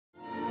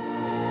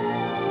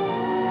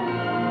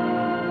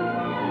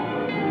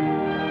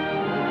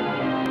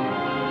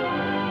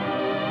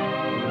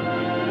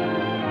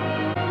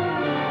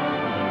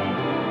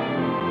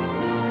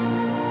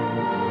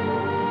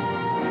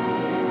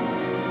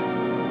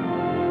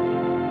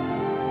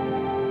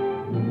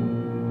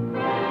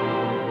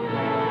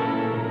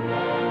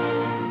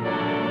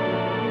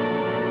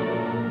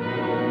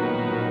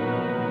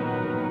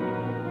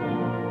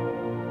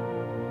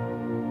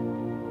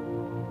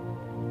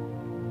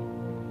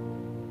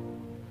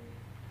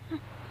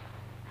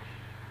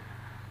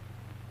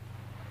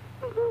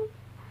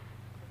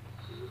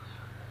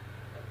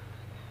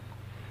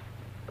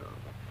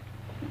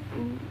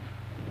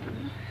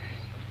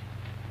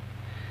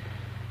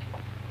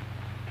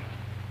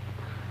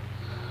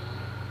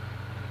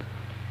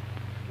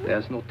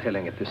There's no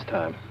telling at this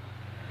time.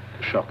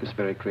 The shock is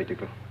very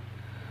critical.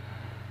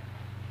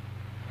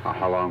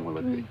 How long will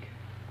it take?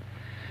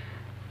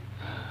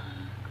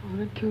 Go on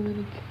in 2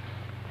 minutes.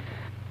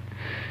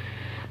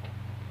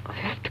 I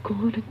have to go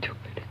on in 2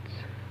 minutes.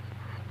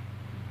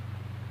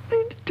 I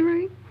need a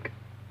drink.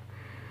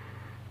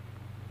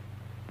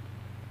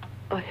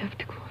 I have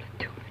to go on in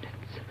 2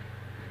 minutes.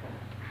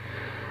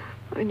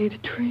 I need a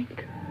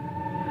drink.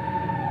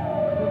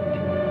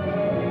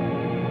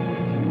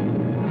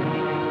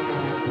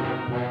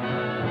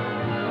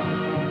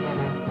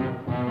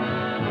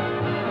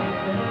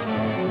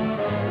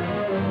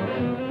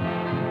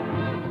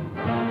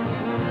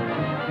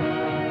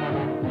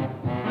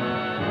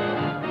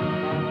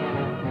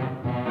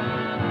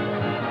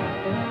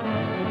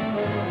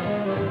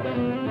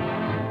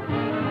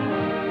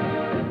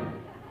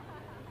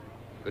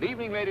 Good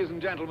evening, ladies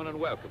and gentlemen, and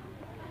welcome.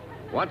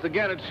 Once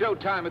again, it's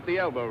showtime at the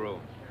Elbow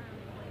Room.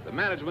 The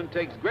management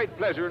takes great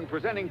pleasure in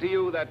presenting to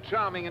you that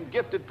charming and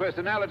gifted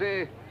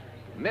personality,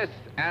 Miss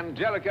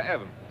Angelica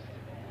Evans.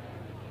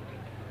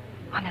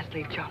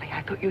 Honestly, Charlie,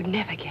 I thought you'd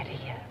never get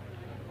here.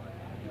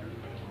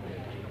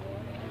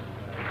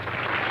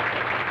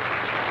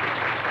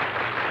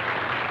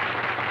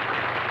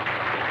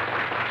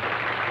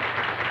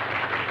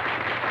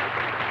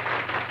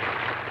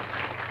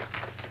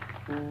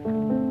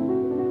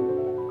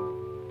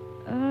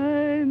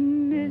 I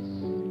miss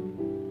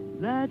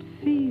that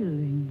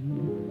feeling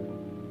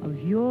of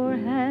your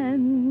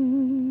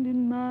hand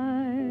in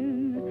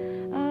mine.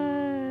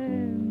 I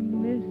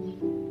miss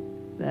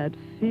that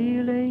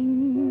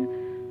feeling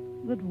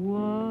that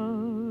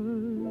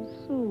was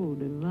so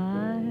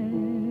divine.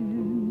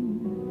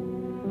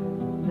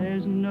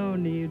 There's no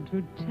need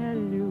to tell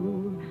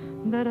you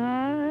that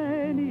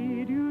I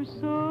need you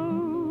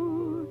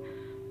so.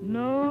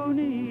 No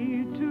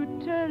need to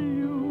tell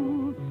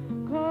you,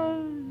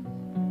 'cause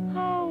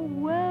how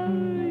well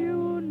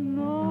you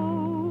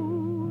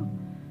know.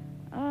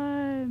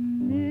 I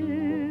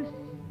miss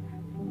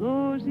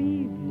those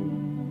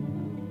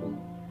evenings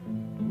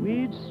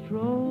we'd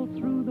stroll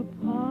through the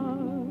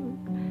park,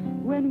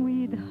 when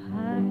we'd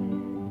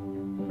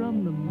hide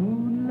from the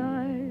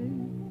moonlight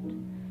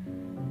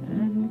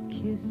and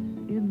kiss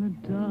in the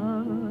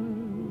dark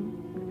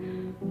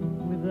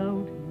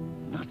without.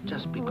 Not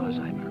just because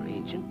I'm her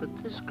agent, but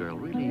this girl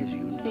really is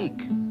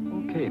unique.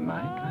 Okay,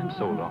 Mike, I'm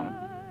sold on it.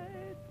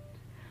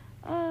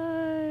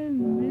 I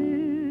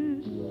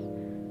miss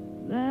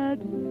that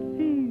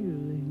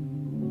feeling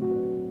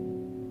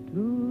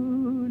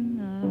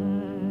tonight.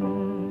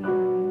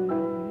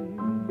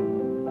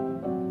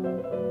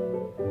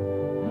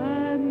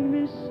 I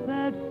miss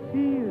that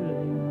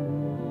feeling,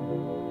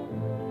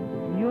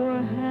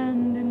 your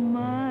hand in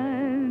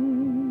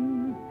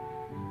mine.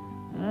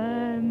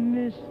 I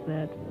miss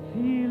that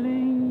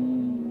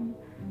feeling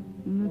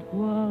that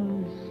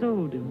was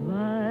so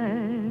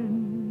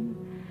divine.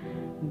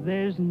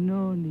 There's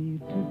no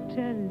need to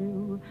tell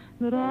you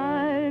that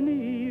I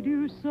need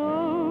you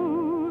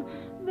so.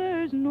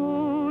 There's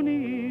no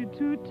need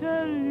to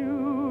tell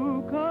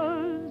you,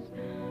 'cause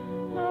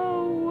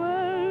how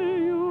well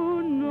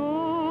you know.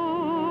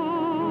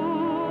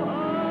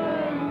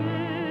 I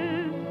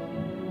miss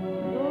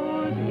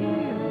those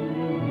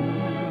evenings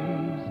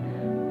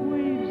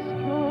we'd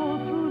stroll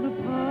through the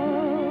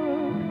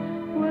park,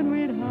 when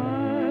we'd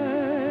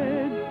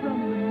hide from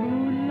the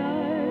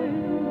moonlight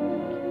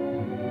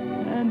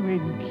and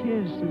we'd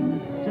kiss in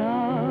the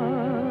dark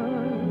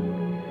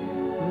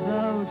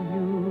without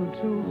you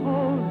to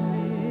hold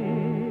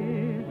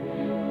me.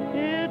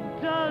 It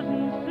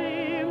doesn't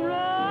seem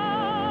right.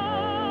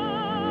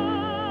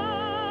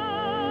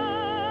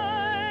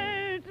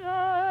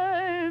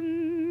 I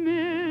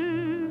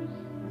miss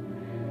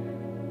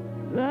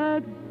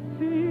that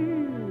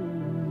feeling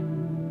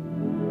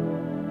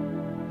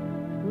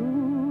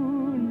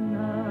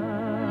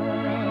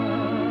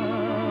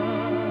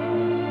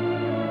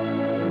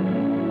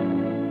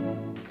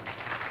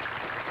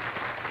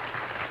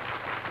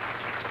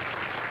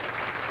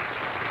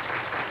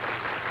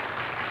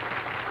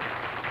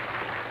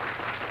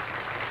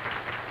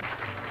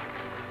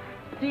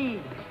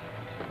Steve.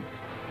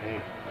 Hey,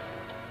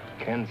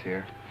 Ken's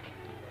here.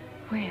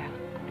 Where?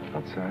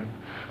 Outside.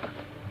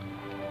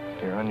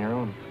 You're on your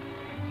own.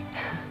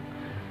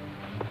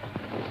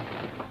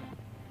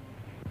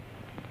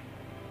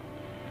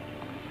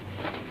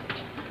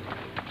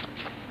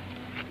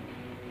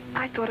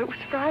 I thought it was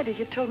Friday.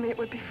 You told me it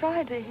would be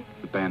Friday.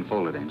 The band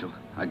folded, Angel.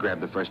 I grabbed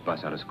the first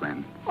bus out of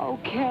Scranton. Oh,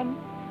 Ken.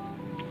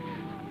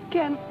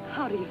 Ken,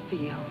 how do you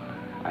feel?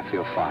 I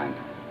feel fine.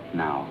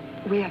 Now.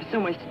 We have so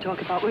much to talk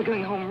about. We're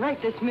going home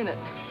right this minute.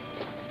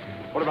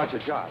 What about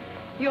your job?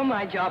 You're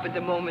my job at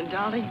the moment,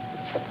 darling.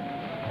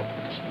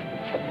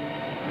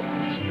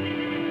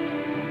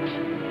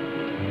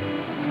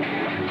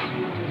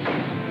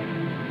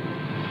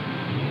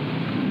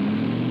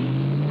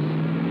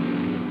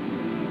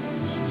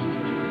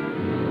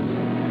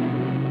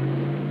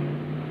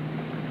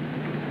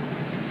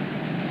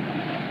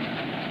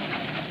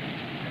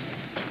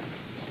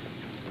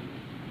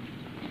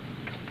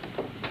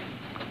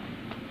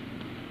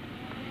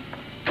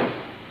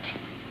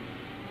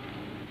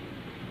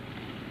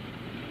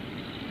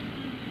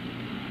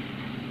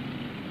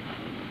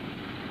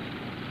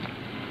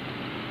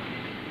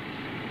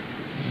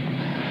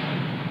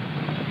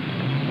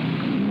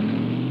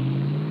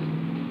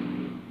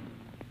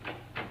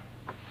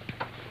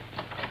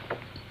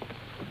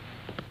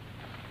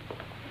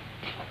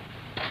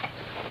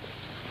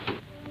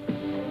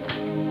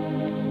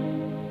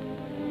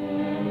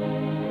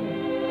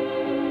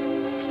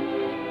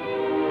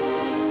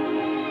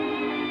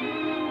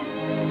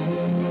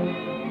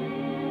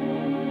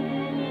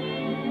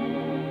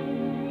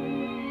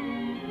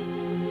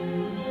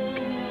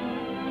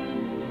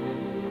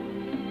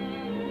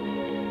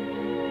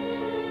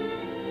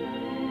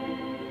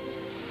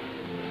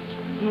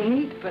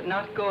 Neat, but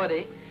not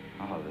gaudy.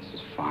 Oh, this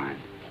is fine.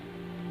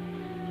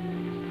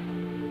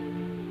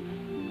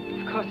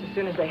 Of course, as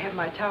soon as they have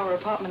my tower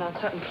apartment on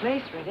Sutton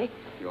Place ready.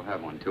 You'll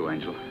have one too,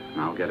 Angel,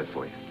 and I'll get it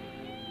for you.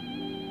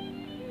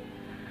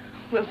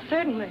 Well,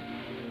 certainly.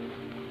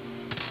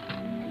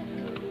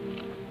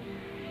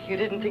 You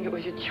didn't think it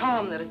was your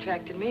charm that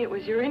attracted me. It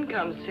was your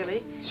income,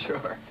 silly.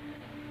 Sure.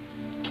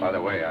 By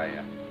the way,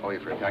 I owe you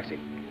for a taxi.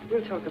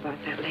 We'll talk about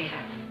that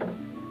later.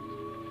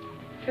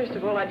 First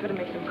of all, I'd better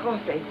make some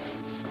coffee.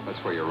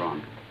 That's where you're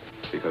wrong.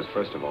 Because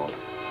first of all...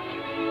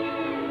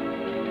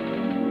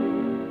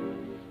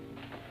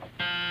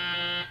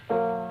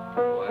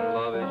 when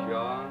love is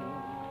young,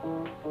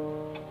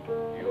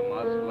 you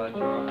must let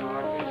your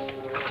heart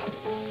be...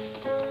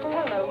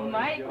 Hello,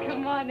 Mike.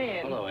 Come on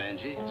in. Hello,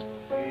 Angie.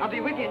 I'll be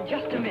with you in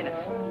just a minute.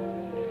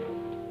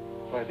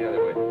 Right the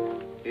other way.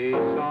 Each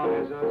song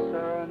is a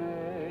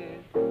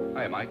serenade.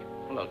 Hi, Mike.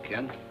 Hello,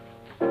 Ken.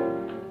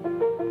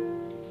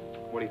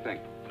 What do you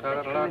think?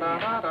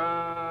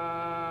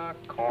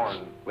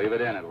 Corn. Leave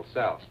it in. It'll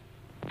sell.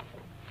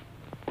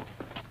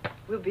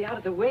 We'll be out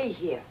of the way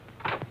here.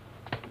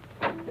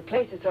 The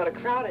place is sort of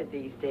crowded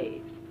these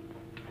days.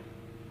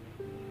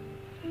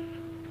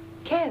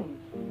 Ken.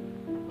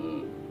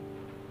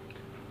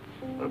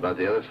 What about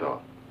the other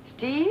fellow?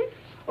 Steve?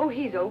 Oh,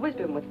 he's always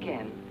been with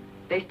Ken.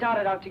 They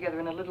started out together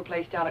in a little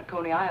place down at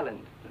Coney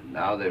Island. And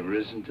now they've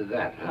risen to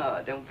that, huh?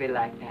 Oh, don't be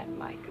like that,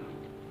 Michael.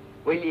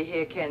 Will you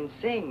hear Ken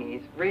sing?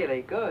 He's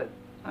really good.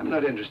 I'm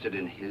not interested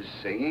in his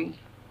singing.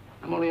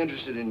 I'm only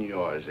interested in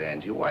yours,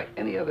 Angie. Why,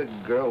 any other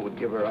girl would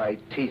give her eye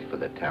teeth for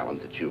the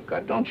talent that you've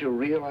got. Don't you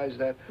realize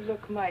that?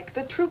 Look, Mike,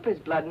 the trooper's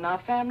blood in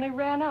our family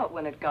ran out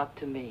when it got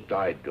to me.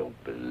 I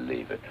don't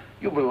believe it.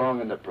 You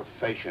belong in the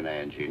profession,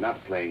 Angie,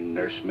 not playing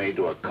nursemaid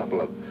to a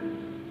couple of...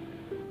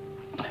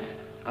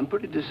 I'm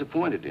pretty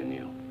disappointed in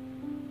you.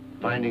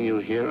 Finding you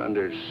here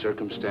under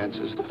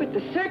circumstances... Oh, but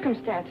the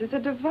circumstances are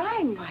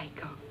divine,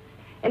 Michael.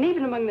 And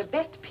even among the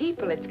best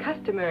people, it's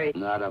customary.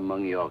 Not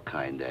among your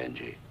kind,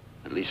 Angie.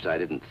 At least I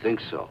didn't think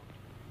so.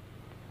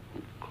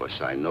 Of course,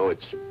 I know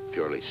it's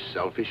purely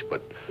selfish,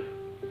 but,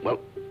 well,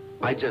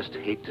 I just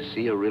hate to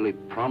see a really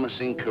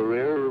promising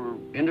career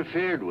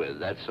interfered with,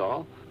 that's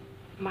all.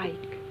 Mike,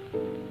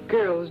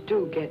 girls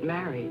do get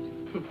married.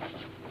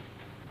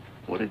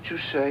 What did you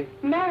say?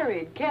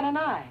 Married, Ken and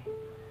I.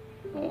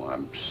 Oh,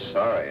 I'm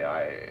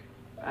sorry,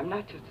 I'm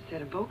not just a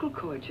set of vocal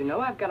cords, you know.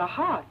 I've got a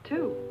heart,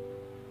 too.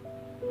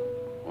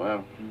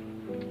 Well,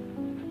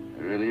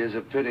 it really is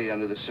a pity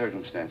under the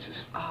circumstances.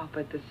 Oh,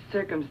 but the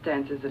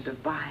circumstances are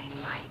divine,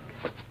 Mike.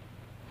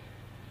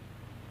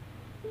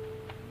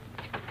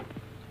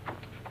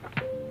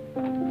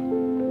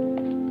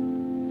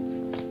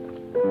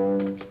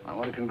 I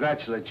want to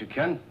congratulate you,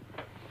 Ken.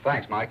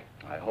 Thanks, Mike.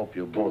 I hope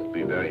you'll both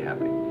be very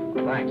happy.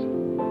 Thanks.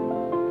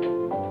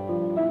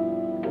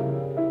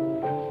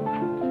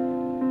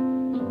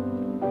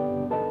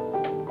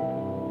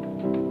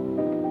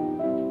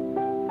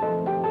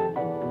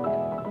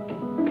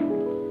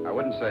 I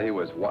wouldn't say he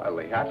was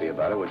wildly happy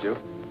about it, would you?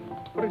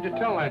 What did you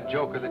tell that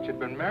joker, that you'd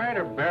been married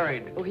or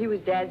buried? Oh, he was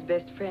Dad's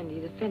best friend.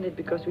 He's offended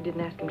because we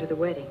didn't ask him to the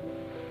wedding.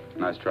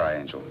 Nice try,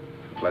 Angel.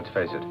 Let's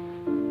face it.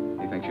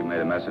 He thinks you've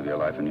made a mess of your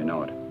life and you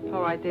know it.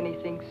 All right, then he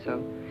thinks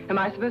so. Am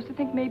I supposed to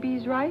think maybe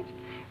he's right?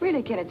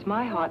 Really, Ken, it's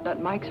my heart,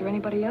 not Mike's or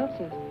anybody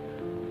else's.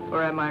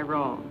 Or am I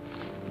wrong?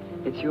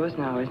 It's yours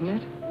now, isn't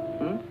it?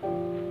 Hmm?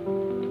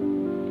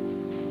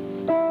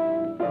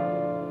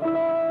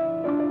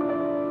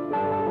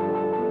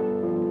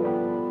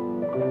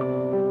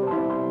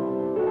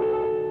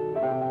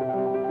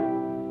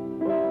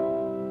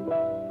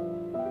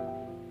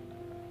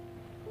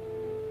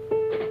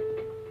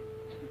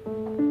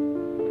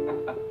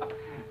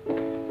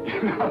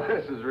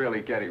 This is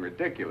really getting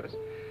ridiculous.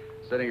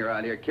 Sitting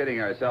around here kidding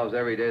ourselves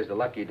every day is the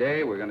lucky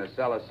day. We're going to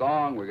sell a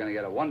song. We're going to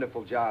get a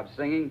wonderful job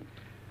singing.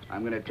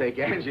 I'm going to take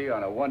Angie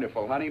on a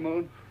wonderful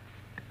honeymoon.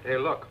 Hey,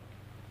 look.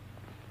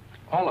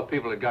 All the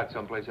people that got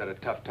someplace had a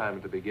tough time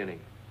at the beginning.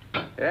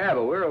 Yeah,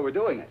 but we're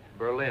overdoing it.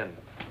 Berlin,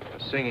 a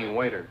singing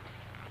waiter.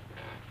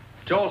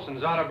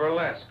 Jolson's out of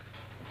burlesque.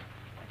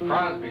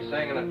 Crosby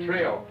sang in a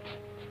trio.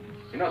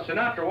 You know,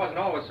 Sinatra wasn't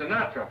always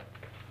Sinatra.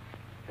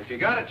 If you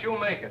got it, you'll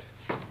make it.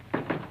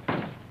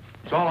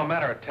 It's all a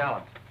matter of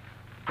talent.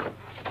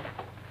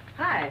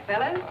 Hi,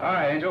 fellas.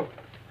 Hi, Angel.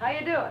 How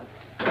you doing?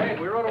 Hey,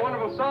 we wrote a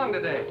wonderful song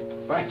today.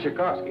 Frank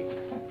Tchaikovsky.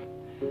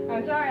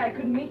 I'm sorry I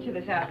couldn't meet you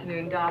this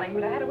afternoon, darling,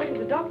 but I had to wait at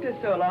the doctor's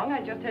so long, I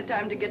just had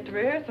time to get to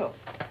rehearsal.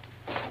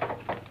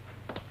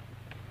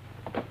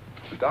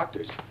 The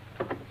doctors?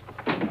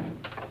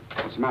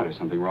 What's the matter?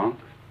 Something wrong?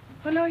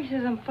 Oh, no, he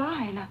says I'm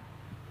fine.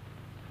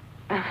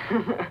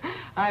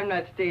 I'm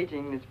not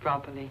staging this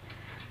properly.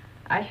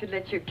 I should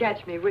let you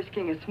catch me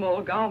whisking a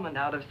small garment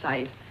out of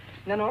sight.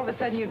 And then all of a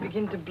sudden you'd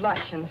begin to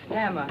blush and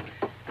stammer.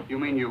 You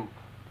mean you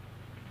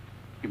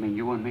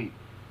and me?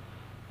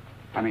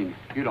 I mean,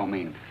 you don't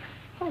mean...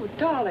 Oh,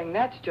 darling,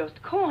 that's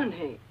just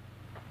corny.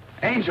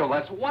 Angel,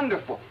 that's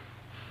wonderful.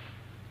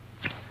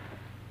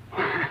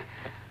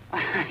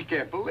 I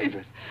can't believe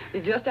it.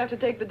 You just have to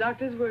take the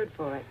doctor's word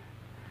for it.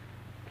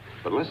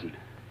 But listen,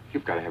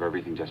 you've got to have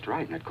everything just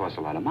right, and it costs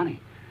a lot of money.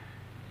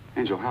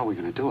 Angel, how are we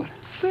going to do it?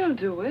 We'll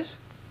do it.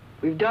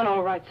 We've done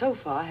all right so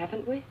far,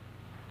 haven't we?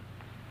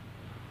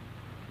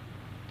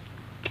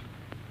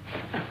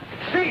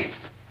 Steve!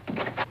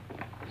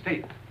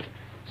 Steve!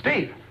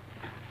 Steve!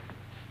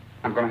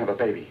 I'm going to have a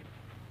baby.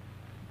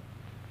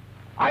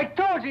 I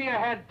told you you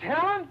had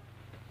talent.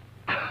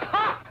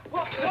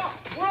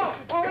 Whoa,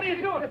 what are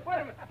you doing? Wait a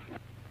minute.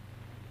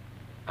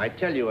 I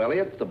tell you,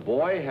 Elliot, the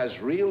boy has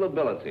real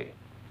ability.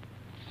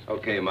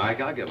 Okay, Mike,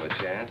 I'll give him a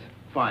chance.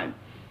 Fine.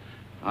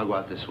 I'll go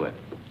out this way.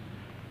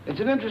 It's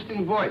an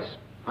interesting voice.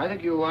 I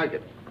think you'll like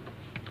it.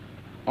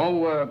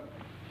 Oh,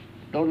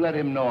 don't let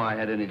him know I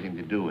had anything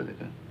to do with it,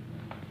 huh?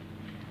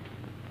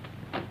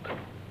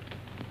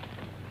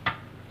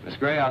 Miss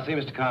Gray, I'll see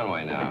Mr.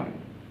 Conway now.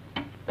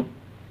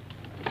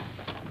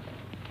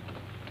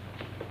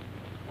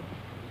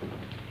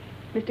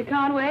 Mr.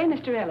 Conway,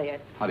 Mr.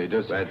 Elliot. How do you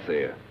do, sir? Glad to see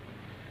you.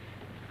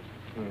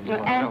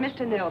 And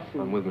Mr. Nelson.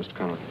 I'm with Mr.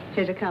 Conway.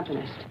 His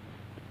accompanist.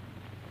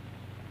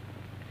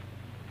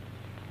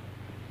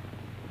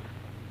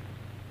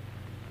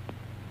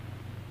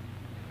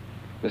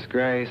 Miss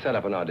Gray, set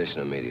up an audition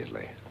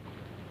immediately.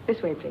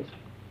 This way, please.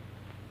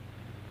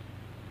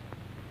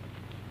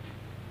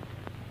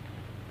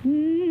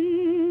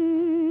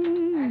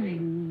 Angie!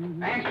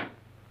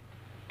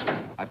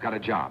 I've got a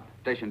job.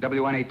 Station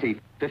WNAT,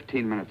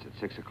 15 minutes at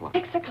 6 o'clock.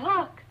 6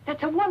 o'clock.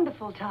 That's a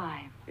wonderful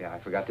time. Yeah, I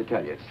forgot to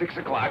tell you. It's 6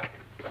 o'clock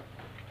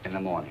in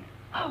the morning.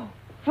 Oh,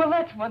 well,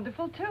 that's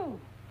wonderful, too.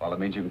 Well, it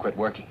means you can quit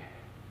working.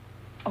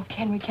 Oh,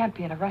 Ken, we can't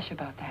be in a rush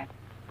about that.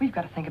 We've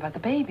got to think about the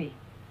baby.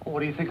 Well, what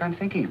do you think I'm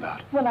thinking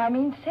about? Well, I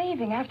mean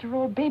saving. After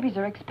all, babies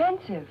are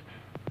expensive.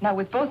 Now,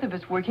 with both of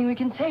us working, we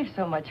can save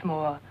so much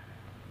more.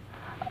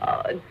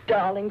 Oh,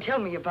 darling, tell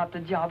me about the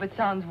job. It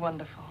sounds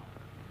wonderful.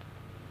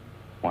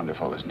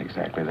 Wonderful isn't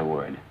exactly the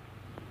word.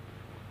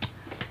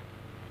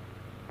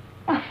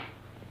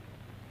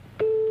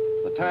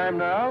 The time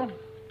now,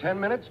 10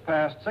 minutes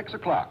past 6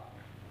 o'clock.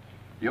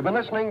 You've been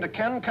listening to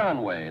Ken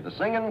Conway, the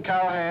singing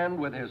cowhand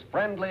with his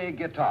friendly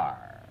guitar.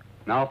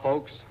 Now,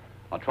 folks,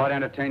 I'll try to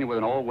entertain you with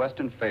an old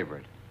Western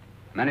favorite.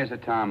 Many's the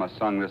time I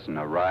sung this in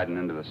a riding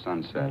into the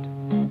sunset.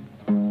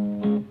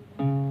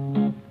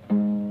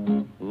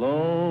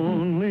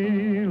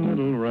 Lonely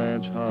little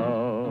ranch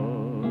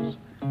house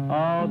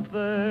out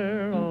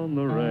there on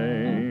the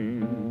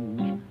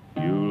range.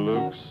 You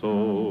look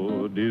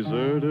so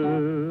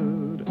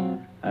deserted,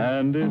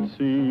 and it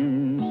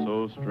seems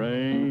so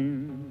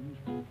strange.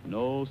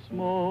 No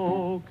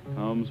smoke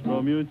comes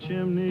from your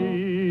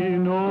chimney,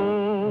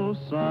 no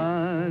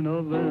sign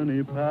of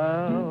any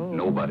pal.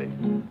 Nobody.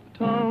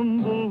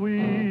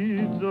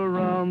 Tumbleweeds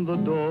around the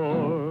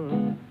door,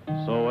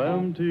 so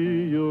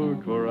empty your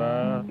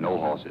corral. No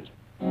horses.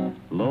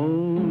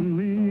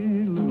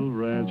 Lonely little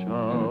ranch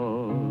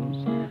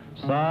house,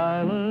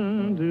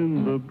 silent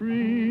in the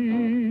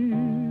breeze.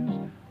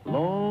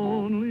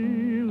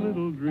 Lonely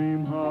little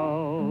dream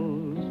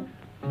house,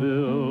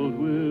 filled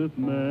with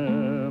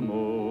memories.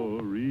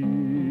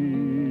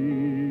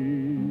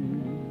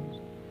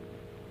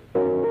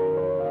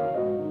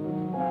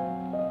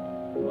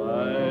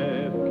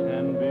 Life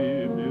can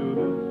be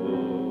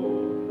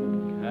beautiful,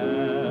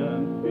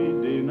 can't be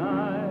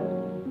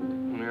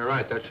denied. You're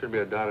right, that should be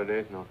a dotted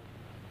eighth note.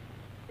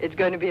 It's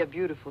going to be a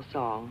beautiful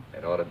song.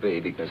 It ought to be,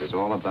 because it's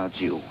all about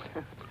you.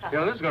 You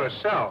know, this is going to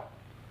sell.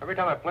 Every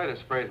time I play this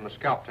phrase, my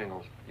scalp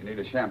tingles. You need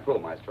a shampoo,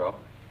 Maestro.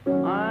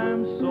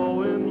 I'm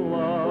so in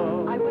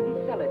love. I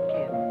wouldn't sell it,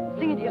 Ken.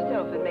 Sing it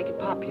yourself and make it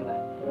popular.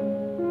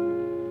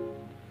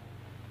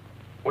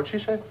 What'd she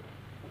say?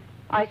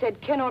 I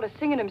said Ken ought to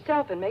sing it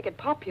himself and make it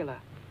popular.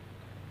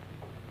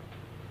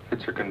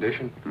 It's her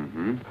condition.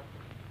 Mm-hmm.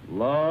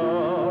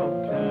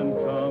 Love can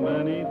come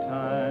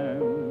anytime.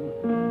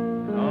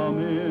 Come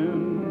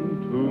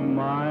into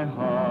my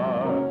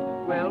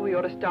heart. Well, we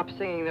ought to stop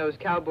singing those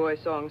cowboy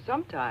songs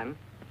sometime.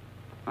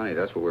 Honey,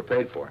 that's what we're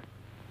paid for.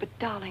 But,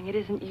 darling, it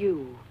isn't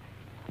you.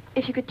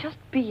 If you could just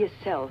be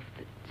yourself,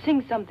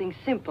 sing something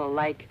simple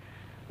like,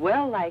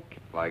 well, like...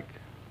 Like?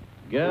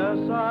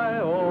 Guess I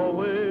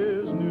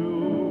always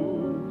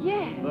knew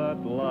Yeah.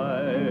 that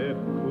life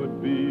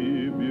could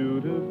be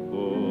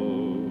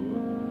beautiful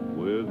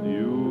with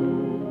you.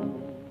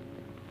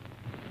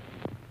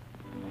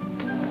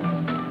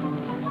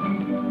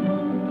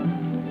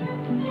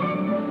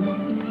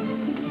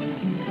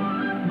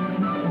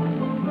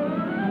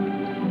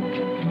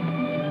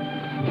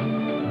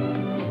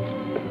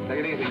 Take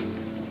it easy.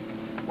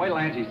 Wait till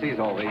Angie sees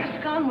all these.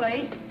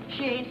 Conway,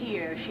 she ain't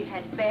here. She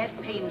had bad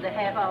pains a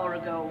half hour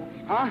ago.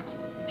 Huh?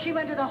 She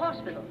went to the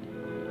hospital.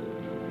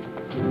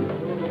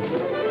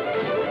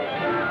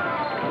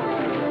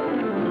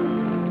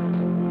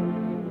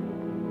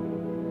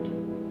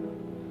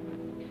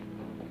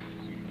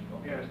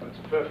 Yes, that's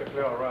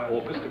perfectly all right.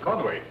 Oh, Mr.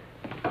 Conway.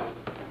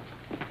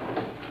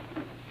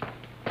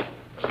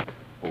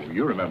 Oh,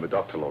 you remember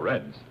Dr.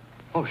 Lorenz.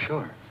 Oh,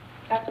 sure.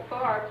 Dr.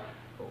 Ford.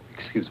 Oh,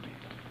 excuse me.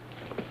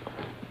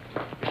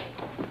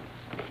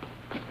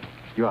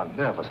 You aren't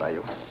nervous, are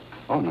you?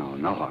 Oh,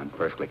 no, I'm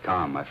perfectly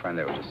calm. My friend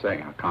there was just saying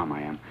how calm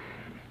I am.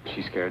 Is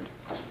she scared?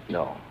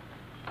 No.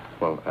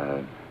 Well,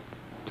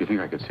 do you think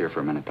I could see her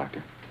for a minute,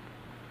 Doctor?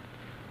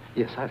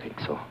 Yes, I think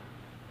so.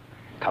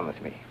 Come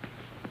with me.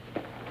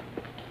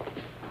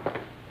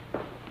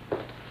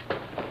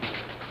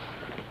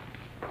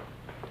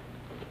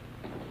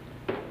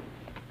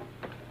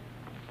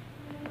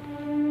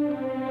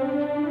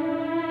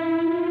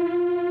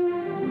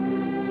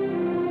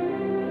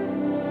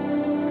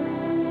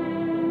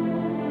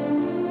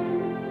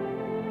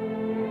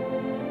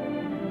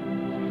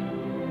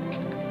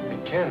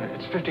 Ken,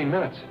 it's 15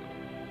 minutes.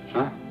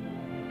 Huh?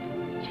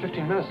 It's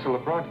 15 minutes till the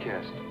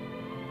broadcast.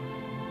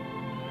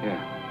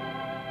 Yeah.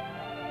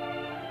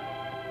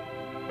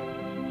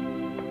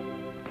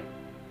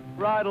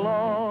 Ride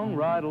along,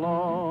 ride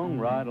along,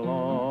 ride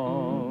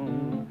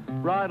along.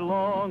 Ride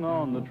along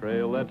on the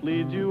trail that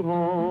leads you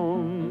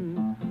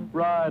home.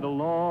 Ride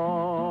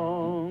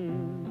along,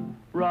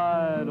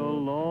 ride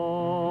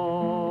along.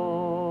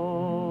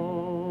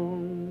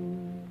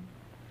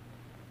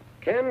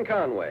 Ken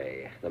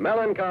Conway, the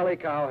melancholy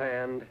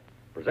cowhand,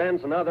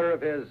 presents another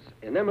of his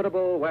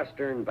inimitable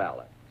Western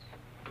ballads.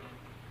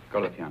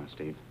 Go to the piano,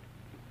 Steve.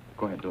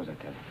 Go ahead, do as I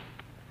tell you.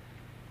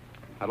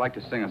 I'd like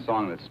to sing a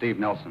song that Steve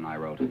Nelson and I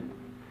wrote.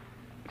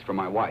 It's for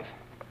my wife.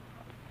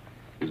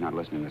 She's not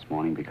listening this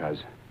morning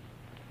because,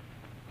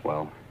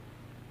 well,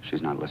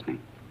 she's not listening.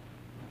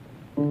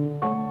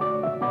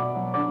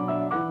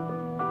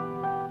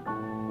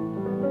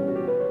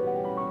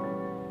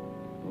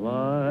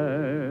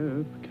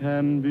 Life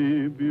can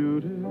be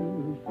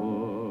beautiful.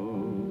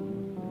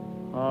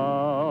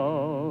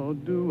 How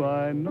do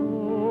I know?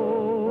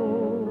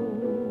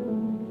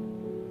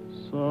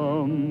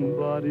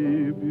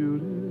 Somebody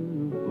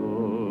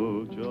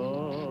beautiful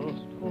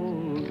just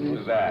told me.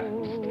 Who's that?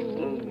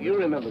 You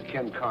remember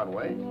Ken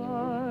Conway?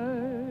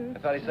 I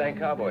thought he sang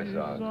cowboy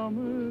songs.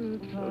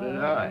 So did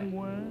I.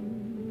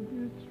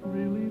 When it's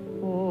really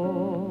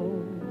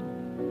fall,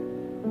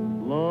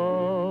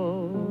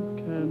 love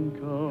can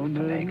come.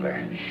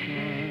 Nagler, this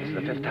is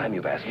the 5th time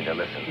you've asked me to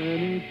listen.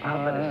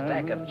 I'll bet a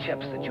stack of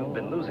chips that you've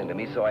been losing to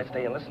me, so I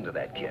stay and listen to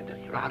that kid.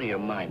 You're out of your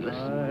mind.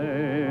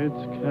 Listen.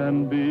 Nights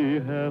can be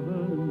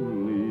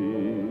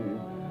heavenly.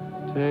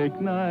 Take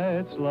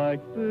nights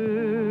like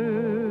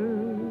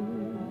this.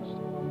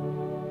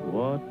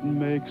 What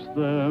makes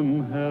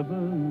them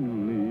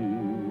heavenly?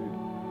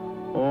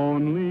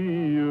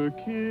 Only your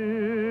kiss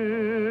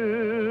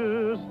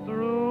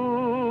through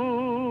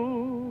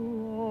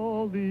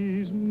all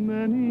these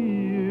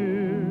many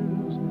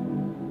years.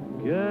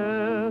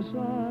 Guess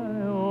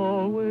I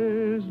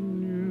always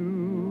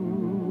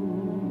knew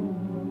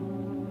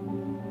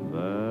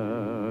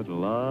that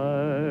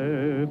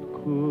life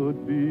could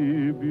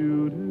be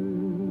beautiful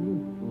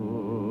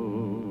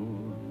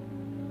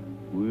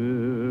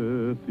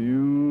with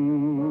you.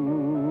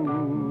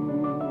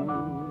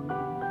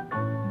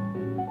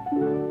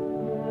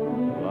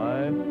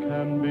 Life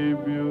can be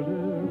beautiful.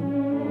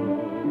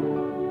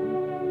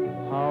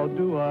 How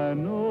do I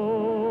know?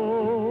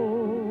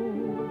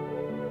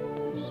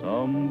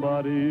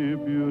 Somebody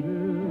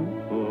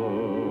beautiful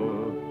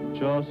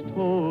just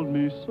told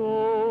me so.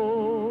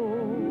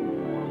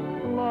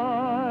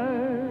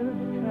 Life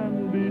can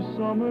be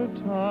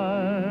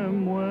summertime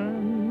when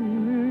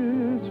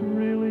it's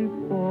really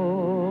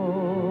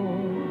fall.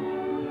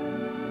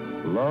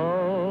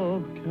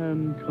 Love can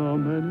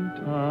come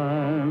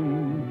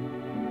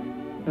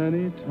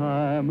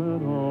anytime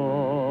at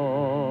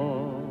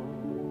all.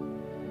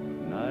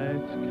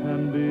 Nights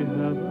can be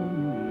heavenly.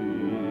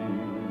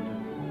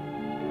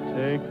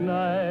 Take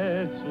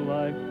nights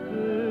like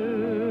this.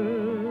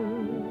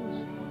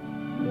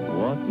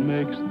 What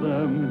makes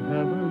them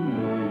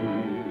heavenly?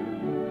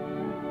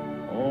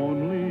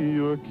 Only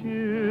your kiss.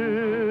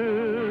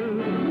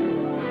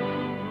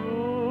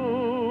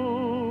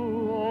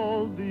 Through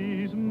all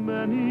these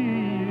many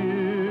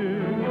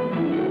years,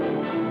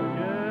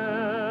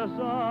 yes,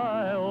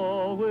 I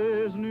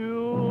always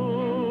knew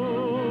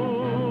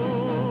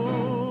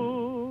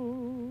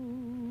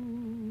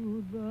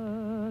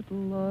that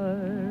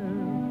life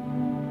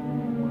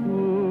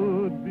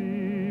could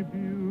be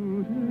beautiful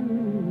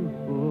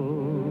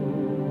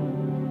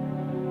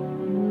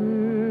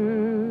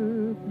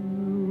with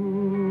you.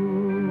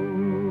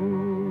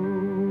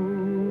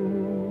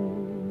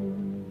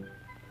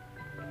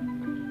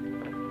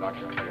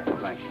 Doctor,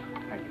 thank you.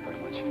 Thank you very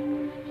much.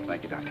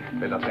 Thank you, Doctor.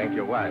 Better thank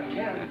your wife.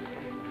 Ken.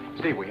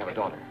 Steve, we have a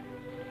daughter.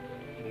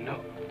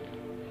 No.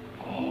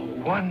 Oh,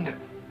 wonder.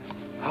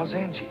 How's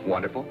Angie?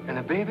 Wonderful. And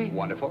the baby?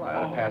 Wonderful.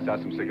 I passed out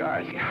some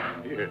cigars.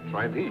 Here,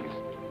 try these.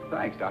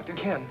 Thanks, Doctor.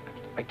 Ken,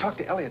 I talked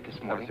to Elliot this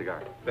Have morning. a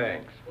cigar.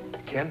 Thanks.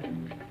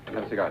 Ken,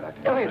 Have a cigar,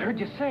 Doctor. Elliot heard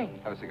you sing.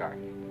 Have a cigar.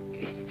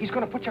 He's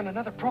going to put you on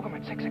another program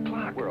at 6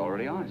 o'clock. We're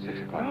already on at 6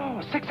 o'clock.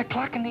 No, 6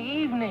 o'clock in the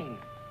evening.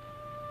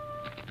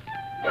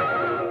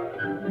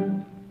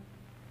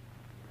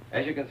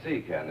 As you can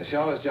see, Ken, the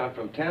show has jumped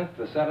from 10th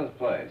to 7th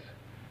place.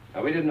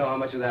 Now, we didn't know how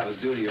much of that was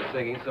due to your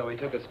singing, so we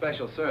took a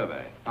special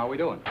survey. How are we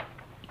doing?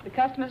 The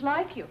customers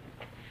like you.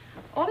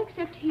 All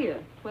except here,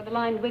 where the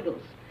line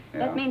wiggles. Yeah.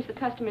 That means the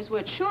customers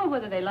weren't sure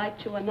whether they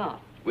liked you or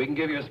not. We can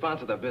give your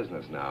sponsor the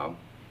business now.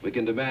 We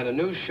can demand a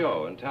new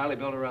show entirely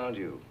built around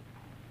you.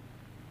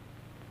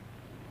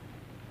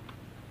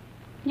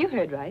 You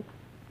heard right.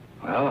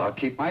 Well, I'll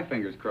keep my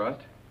fingers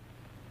crossed.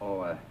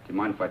 Oh, do you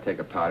mind if I take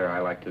a powder? I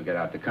like to get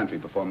out the country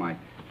before my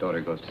daughter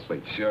goes to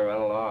sleep. Sure,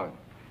 run along.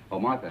 Oh,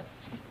 Martha,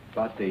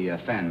 about the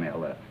fan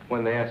mail.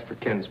 When they ask for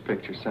Ken's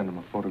picture, send them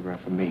a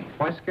photograph of me.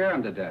 Why scare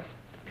him to death?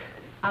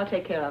 I'll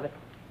take care of it.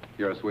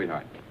 You're a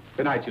sweetheart.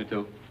 Good night, you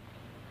two.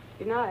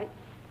 Good night.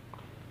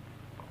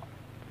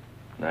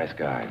 Nice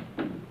guy.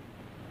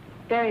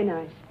 Very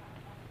nice.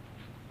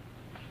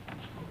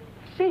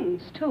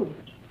 Sings, too.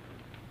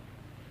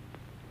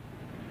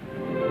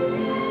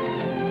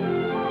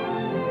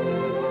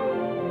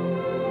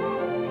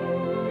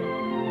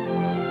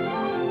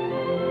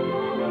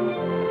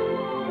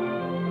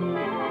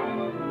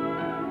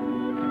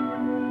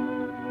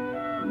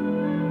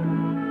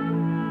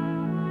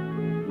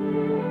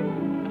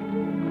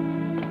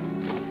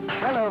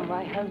 Hello,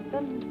 my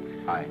husband.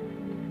 Hi.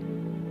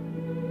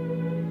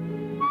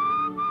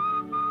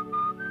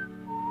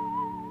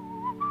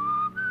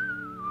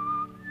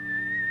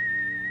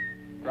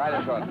 Right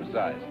across the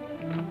size.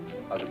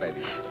 How's the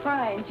baby?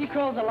 Fine. She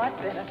crawls a lot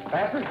better.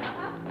 Patrick?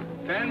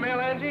 Fan mail,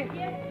 Angie?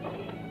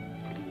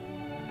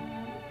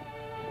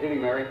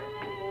 Evening, Mary.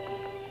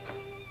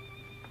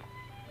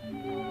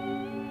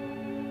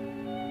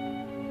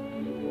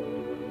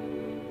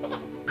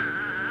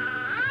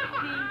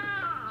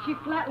 She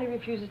flatly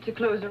refuses to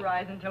close her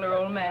eyes until her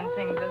old man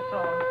sings a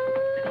song.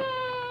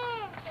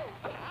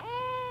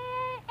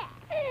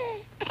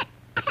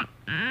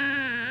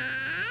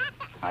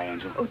 Hi,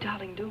 Angel. Oh,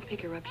 darling, don't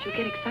pick her up. She'll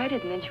get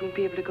excited and then she won't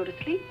be able to go to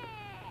sleep.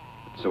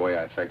 It's the way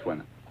I affect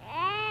women.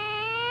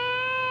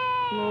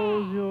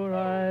 Close your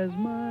eyes,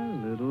 my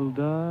little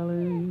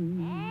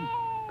darling,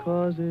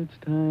 'cause it's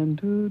time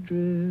to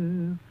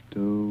drift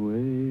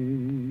away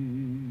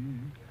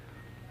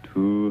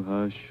to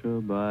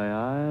Hushabye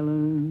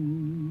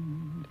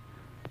Island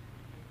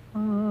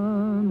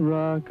on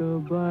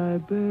Rockabye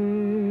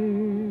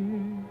Bay,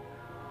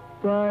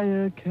 by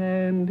a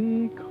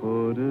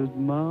candy-coated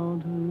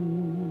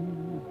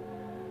mountain.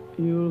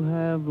 You'll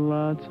have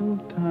lots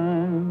of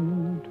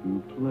time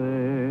to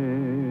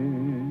play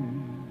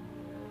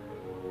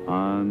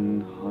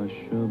on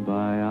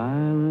Hushabye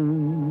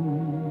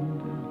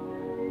Island,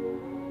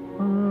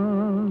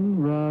 on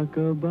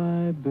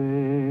Rockabye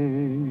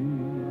Bay.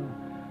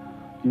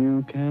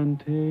 You can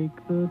take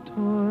the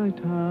Toy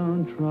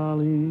Town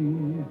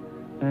trolley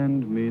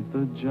and meet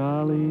the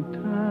Jolly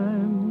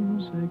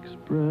Times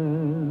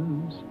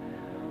Express.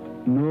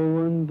 No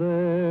one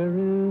there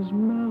is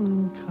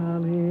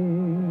melancholy.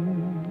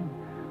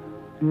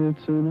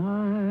 It's an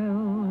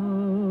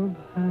isle of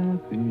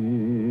happiness.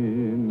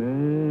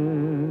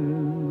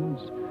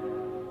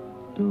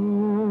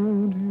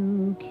 Don't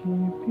you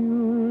keep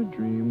your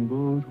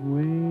dreamboat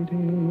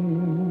waiting.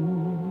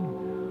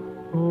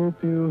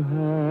 Hope you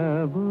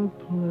have a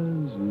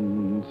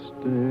pleasant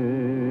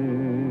stay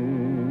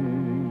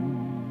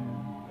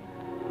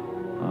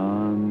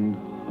on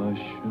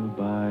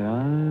Hushabye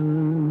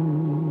Island,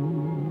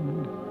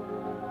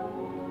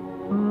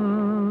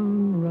 on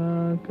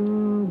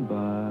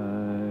Rockabye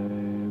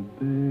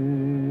Bay.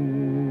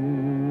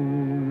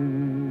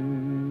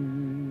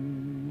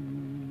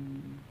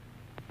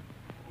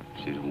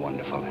 She's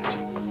wonderful,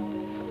 Angie.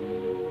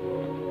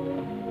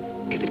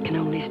 If it can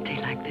only stay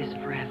like this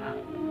forever,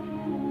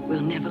 we'll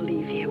never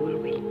leave here, will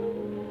we?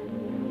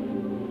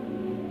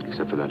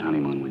 Except for that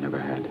honeymoon we never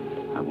had.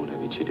 I won't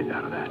have you cheated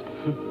out of that.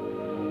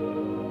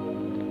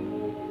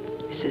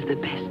 This is the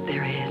best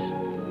there is.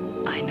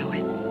 I know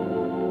it.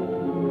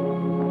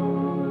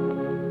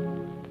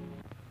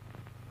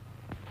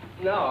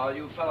 No, all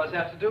you fellas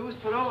have to do is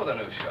put over the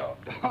new show.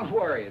 Don't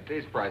worry, at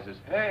these prices.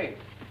 Hey,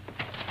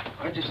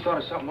 I just thought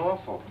of something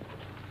awful.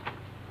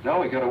 Now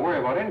we got to worry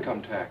about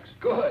income tax.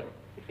 Good.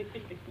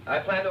 I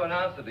plan to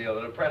announce the deal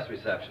at a press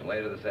reception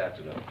later this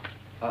afternoon.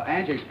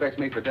 Angie expects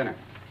me for dinner.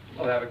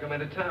 We'll have her come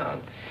into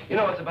town. You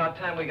know, it's about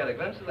time we got a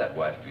glimpse of that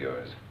wife of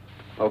yours.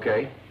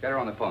 Okay. Get her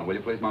on the phone, will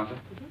you please, Martha?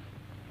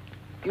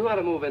 You ought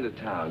to move into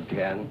town,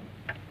 Ken.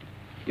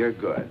 You're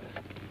good.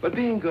 But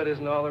being good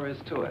isn't all there is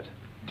to it.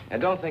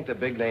 And don't think the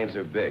big names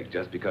are big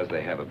just because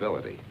they have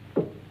ability.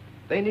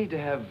 They need to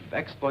have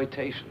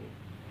exploitation.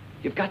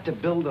 You've got to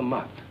build them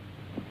up.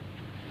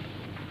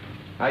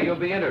 Now, you'll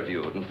be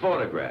interviewed and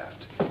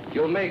photographed.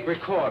 You'll make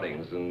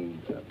recordings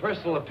and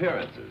personal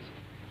appearances.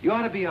 You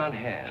ought to be on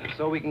hand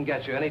so we can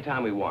get you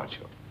anytime we want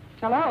you.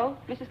 Hello,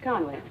 Mrs.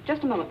 Conway.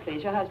 Just a moment,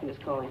 please. Your husband is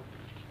calling.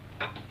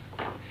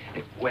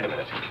 Hey, wait a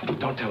minute.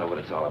 Don't tell her what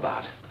it's all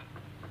about.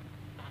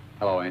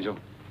 Hello, Angel.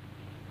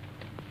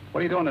 What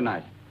are you doing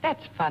tonight?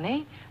 That's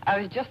funny. I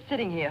was just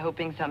sitting here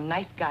hoping some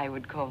nice guy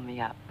would call me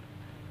up.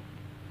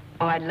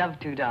 Oh, I'd love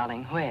to,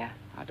 darling. Where?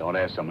 Now, don't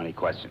ask so many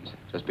questions.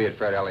 Just be at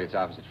Fred Elliott's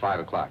office at 5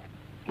 o'clock.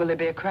 Will there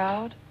be a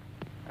crowd?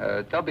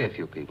 There'll be a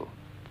few people.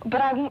 But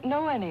I won't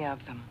know any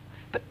of them.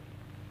 But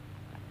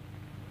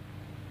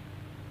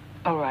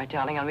All right,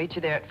 darling. I'll meet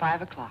you there at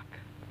 5 o'clock.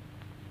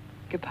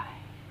 Goodbye.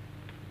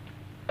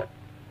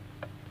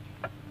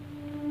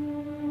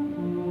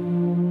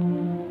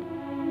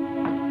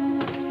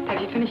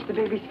 Have you finished the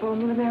baby's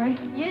formula, Mary?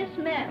 Yes,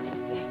 ma'am.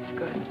 That's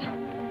good.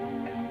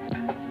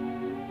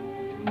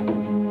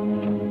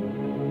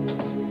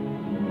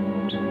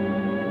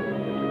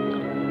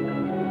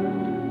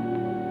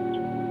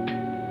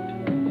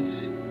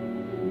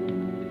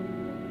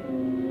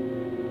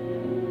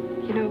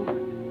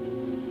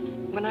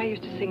 When I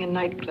used to sing in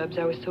nightclubs,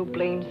 I was so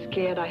blamed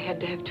scared I had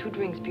to have 2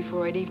 drinks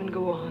before I'd even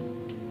go on.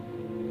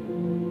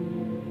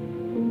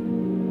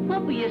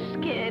 What were you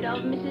scared of,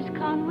 Mrs.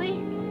 Conway?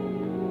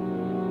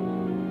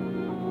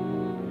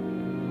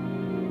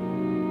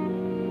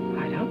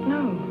 I don't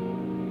know.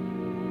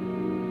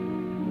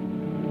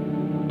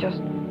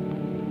 Just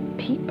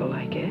people,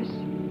 I guess.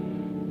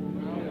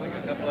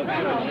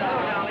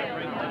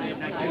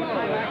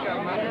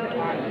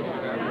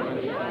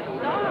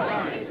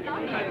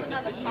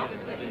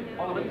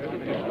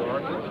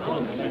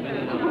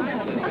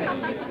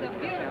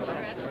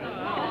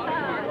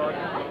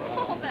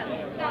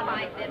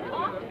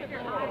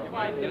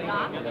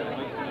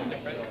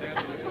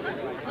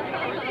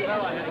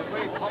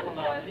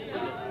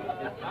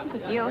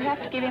 You'll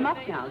have to give him up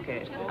now,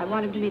 Gert. I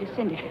want him to meet a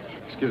syndicate.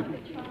 Excuse me.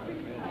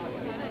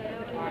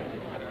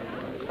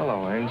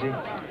 Hello, Angie.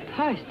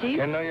 Hi, Steve.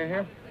 Ken know you're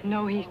here?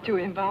 No, he's too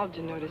involved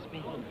to notice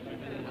me.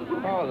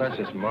 Oh, that's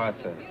just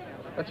Martha.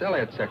 That's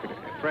Elliot's secretary,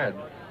 Fred.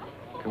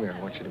 Come here,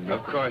 I want you to meet.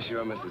 Of course,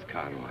 you're Mrs.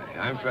 Conway.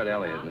 I'm Fred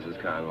Elliott,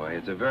 Mrs. Conway.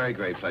 It's a very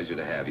great pleasure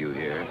to have you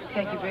here.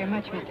 Thank you very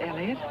much, Mr.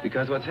 Elliott.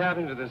 Because what's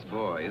happening to this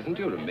boy isn't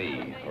due to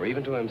me, or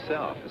even to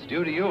himself. It's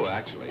due to you,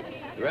 actually.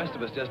 The rest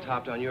of us just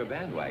hopped on your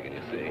bandwagon,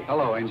 you see.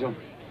 Hello, Angel.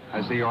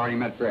 I see you already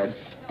met Fred.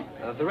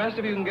 If the rest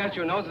of you can get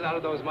your noses out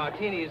of those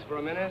martinis for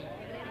a minute.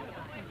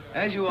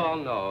 As you all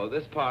know,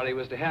 this party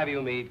was to have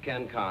you meet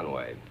Ken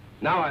Conway.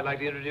 Now I'd like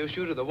to introduce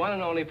you to the one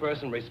and only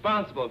person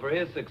responsible for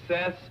his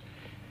success,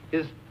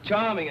 his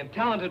charming and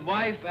talented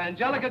wife,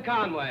 Angelica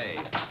Conway.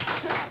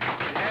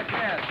 Yes,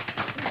 yes.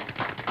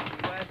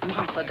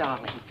 Martha,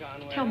 darling,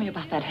 tell me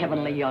about that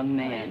heavenly young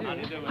man.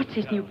 What's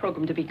his new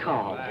program to be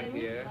called?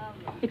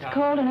 It's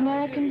called An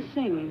American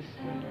Sings.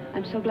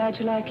 I'm so glad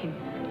you like him.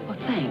 Oh,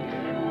 thanks.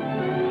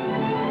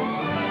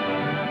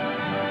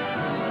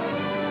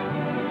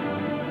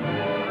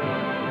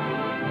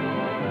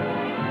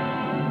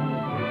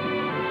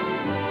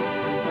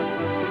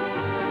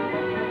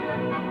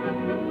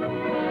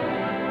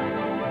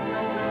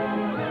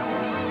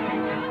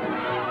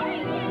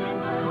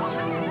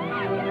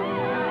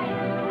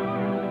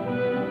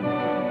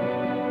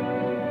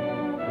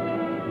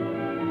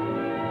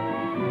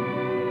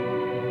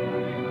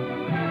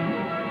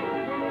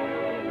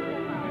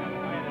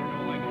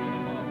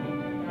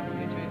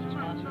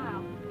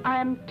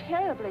 I'm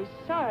terribly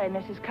sorry,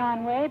 Mrs.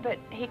 Conway, but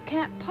he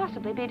can't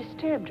possibly be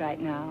disturbed right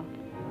now.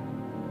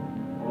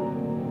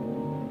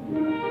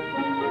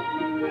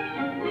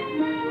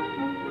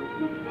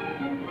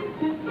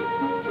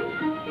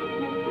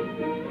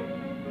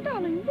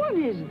 Darling, what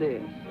is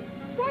this?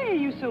 Why are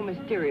you so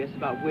mysterious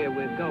about where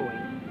we're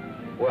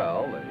going?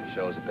 Well, it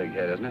shows a big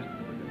head, isn't it?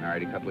 We've been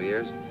married a couple of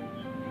years.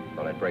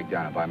 Thought I'd break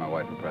down and buy my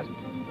wife a present.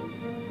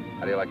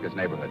 How do you like this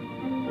neighborhood?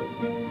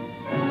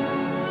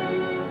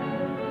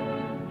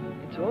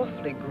 It's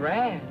awfully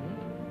grand.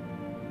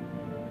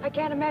 I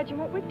can't imagine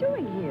what we're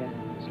doing here.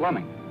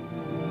 Slumming.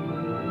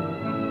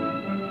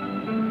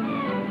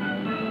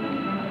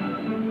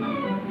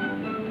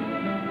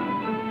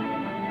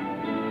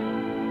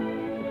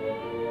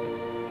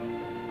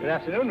 Good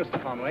afternoon,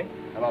 Mr. Conway.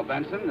 Hello,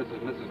 Benson. This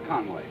is Mrs.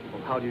 Conway.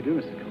 Well, how do you do,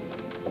 Mr.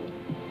 Conway?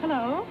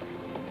 Hello.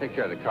 Take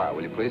care of the car,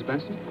 will you please,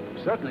 Benson?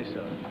 Certainly,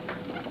 sir.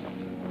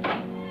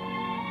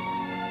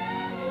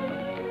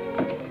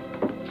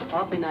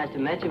 Awfully nice to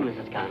meet you,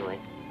 Mrs. Conway.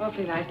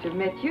 Awfully nice to have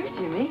met you,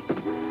 Jimmy.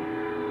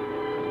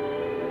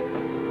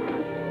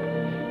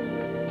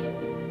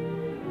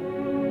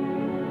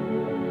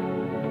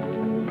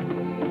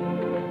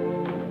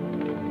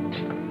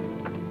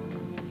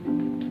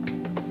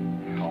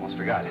 Almost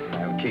forgot. I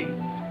have a key.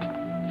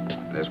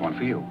 There's one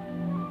for you.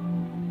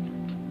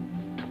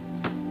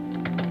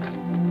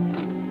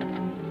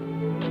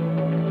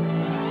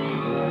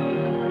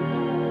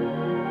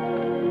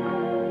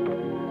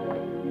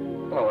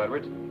 Hello,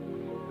 Edwards.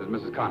 This is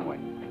Mrs. Conway.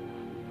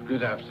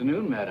 Good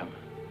afternoon, madam.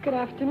 Good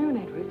afternoon,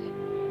 Edwards.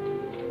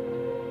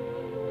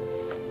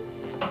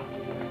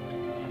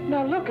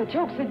 Now, look, a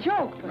joke's a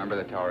joke. But... Remember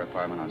the tower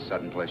apartment on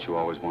Sutton Place you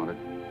always wanted?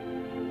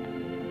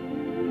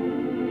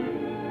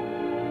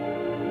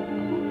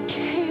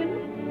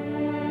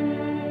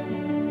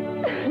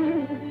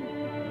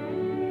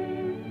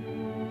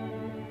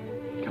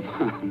 Come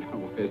on, now,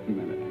 wait a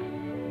minute.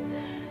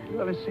 You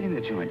haven't seen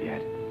the joint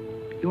yet.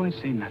 You ain't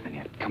seen nothing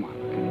yet. Come on.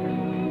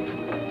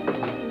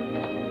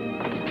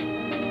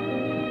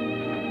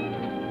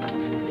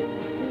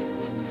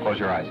 Close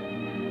your eyes.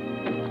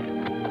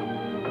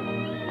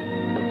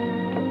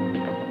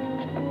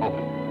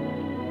 Open.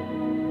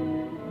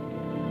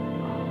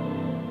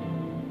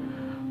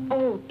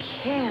 Oh,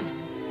 Ken.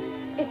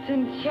 It's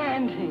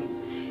enchanting.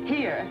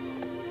 Here.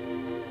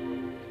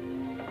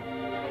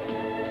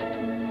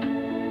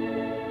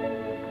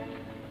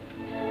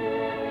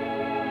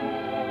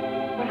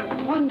 What a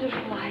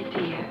wonderful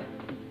idea.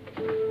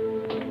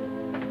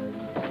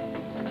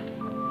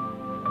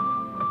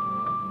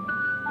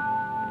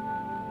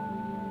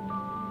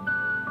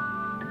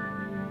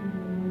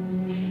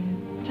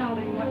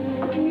 Darling, what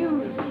a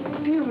beautiful,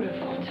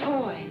 beautiful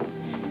toy.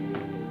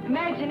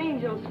 Imagine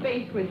Angel's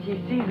face when she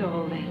sees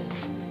all this.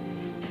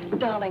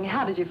 Darling,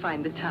 how did you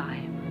find the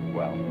time?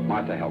 Well,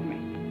 Martha helped me.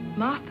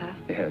 Martha?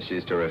 Yeah,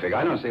 she's terrific.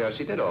 I don't see how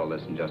she did all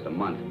this in just a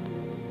month.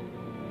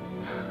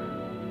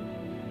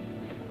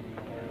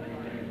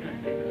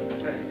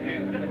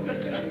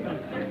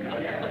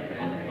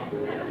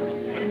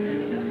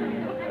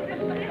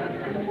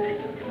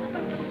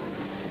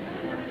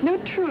 No,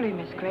 truly,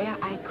 Miss Gray,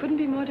 I couldn't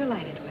be more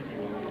delighted with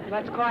it.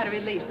 That's quite a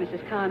relief,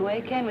 Mrs.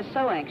 Conway. Ken was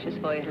so anxious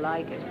for you to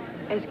like it.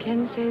 As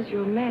Ken says,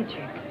 you're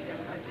magic.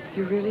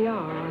 You really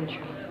are, aren't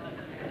you?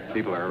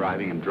 People are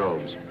arriving in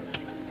droves.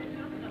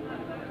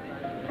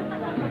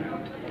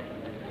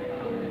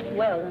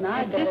 Well, then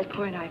At this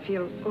point, I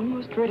feel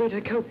almost ready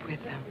to cope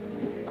with them.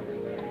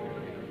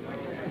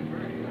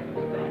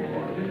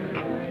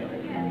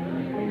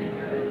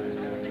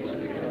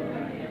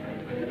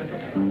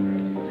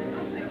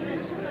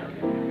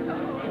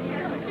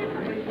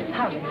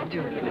 How do you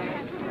do?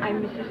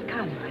 I'm Mrs.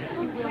 Conway.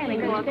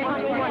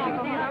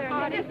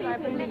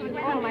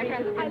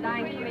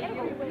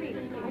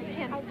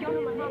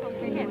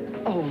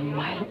 Oh,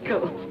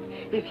 Michael.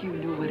 If you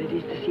knew what it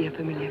is to see a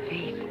familiar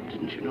face.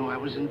 Didn't you know I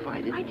was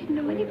invited? I didn't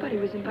know anybody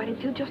was invited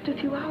till just a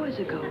few hours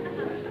ago.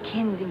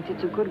 Ken thinks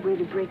it's a good way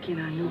to break in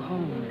our new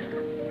home.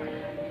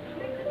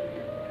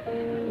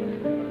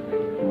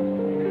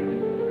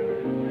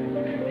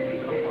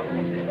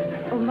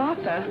 Oh,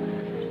 Martha,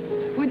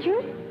 would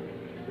you?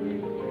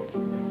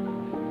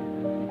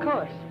 Of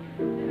course.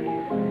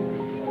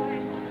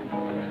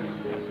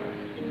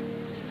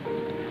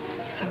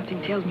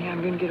 Something tells me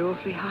I'm going to get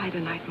awfully high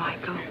tonight,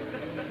 Michael.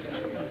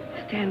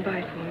 Stand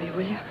by for me,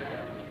 will you?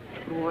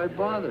 Why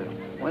bother?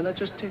 Why not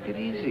just take it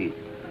easy?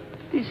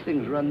 These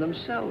things run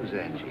themselves,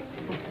 Angie.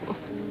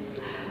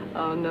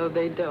 Oh, no,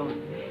 they don't.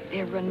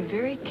 They're run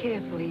very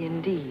carefully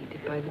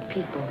indeed by the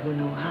people who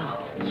know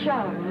how.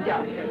 Charming,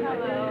 darling.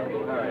 Hello.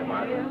 All right,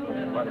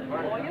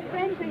 Martha. All your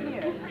friends are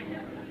here.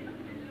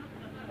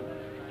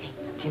 Hey,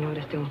 do you know what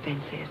a stone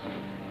fence is?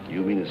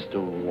 You mean a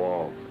stone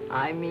wall?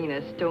 I mean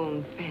a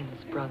stone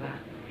fence, brother.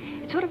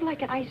 It's sort of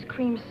like an ice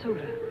cream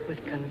soda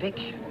with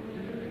conviction.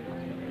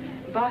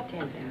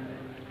 Bartender,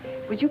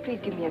 would you please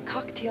give me a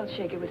cocktail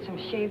shaker with some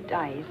shaved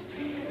ice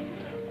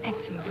and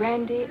some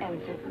brandy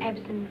and some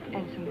absinthe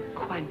and some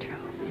Cointreau?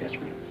 Yes,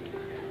 ma'am.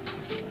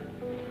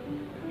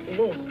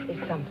 This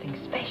is something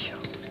special.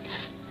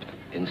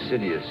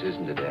 Insidious,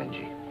 isn't it,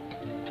 Angie?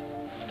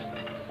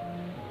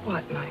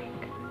 What,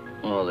 Mike?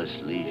 All this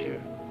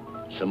leisure.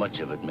 So much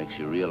of it makes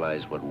you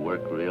realize what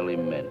work really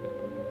meant.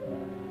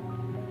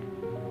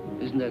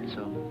 Isn't that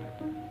so?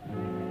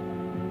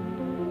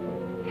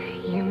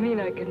 You mean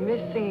I could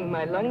miss singing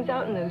my lungs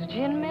out in those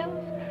gin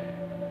mills?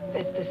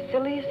 That's the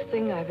silliest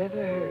thing I've ever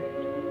heard.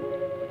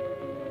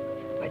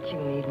 What you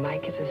need,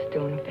 Mike, is a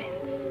stone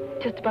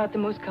fence. Just about the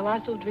most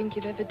colossal drink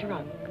you've ever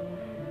drank.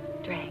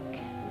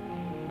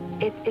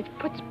 It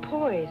puts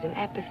poise in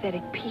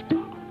apathetic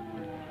people,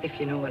 if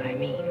you know what I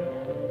mean.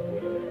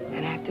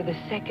 And after the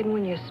second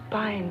one, your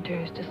spine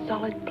turns to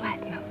solid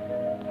platinum.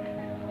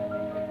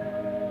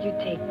 You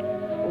take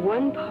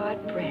 1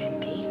 part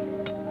brandy,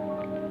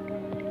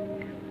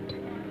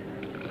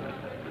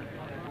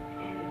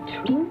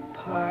 2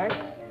 parts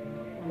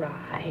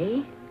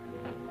rye,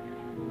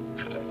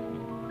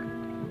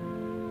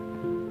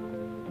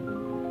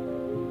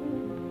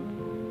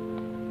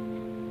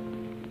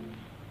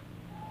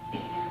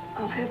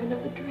 I'll have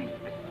another drink.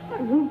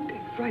 I won't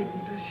get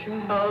frightened or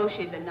shy. Oh,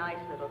 she's a nice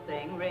little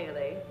thing,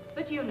 really.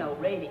 But you know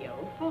radio,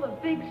 full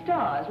of big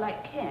stars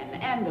like Ken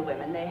and the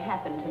women they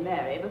happened to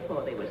marry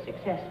before they were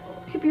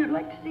successful. Maybe you'd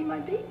like to see my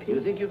baby.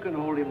 You think you can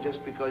hold him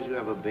just because you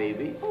have a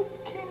baby? Oh,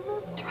 Ken,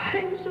 I'm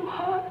trying so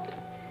hard.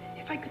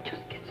 If I could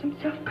just get some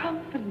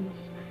self-confidence.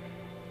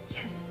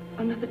 Yes,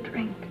 another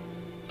drink.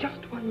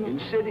 Just one more.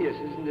 Insidious,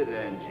 isn't it,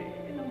 Angie?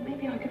 You know,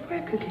 maybe I could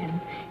work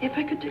again. If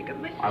I could take up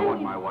my I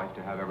want my wife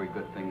to have every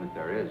good thing that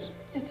there is.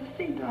 Yes, I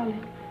see,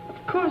 darling. Of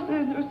course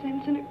there's no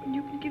sense in it when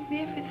you can give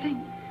me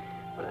everything.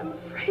 But I'm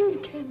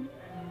afraid, Ken.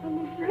 I'm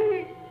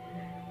afraid.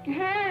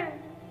 Ken!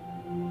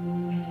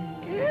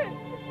 Ken!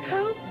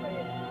 Help me!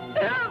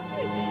 Help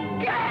me!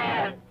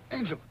 Ken!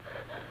 Angel,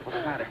 what's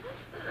the matter?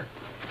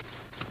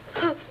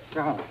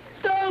 Darling.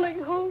 Darling,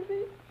 hold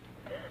me.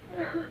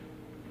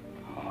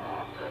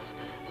 Oh.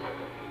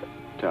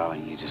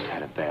 Darling, you just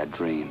had a bad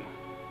dream.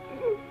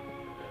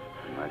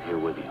 I'm right here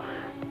with you.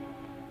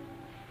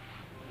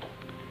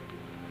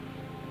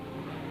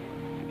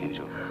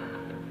 Angel,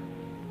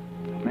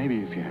 maybe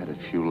if you had a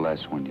few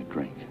less when you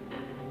drink.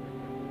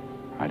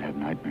 I'd have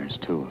nightmares,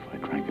 too, if I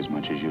drank as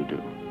much as you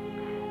do.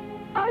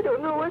 I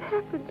don't know what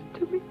happened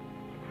to me.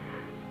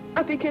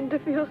 I begin to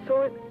feel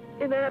so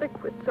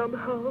inadequate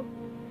somehow.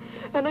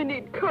 And I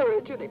need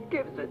courage, and it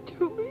gives it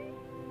to me.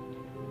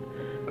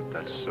 But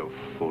that's so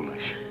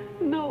foolish.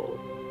 No.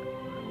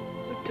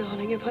 Oh,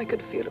 darling, if I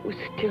could feel it was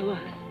still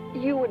us,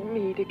 you and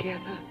me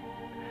together.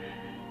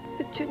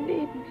 That you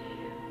need me,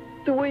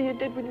 the way you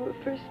did when you were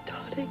first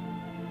starting.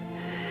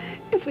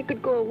 If we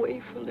could go away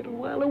for a little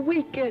while, a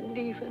weekend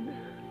even.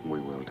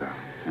 We will,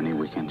 darling. Any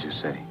weekend you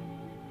say.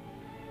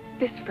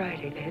 This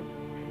Friday, then.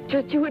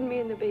 Just you and me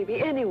and the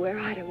baby, anywhere,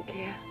 I don't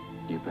care.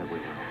 You bet we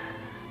will.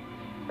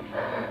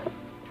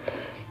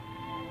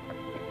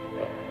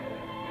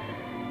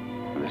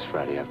 This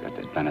Friday, I've got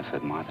this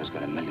benefit. Martha's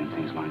got a million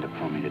things lined up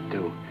for me to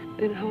do.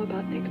 Then how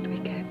about next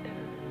weekend?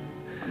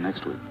 Well,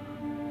 next week?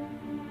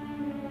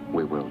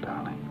 We will,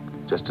 darling.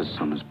 Just as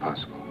soon as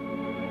possible.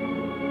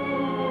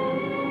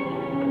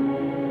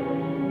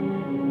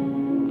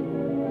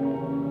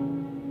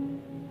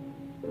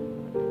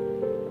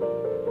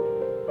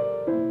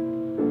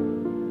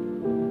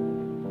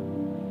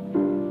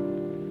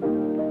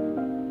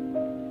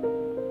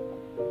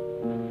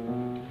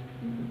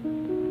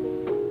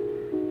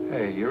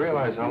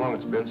 How long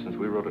it's been since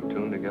we wrote a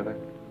tune together?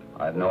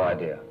 I have no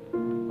idea. 3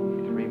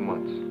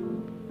 months.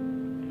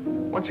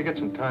 Why don't you get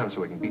some time so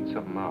we can beat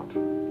something out?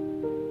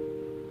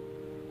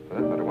 For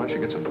that matter, why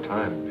don't you get some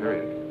time,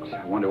 period?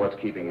 I wonder what's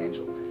keeping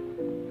Angel.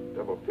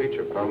 Double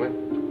feature, probably.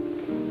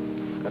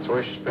 That's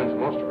where she spends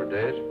most of her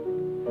days.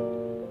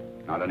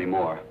 Not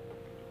anymore.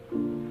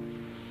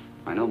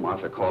 I know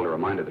Martha called to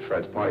remind her that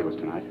Fred's party was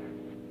tonight.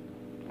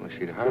 Well,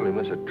 she'd hardly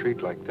miss a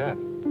treat like that.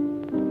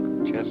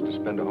 A chance to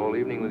spend a whole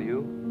evening with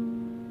you.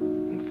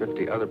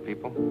 50 other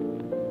people.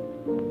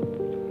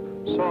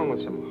 A song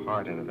with some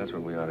heart in it, that's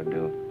what we ought to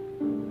do.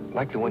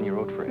 Like the one you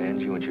wrote for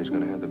Angie when she was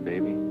going to have the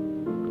baby.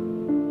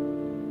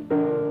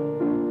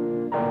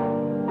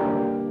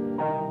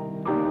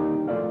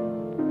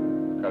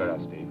 Cut it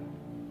out, Steve.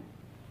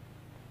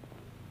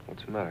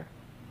 What's the matter?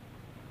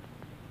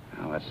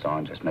 Well, that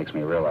song just makes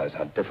me realize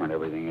how different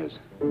everything is.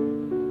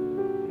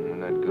 Isn't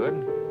that good?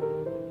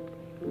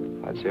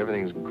 I'd say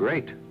everything's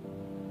great.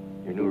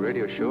 Your new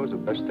radio show is the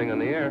best thing on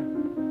the air.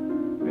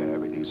 Yeah,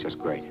 everything's just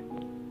great.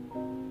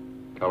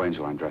 Tell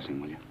Angel I'm dressing,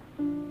 will you?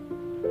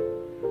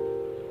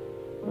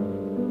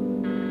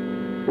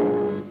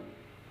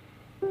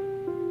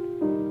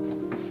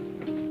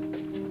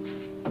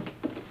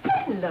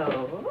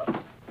 Hello.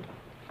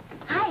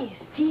 Hi,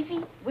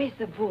 Stevie. Where's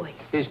the voice?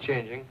 He's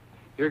changing.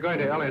 You're going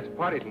to Elliot's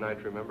party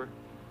tonight, remember?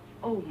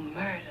 Oh,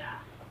 murder.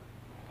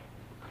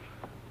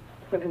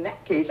 Well, in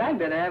that case, I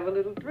better have a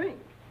little drink.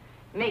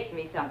 Make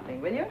me something,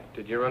 will you?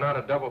 Did you run out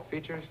of double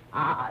features?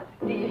 Ah,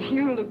 Steve,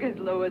 you look as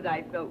low as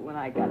I felt when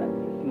I got up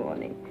this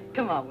morning.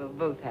 Come on, we'll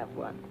both have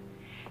one.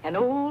 An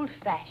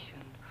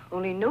old-fashioned,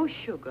 only no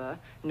sugar,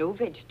 no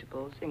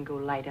vegetables, and go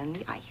light on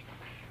the ice.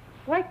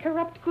 Why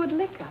corrupt good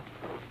liquor?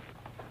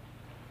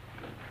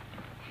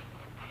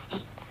 Hey,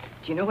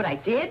 do you know what I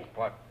did?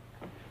 What?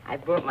 I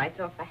bought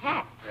myself a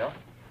hat. Yeah?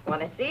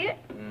 Want to see it?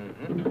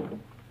 Mm-hmm.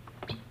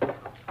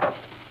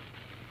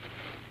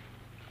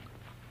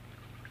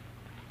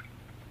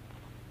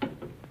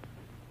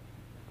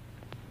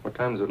 What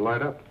time does it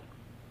light up?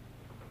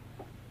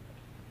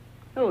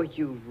 Oh,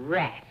 you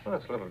rat. Well,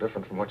 that's a little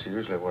different from what you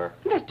usually wear.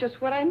 That's just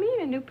what I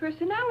mean, a new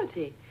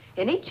personality.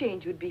 Any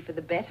change would be for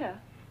the better.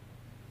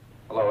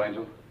 Hello,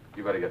 Angel.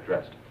 You better get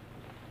dressed.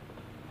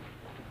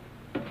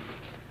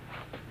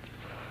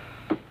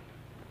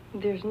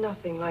 There's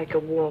nothing like a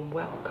warm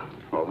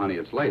welcome. Well, honey,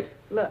 it's late.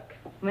 Look,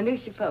 my new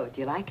chapeau. Do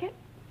you like it?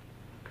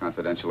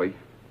 Confidentially.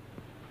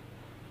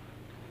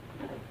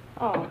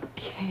 Oh,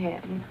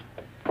 Ken.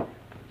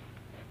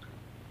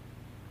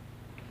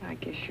 I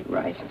guess you're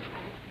right.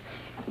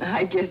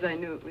 I guess I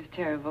knew it was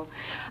terrible.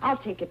 I'll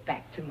take it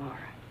back tomorrow.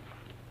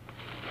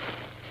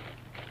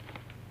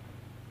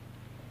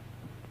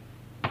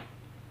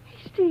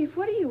 Hey, Steve,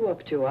 what are you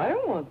up to? I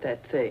don't want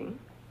that thing.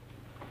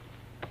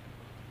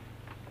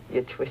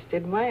 You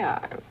twisted my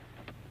arm.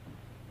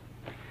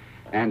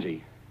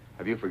 Angie,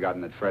 have you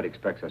forgotten that Fred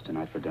expects us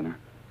tonight for dinner?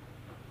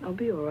 I'll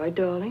be all right,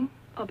 darling.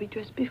 I'll be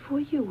dressed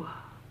before you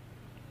are.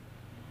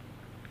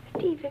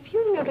 Steve, have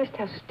you noticed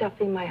how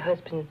stuffy my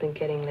husband's been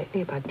getting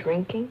lately about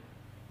drinking?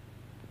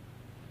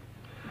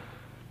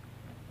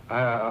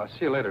 I'll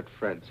see you later at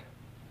Fred's.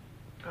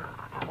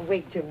 I'll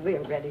wait till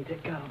we're ready to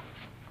go.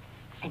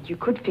 And you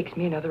could fix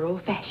me another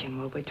old-fashioned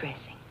while we're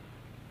dressing.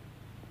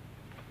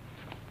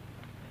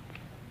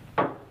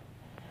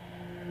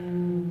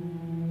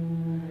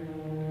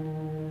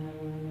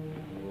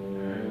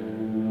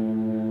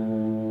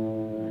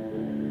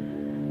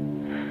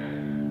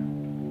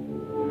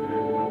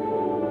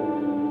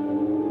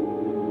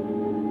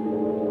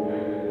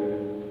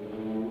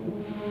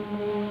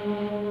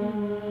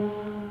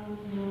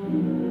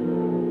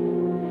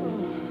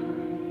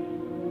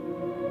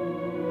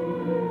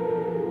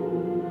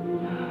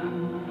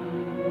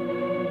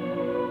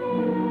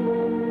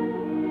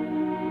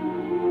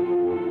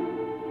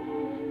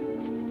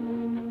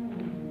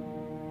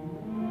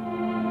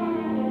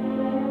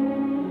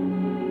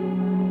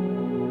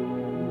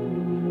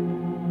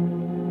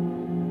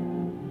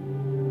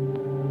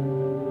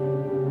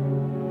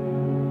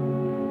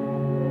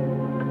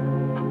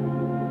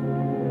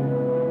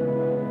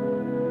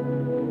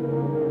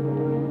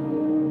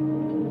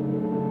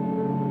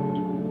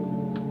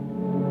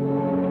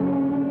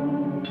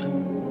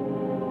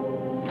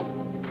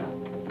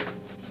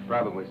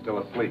 probably still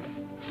asleep.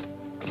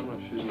 Oh,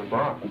 she's in the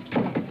bar.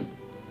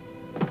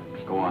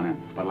 Go on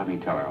in, but let me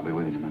tell her. I'll be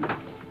with you in a minute.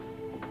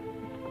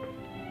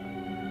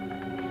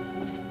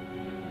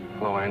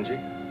 Hello, Angie.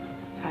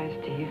 Hi,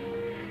 Steve.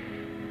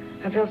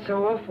 I felt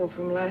so awful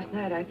from last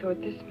night, I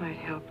thought this might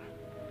help.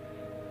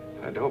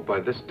 I'd hope by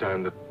this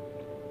time that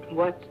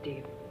What,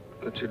 Steve?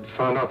 you'd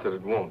found out that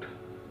it won't.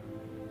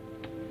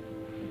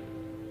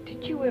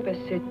 Did you ever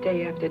sit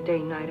day after day,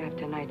 night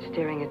after night,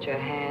 staring at your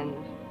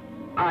hands?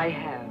 I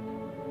have.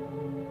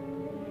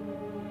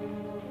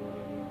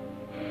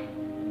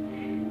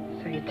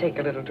 So you take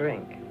a little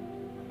drink.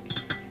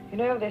 You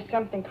know, there's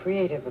something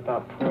creative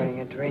about pouring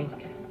a drink.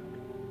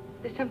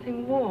 There's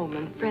something warm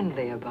and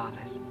friendly about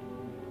it.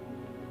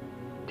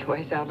 Do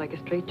I sound like a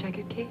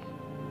straitjacket case?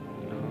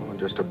 No,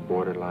 just a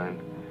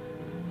borderline.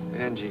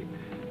 Angie.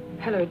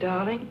 Hello,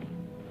 darling.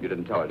 You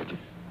didn't tell her, did you?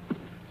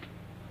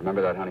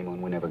 Remember that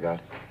honeymoon we never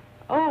got?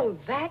 Oh,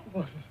 that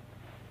one.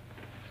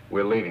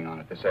 We're leaving on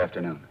it this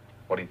afternoon.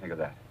 What do you think of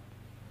that?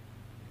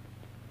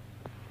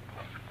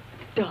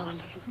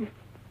 Darling.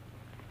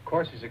 Of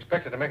course, he's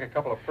expected to make a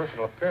couple of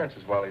personal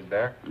appearances while he's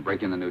there.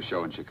 Break in the new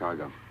show in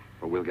Chicago.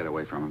 But we'll get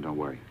away from him, don't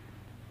worry.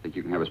 Think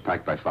you can have us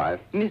packed by 5?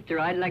 Mister,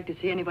 I'd like to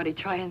see anybody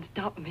try and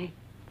stop me.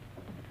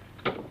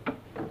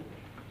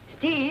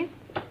 Steve,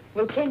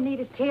 will Ken need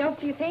his tails,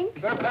 do you think?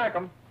 You better pack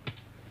him.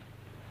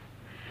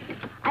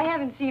 I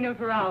haven't seen him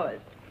for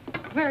hours.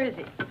 Where is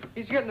he?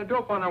 He's getting the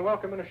dope on our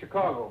welcome into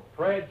Chicago.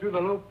 Parade through the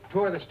loop,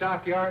 tour the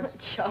stockyards.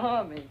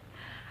 Charming.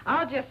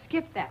 I'll just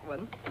skip that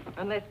one,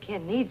 unless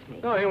Ken needs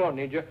me. No, he won't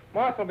need you.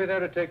 Martha will be there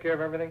to take care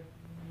of everything.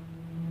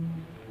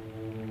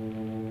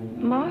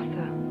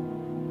 Martha?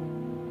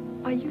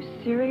 Are you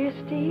serious,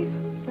 Steve?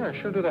 Yeah,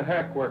 she'll do the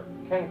hack work.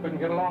 Ken couldn't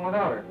get along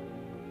without her.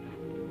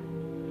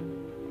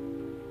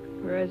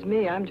 Whereas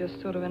me, I'm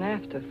just sort of an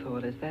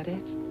afterthought, is that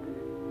it?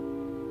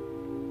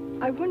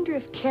 I wonder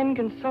if Ken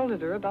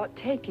consulted her about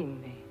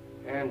taking me.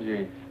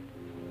 Angie.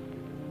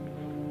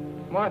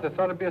 Martha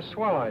thought it'd be a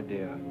swell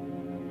idea.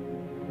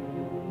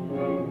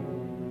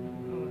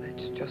 Oh,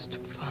 that's just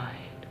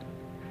fine.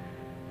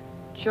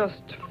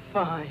 Just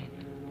fine.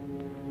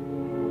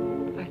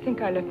 I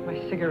think I left my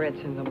cigarettes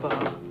in the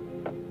bar.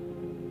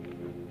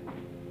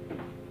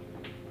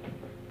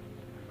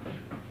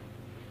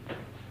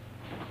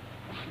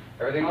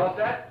 Everything all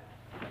set?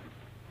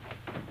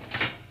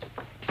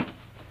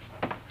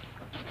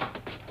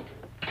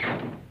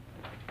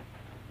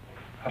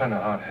 I don't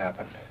know how it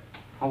happened.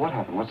 Oh, what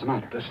happened? What's the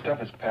matter? The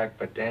stuff is packed,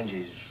 but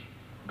Angie's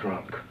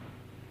drunk.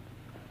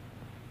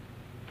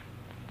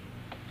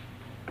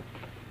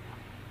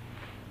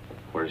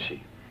 Where is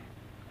she?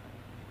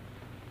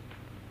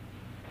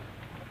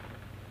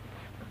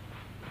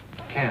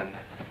 Ken.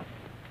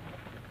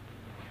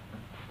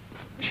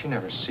 She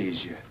never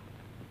sees you.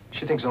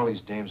 She thinks all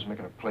these dames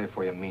making a play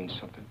for you means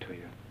something to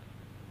you.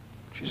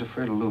 She's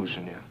afraid of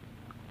losing you.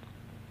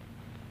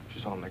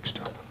 She's all mixed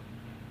up.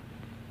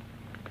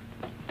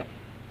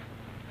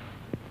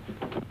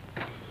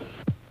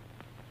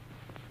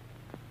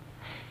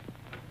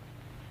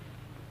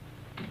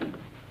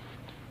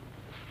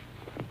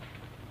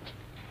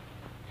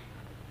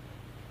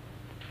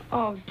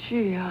 Oh,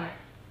 gee,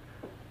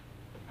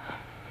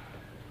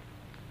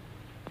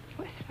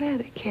 What's the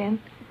matter, Ken?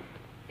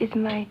 Is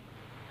my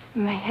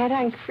head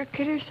on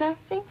crooked or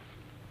something?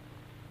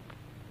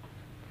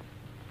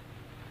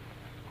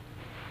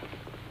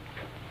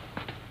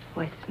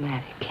 What's the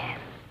matter, Ken?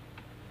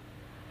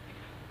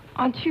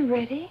 Aren't you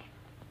ready?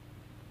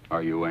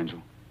 Are you,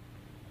 Angel?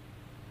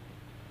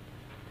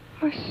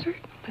 Oh,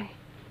 certainly.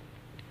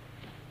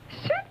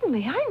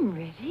 Certainly, I'm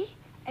ready.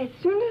 As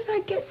soon as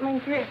I get my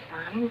dress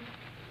on.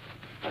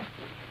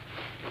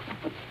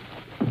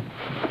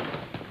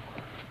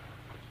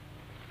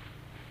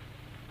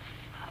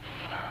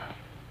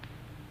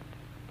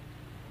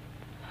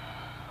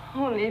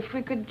 Only if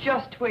we could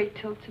just wait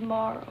till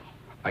tomorrow.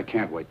 I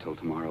can't wait till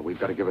tomorrow. We've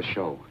got to give a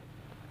show.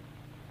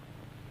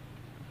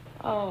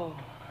 Oh,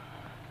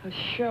 a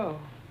show.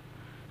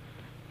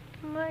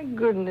 My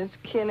goodness,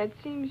 Ken, it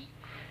seems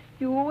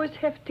you always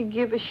have to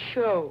give a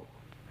show.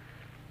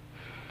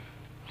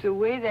 The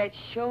way that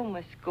show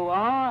must go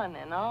on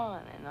and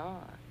on and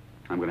on.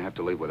 I'm going to have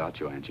to leave without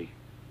you, Angie.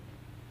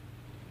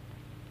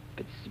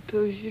 But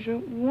suppose you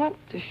don't want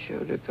the show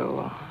to go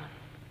on.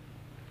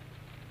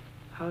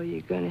 How are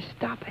you going to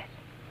stop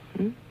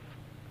it?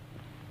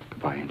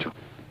 Goodbye, Angel.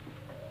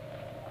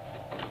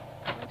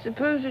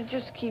 Suppose it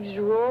just keeps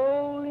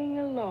rolling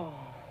along.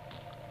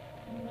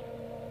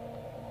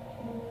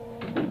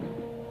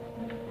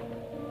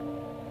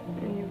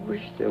 And you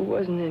wish there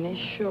wasn't any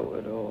show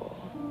at all.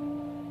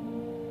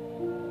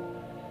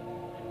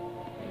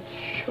 The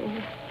show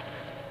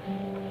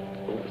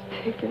was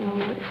taken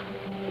away.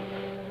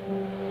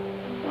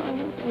 I don't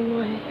know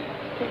why I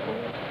think I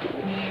want to do a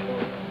show.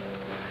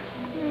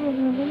 I don't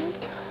have any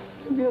time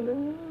together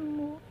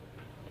anymore.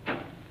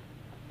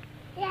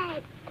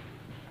 Dad.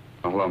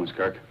 Oh, hello, Miss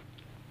Kirk.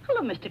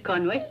 Hello, Mr.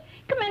 Conway.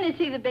 Come in and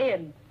see the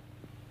bed.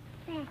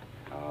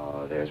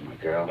 Oh, there's my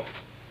girl.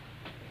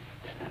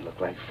 Doesn't that look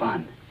like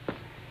fun?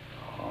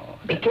 Oh.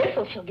 Be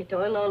careful, she'll get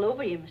oil all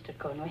over you, Mr.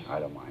 Conway. I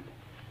don't mind.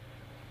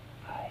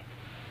 Aye.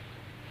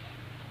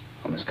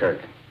 Oh, Miss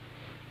Kirk.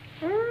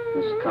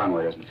 Mrs.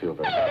 Conway doesn't feel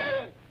very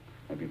well.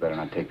 Maybe better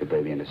not take the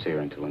baby in to see her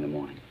until in the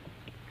morning.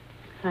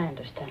 I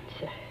understand,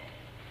 sir.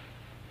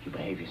 You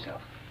behave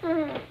yourself.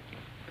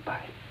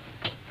 Goodbye.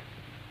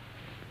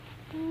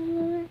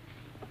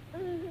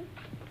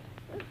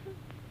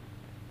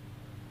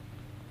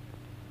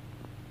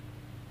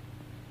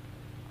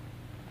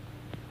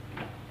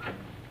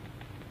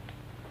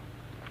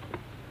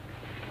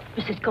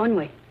 Mrs.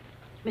 Conway.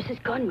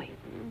 Mrs. Conway.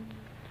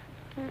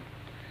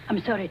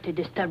 I'm sorry to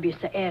disturb you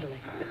so early,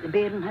 but the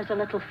bairn has a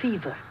little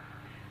fever.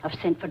 I've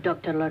sent for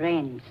Dr.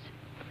 Lorenz.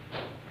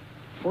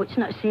 Oh, it's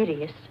not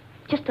serious.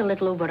 Just a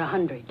little over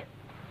 100.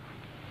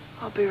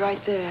 I'll be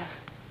right there.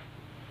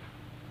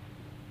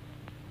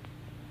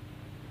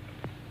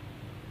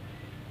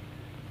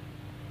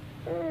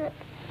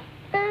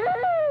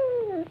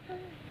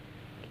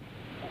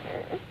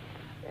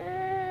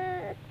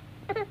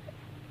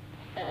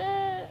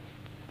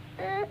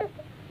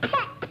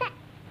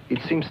 It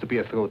seems to be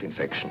a throat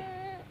infection.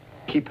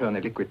 Keep her on a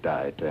liquid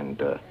diet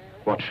and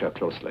watch her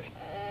closely.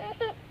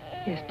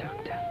 Yes,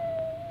 Doctor.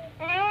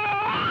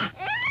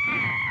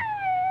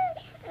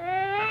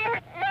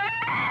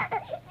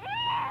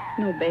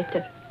 No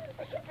better.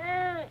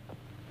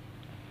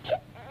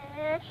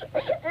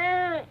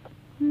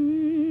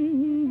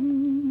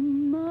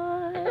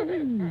 My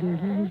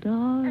little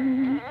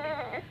darling,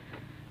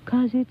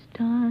 'cause it's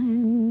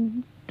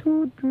time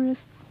to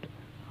drift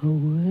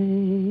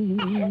away.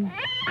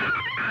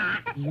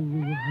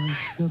 You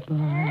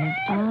hush-a-bye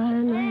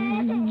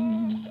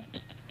island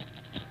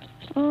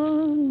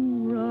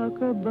on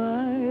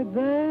Rockabye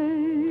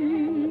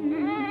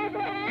Bay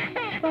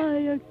by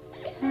a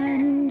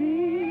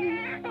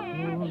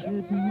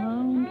candy-coated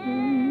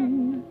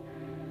mountain.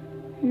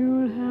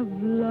 You'll have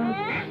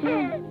lots of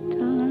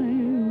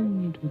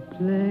time to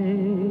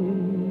play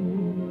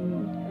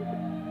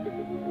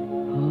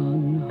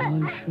on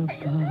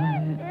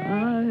Hush-a-bye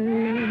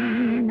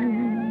Island.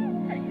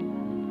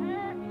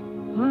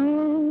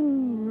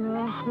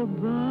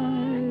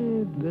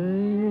 Rockabye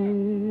Bay.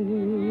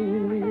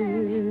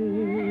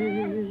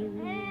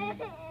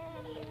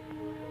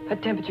 Her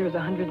temperature is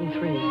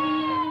 103,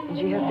 and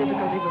she has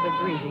difficulty with her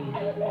breathing.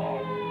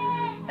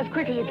 As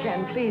quick as you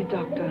can, please,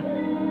 Doctor.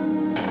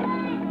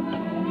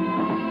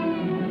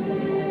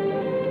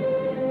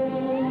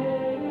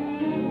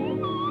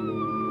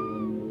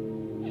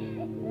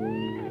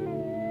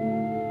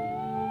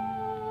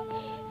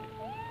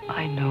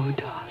 I know,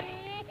 darling.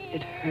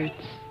 It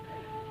hurts.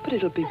 But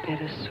it'll be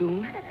better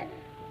soon.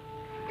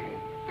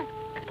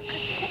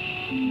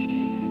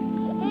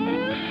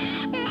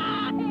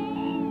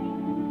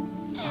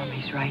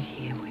 Mommy's right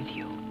here with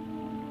you.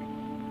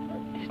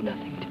 There's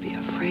nothing to be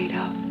afraid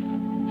of.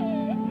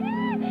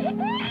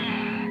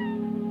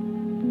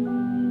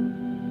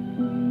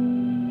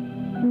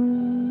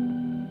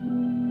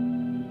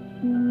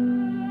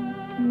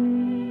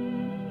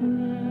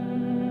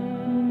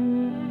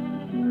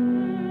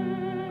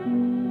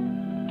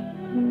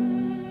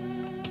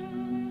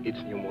 It's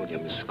pneumonia,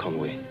 Mrs.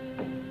 Conway.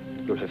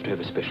 You'll have to have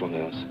a special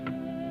nurse.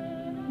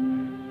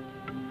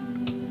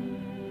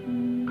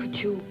 Could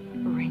you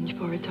arrange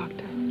for it,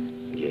 Doctor?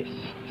 Yes,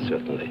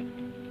 certainly.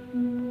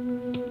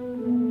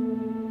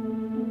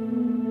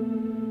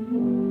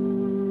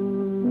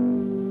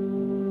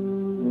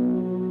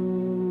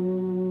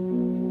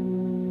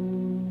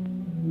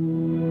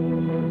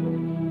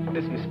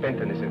 This Miss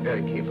Fenton is a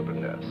very capable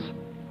nurse.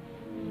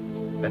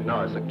 And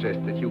now I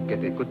suggest that you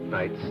get a good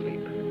night's sleep.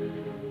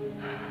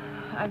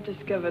 I've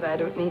discovered I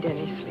don't need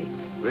any sleep.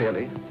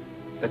 Really?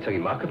 That's a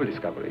remarkable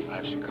discovery. I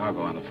have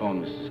Chicago on the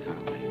phone, Mrs.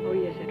 Conway. Oh,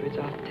 yes, Edwards.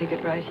 I'll take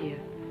it right here.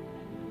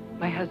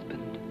 My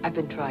husband. I've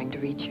been trying to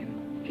reach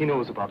him. He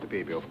knows about the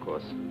baby, of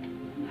course.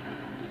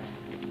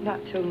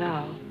 Not till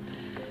now.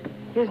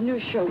 His new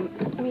show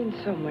means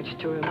so much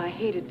to him. I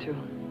hated to.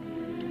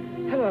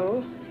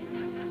 Hello.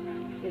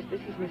 Yes,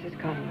 this is Mrs.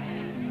 Conway.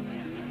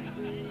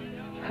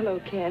 Hello,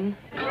 Ken.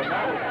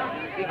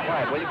 Be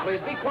quiet, will you, please?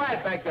 Be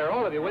quiet back there,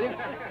 all of you, will you?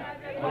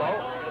 Hello?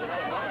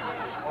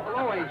 Oh,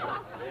 hello, Angel.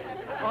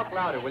 Talk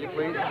louder, will you,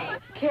 please?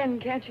 Ken,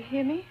 can't you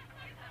hear me?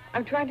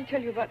 I'm trying to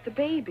tell you about the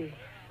baby.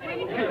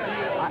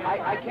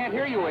 I can't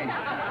hear you,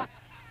 Angel.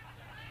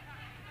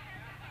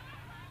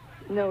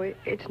 No,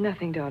 it's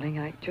nothing, darling.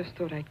 I just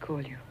thought I'd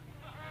call you.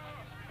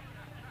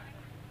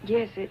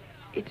 Yes,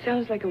 it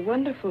sounds like a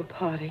wonderful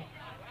party.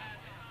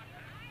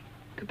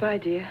 Goodbye,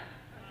 dear.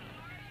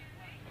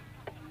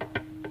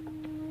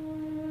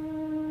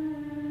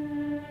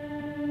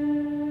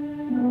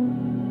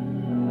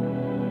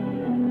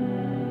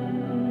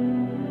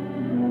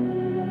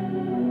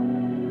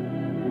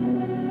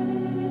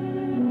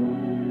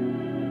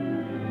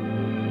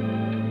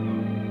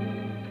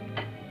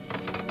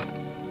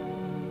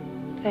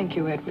 Thank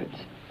you, Edwards.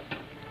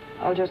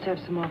 I'll just have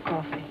some more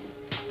coffee.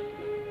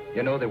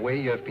 You know the way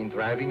you have been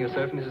driving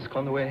yourself, Mrs.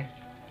 Conway?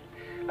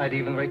 I'd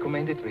even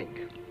recommend a drink.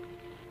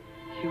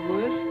 You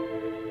would?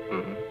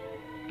 Mm-hmm.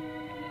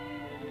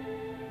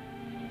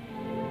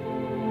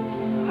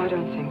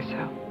 think so.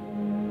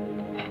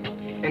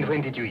 And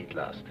when did you eat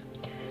last?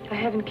 I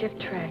haven't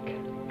kept track.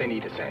 Then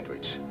eat a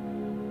sandwich.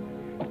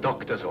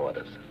 Doctor's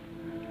orders.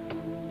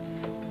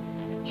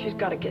 She's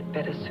got to get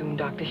better soon,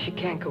 Doctor. She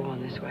can't go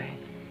on this way.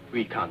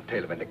 We can't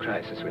tell when the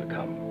crisis will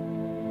come.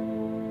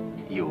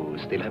 You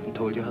still haven't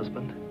told your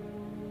husband?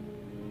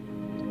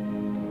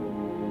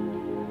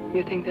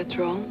 You think that's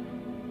wrong?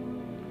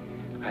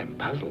 I'm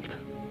puzzled.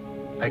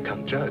 I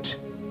can't judge.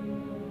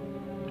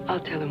 I'll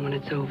tell him when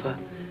it's over.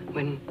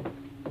 When...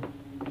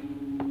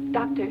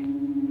 Doctor.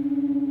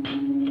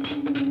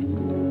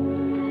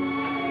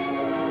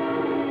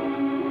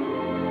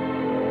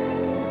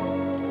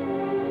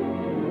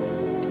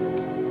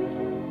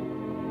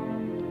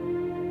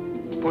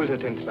 Pull the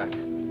tent back.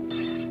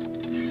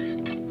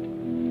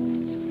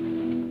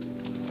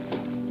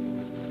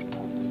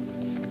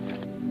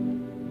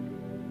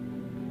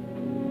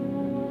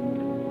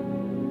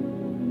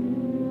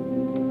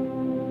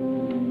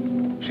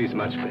 She's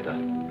much better.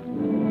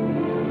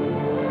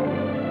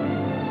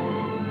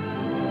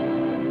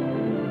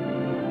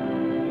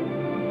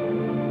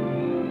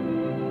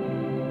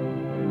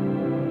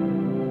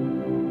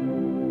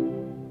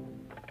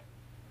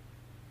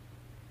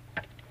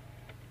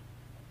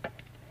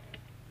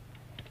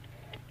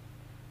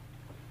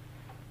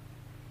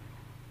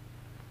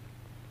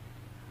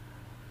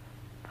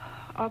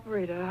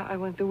 Operator, I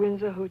want the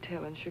Windsor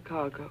Hotel in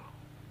Chicago.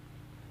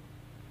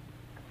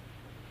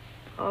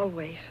 I'll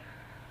wait.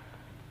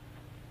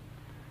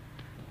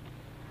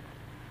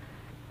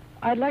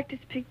 I'd like to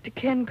speak to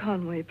Ken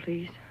Conway,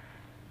 please.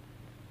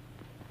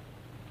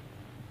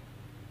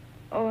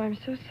 Oh, I'm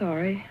so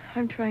sorry.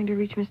 I'm trying to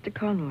reach Mr.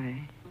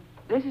 Conway.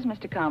 This is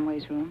Mr.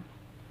 Conway's room.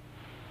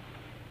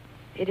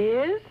 It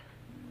is?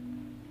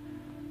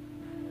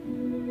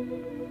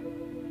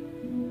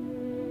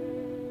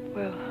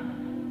 Well,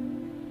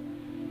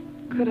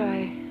 could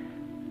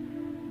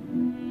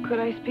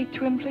I speak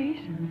to him, please?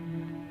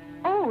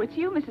 Oh, it's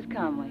you, Mrs.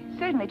 Conway.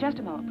 Certainly, just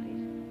a moment,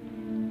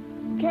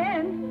 please.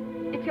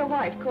 Ken, it's your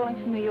wife calling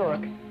from New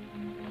York.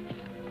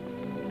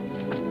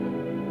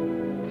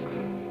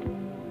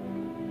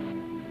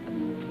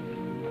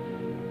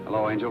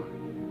 Hello, Angel.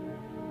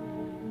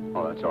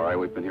 Oh, that's all right.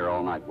 We've been here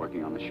all night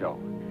working on the show.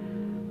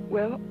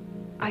 Well,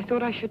 I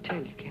thought I should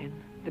tell you, Ken.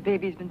 The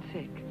baby's been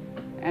sick.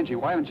 Angie,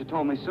 why haven't you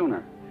told me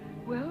sooner?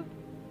 Well,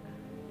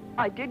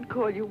 I did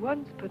call you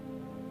once, but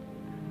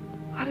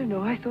I don't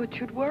know. I thought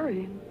you'd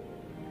worry.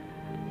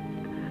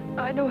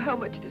 I know how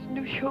much this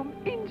new show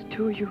means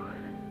to you.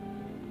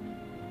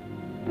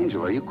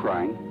 Angel, are you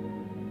crying?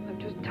 I'm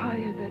just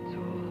tired, that's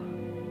all.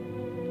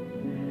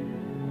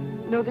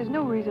 No, there's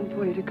no reason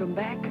for you to come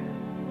back.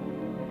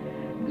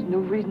 There's no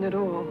reason at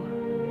all.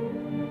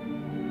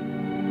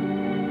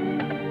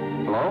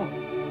 Hello?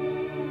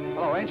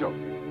 Hello, Angel.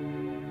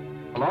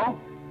 Hello?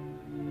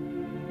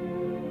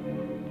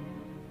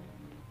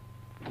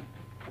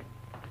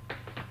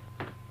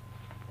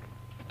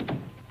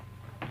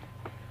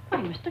 Oh,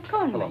 Mr.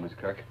 Conway. Hello, Miss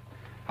Kirk.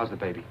 How's the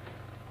baby?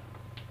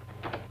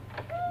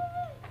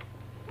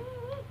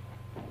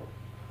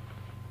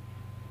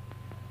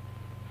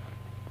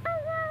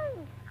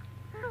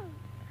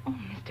 Oh,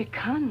 Mr.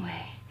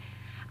 Conway.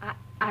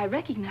 I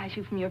recognize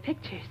you from your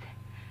pictures.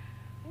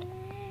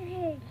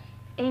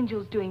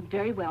 Angel's doing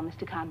very well,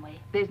 Mr. Conway.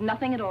 There's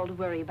nothing at all to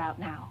worry about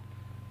now.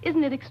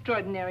 Isn't it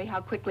extraordinary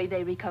how quickly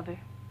they recover?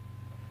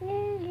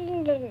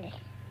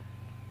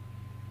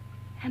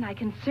 And I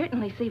can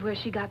certainly see where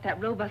she got that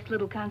robust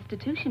little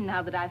constitution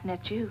now that I've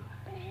met you.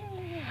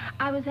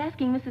 I was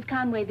asking Mrs.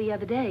 Conway the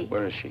other day.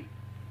 Where is she?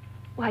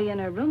 Why, in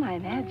her room, I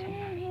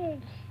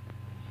imagine.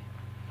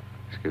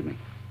 Excuse me.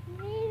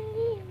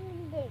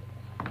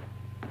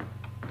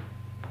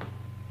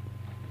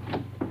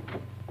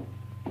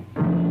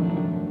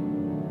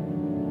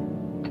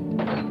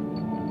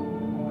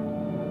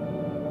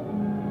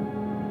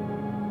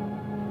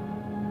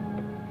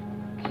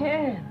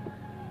 Ken.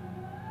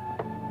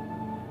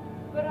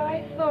 But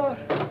I thought...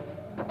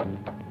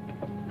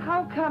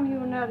 How come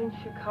you're not in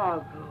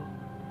Chicago?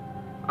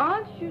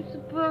 Aren't you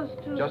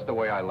supposed to... Just the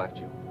way I left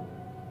you.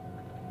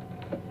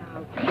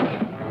 Now,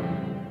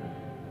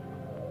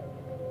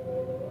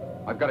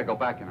 I've got to go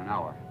back in an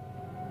hour.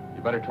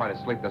 You better try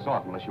to sleep this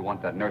off unless you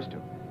want that nurse to.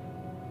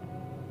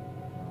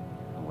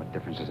 Oh, what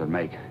difference does it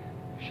make?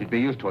 She'd be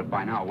used to it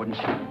by now, wouldn't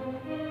she?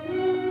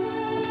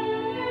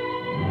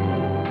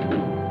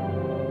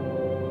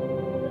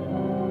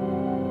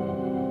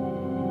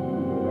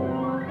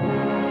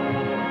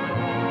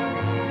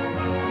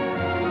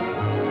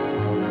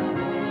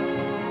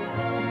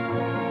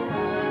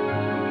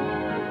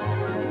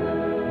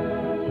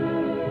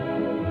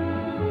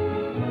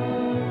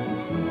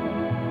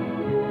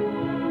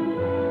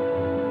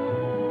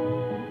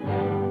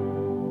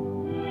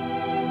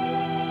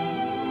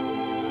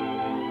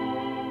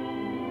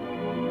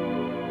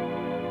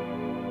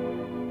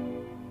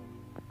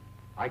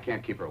 I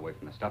can't keep her away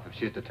from the stuff if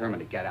she's determined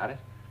to get at it.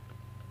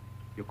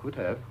 You could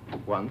have,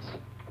 once,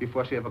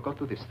 before she ever got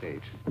to this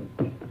stage.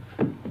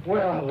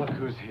 Well, look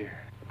who's here.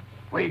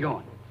 Where are you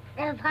going?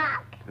 The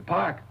park. The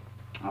park?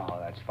 Oh,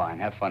 that's fine.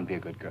 Have fun, be a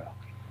good girl.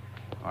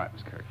 All right,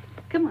 Miss Kirk.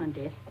 Come on,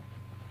 dear.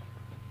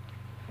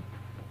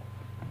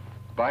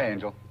 Bye,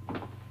 Angel.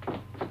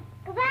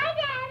 Goodbye,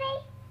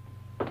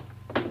 Daddy.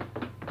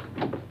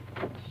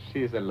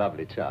 She's a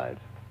lovely child.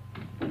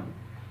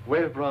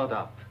 Well brought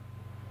up.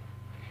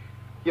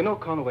 You know,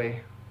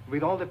 Conway,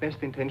 with all the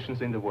best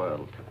intentions in the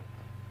world,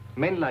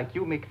 men like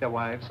you make their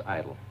wives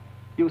idle,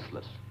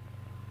 useless.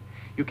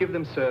 You give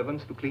them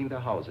servants to clean their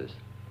houses,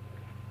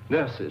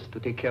 nurses to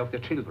take care of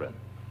their children.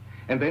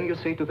 And then you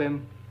say to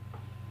them,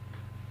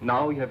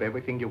 now you have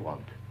everything you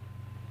want.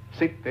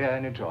 Sit there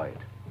and enjoy it.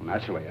 Well,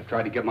 naturally, I've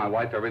tried to give my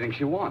wife everything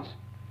she wants.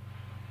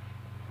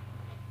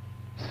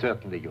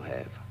 Certainly you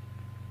have.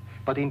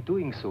 But in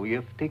doing so, you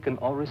have taken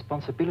all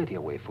responsibility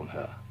away from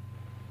her.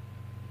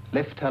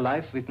 Left her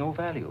life with no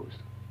values.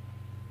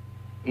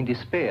 In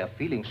despair,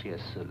 feeling she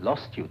has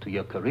lost you to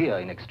your career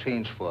in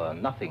exchange for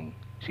nothing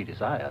she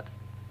desired,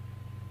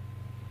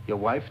 your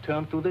wife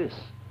turned to this.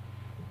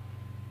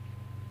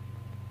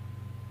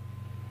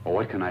 Well,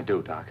 what can I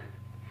do, Doc?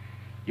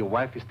 Your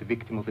wife is the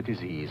victim of a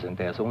disease, and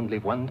there's only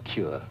one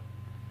cure.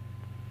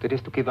 That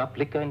is to give up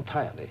liquor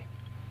entirely.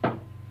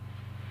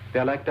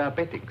 They're like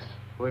diabetics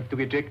who have to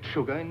reject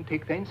sugar and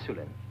take the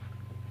insulin.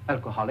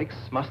 Alcoholics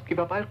must give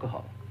up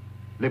alcohol,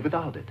 live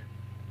without it.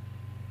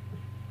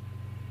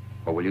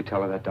 Well, will you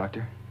tell her that,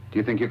 Doctor? Do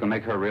you think you can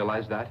make her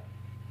realize that?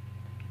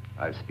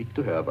 I'll speak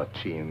to her, but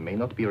she may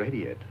not be ready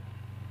yet.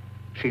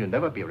 She'll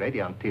never be ready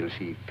until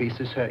she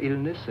faces her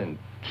illness and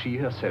she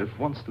herself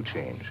wants to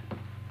change.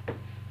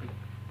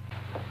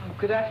 Oh,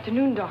 good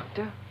afternoon,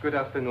 Doctor. Good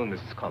afternoon,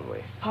 Mrs.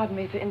 Conway. Pardon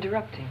me for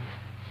interrupting.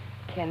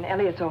 Ken,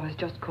 Elliot's office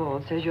just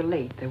called. Says you're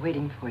late. They're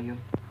waiting for you.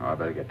 Oh, I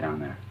better get down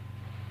there.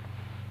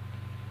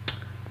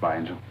 Bye,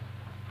 Angel.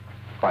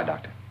 Bye,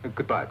 Doctor.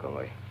 Goodbye,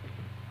 Conway.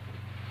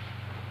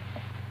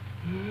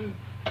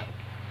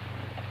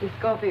 This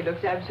coffee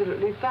looks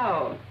absolutely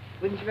foul.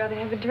 Wouldn't you rather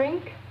have a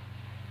drink?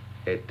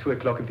 At 2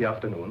 o'clock in the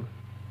afternoon.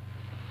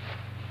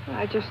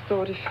 I just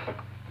thought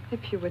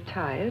if you were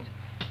tired.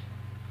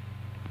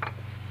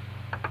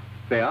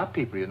 There are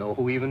people, you know,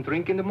 who even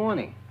drink in the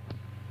morning.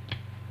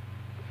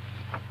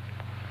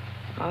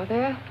 Are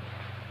there?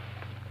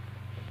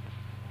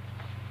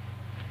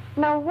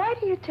 Now, why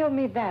do you tell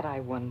me that, I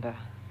wonder?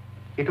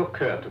 It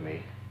occurred to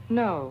me.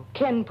 No,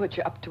 Ken put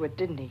you up to it,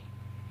 didn't he?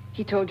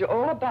 He told you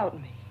all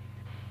about me.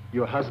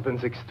 Your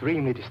husband's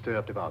extremely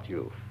disturbed about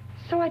you.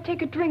 So I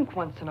take a drink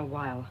once in a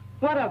while.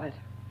 What of it?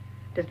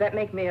 Does that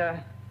make me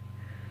a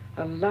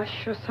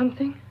lush or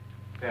something?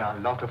 There are a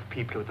lot of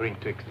people who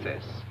drink to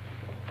excess.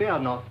 They are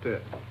not,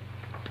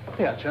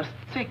 they are just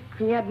sick.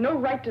 He had no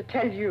right to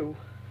tell you.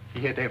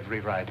 He had every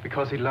right,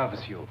 because he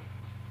loves you.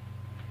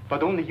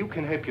 But only you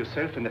can help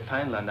yourself in the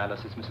final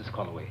analysis, Mrs.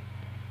 Conway.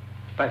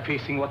 By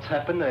facing what's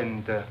happened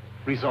and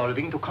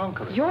resolving to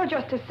conquer it. You're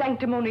just as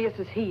sanctimonious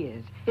as he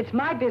is. It's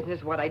my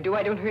business what I do.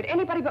 I don't hurt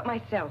anybody but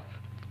myself.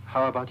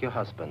 How about your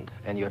husband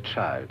and your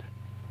child?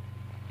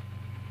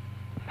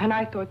 And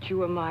I thought you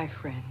were my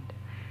friend.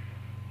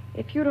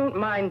 If you don't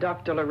mind,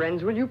 Dr.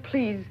 Lorenz, will you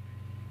please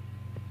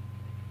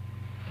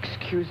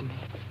excuse me?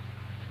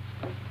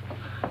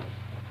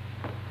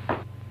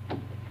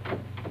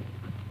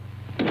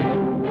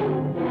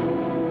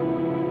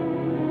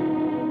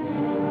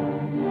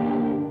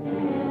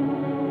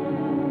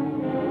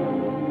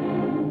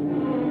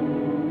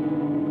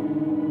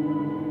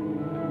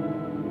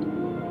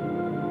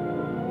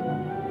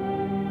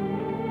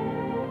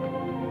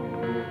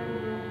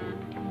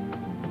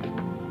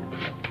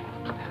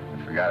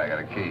 I got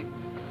a key.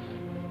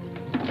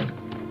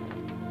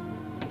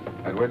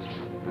 Edwards,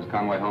 is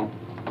Conway home?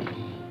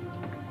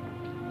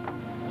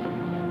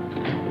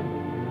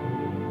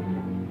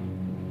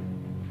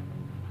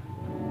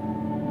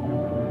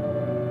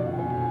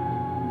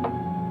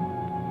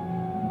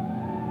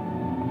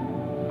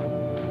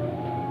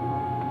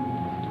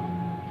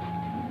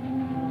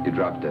 You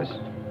dropped this.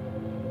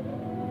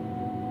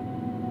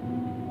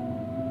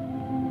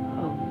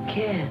 Oh,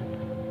 Ken.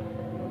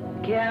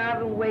 Ken, I've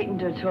been waiting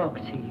to talk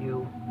to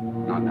you.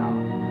 Not now.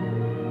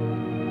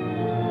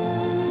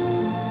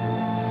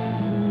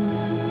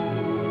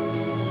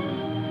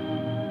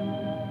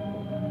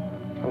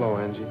 Hello,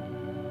 Angie.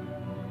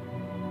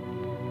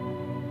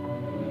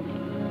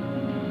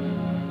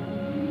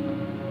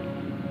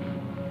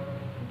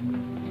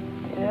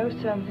 You know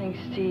something,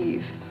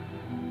 Steve?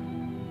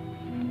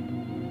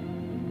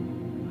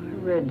 I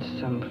read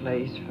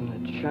someplace from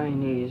the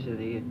Chinese or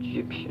the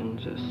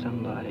Egyptians or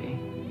somebody.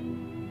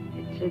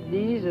 It said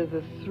these are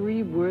the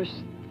 3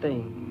 worst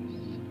things.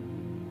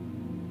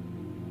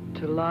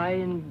 To lie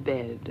in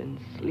bed and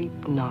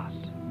sleep not.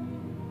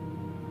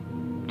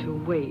 To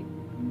wait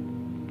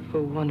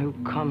for one who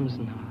comes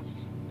not.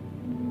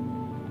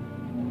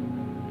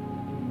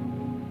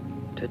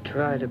 To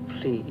try to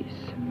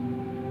please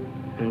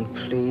and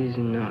please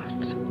not.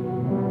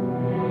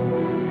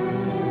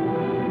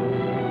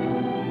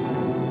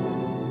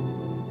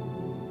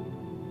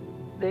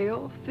 They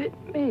all fit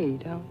me,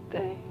 don't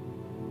they?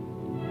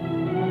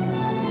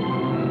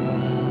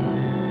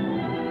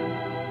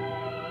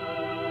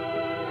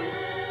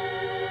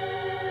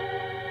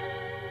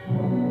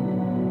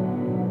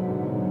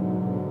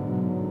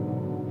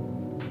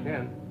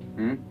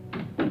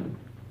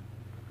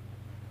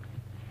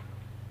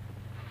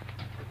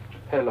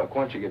 Hey, look,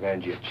 why don't you give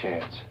Angie a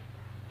chance?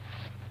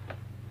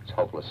 It's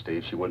hopeless,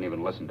 Steve. She wouldn't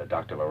even listen to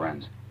Dr.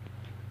 Lorenz.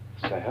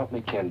 So help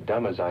me, Ken,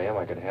 dumb as I am,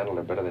 I could handle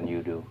her better than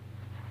you do.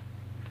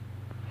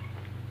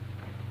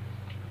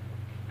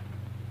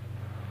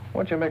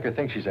 Why don't you make her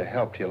think she's a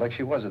help to you, like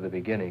she was at the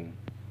beginning?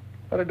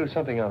 Let her do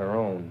something on her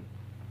own.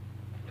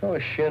 Throw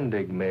a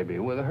shindig, maybe,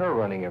 with her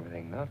running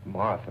everything, not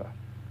Martha.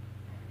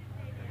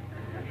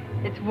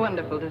 It's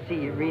wonderful to see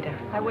you, Rita.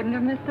 I wouldn't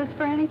have missed this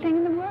for anything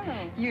in the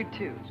world. You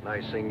too. It's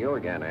nice seeing you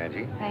again,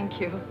 Angie.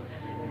 Thank you.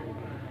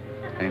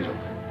 Angel,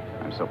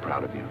 I'm so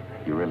proud of you.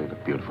 You really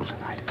look beautiful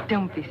tonight.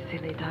 Don't be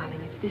silly,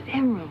 darling. It's this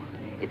emerald.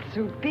 It's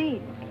so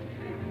big.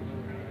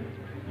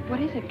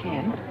 What is it,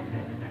 Ken?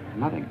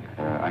 Nothing.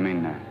 I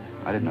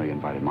didn't know you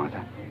invited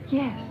Martha.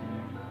 Yes.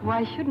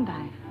 Why shouldn't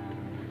I?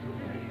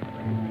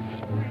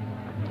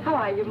 How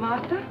are you,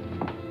 Martha?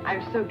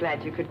 I'm so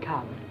glad you could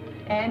come.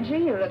 Angie,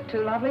 you look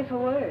too lovely for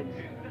words.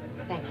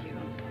 Thank you.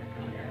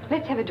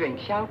 Let's have a drink,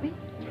 shall we?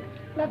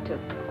 Love to.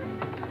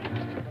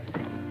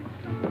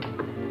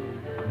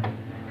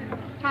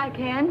 Hi,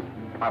 Ken.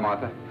 Hi,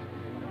 Martha.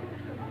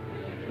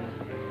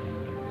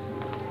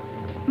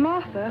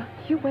 Martha,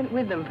 you went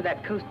with them for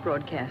that Coast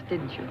broadcast,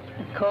 didn't you?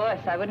 Of course.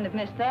 I wouldn't have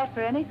missed that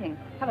for anything.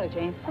 Hello,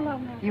 Jane. Hello.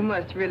 You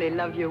must really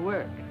love your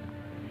work.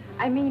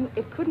 I mean,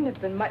 it couldn't have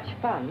been much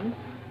fun,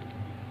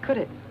 could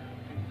it?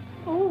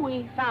 Oh,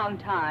 we found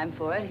time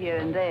for it here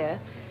and there.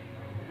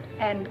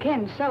 And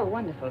Ken's so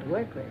wonderful to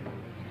work with.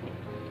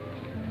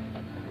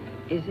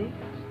 Is he?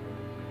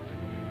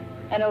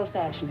 An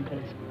old-fashioned,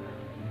 please.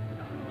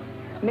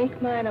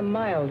 Make mine a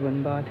mild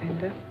one,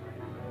 bartender.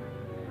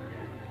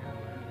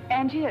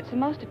 Angie, it's the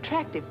most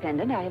attractive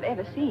pendant I have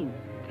ever seen.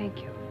 Thank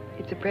you.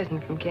 It's a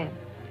present from Ken.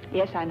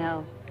 Yes, I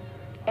know.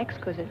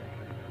 Exquisite.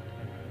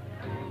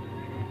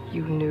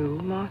 You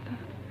knew, Martha?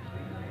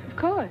 Of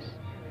course.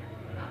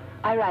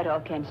 I write all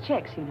Ken's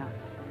checks, you know.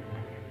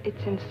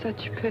 It's in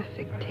such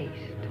perfect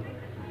taste.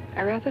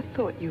 I rather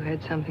thought you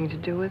had something to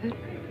do with it.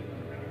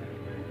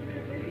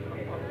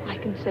 I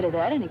consider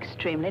that an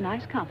extremely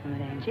nice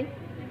compliment, Angie.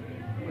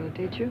 Well,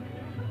 did you?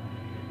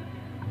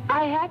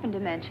 I happened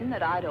to mention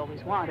that I'd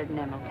always wanted an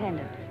emerald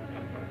pendant.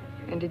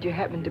 And did you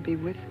happen to be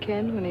with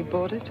Ken when he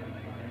bought it?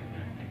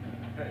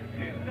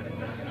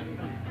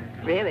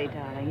 Really,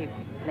 darling, you're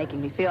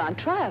making me feel on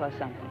trial or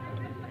something.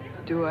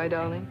 Do I,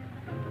 darling?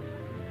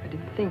 I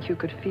didn't think you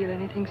could feel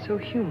anything so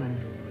human.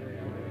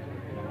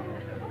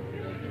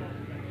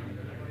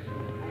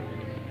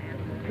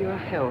 Your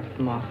health,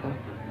 Martha.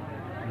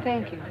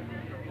 Thank you.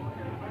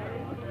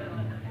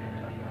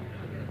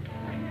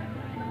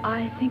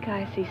 I think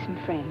I see some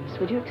friends.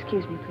 Would you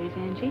excuse me, please,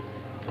 Angie?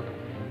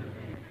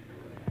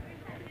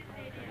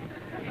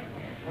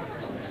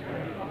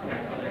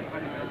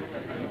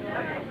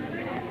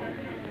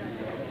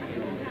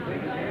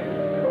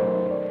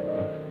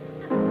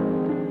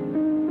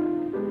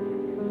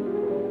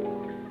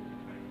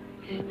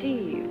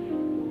 Steve,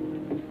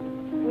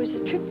 was the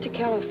trip to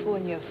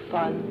California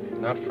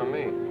fun? Not for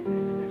me.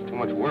 It's too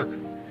much work.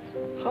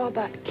 How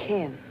about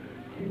Ken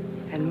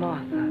and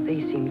Martha?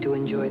 They seemed to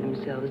enjoy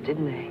themselves,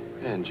 didn't they?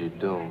 Angie,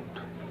 don't.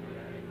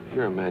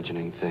 You're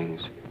imagining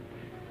things.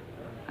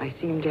 I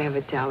seem to have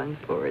a talent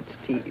for it,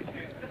 Steve.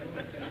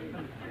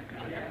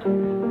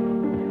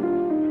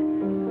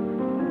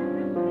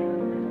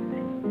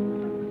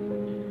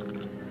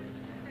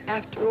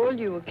 After all,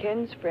 you were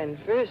Ken's friend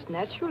first.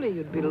 Naturally,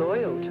 you'd be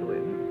loyal to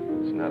him.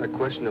 It's not a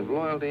question of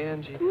loyalty,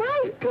 Angie.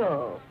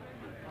 Michael!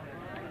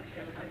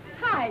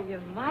 Hiya,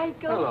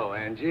 Michael. Hello,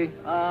 Angie.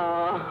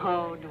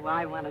 Oh, do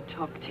I want to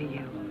talk to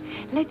you.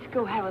 Let's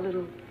go have a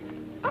little...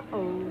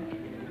 Uh-oh.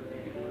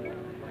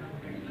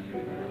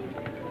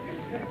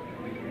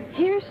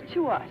 Here's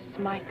to us,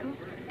 Michael.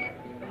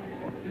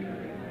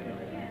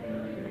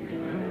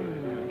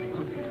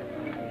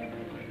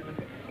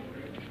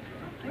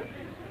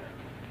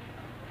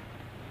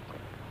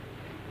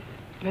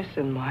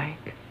 Listen,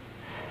 Mike.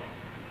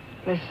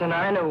 Listen,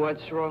 I know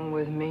what's wrong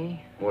with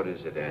me. What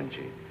is it,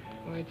 Angie?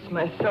 Oh, it's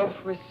my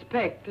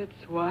self-respect,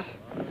 that's what.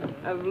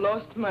 I've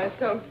lost my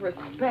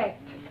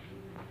self-respect.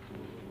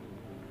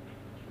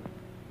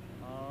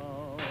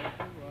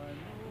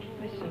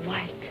 Listen,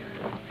 Mike.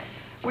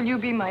 Will you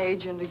be my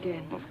agent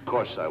again? Of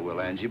course I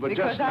will, Angie, but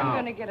because just now... I'm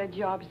going to get a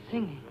job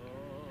singing.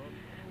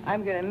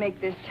 I'm going to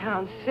make this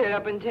town sit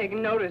up and take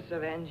notice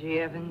of Angie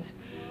Evans.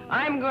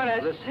 I'm going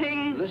to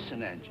sing...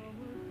 Listen, Angie.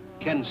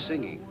 Ken's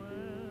singing.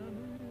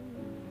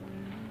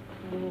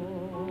 Oh,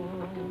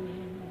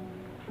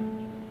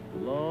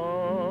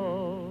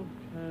 no.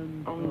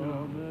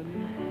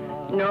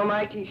 No,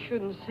 Mike, he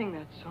shouldn't sing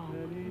that song.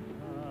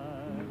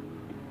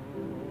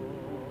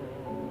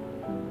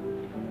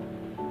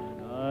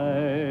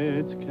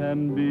 Nights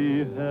can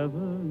be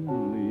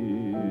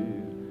heavenly.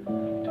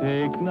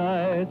 Take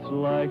nights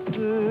like this.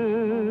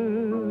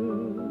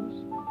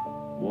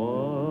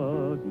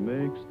 What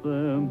makes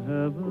them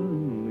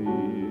heavenly?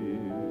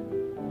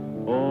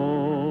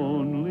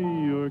 Only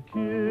your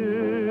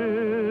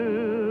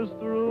kiss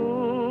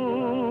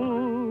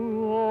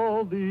through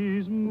all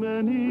these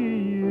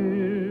many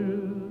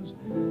years.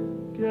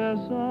 Guess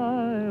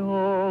I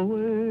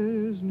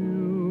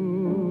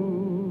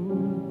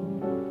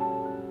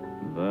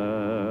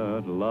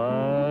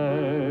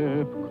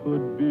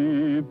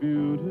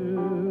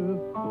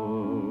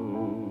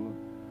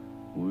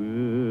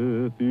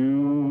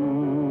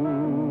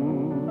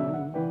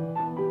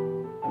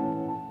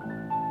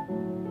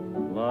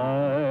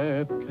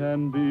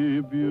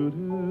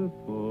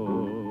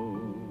beautiful.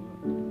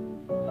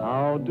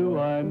 How do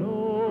I know?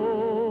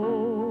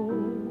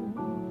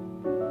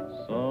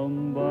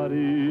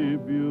 Somebody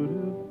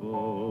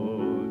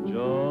beautiful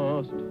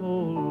just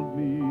told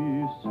me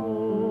so.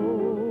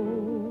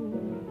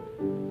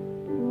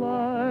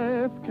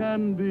 Life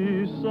can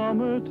be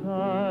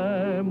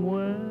summertime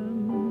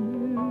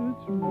when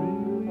it's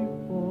really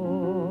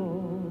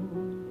fall.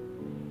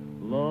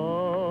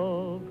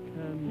 Love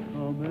can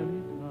come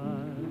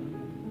anytime.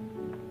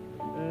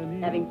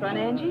 Having fun,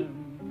 Angie?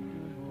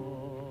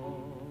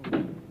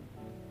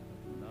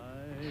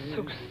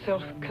 So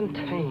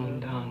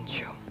self-contained, aren't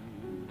you?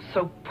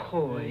 So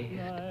poised.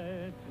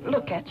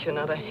 Look at you,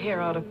 not a hair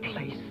out of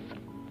place.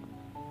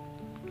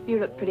 You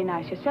look pretty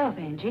nice yourself,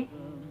 Angie.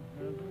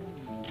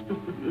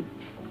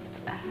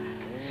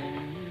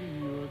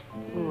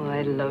 Oh,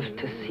 I love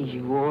to see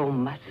you all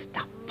mussed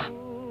up.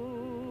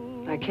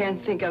 I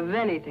can't think of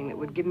anything that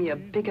would give me a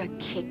bigger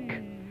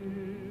kick.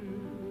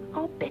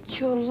 I'll bet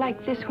you're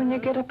like this when you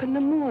get up in the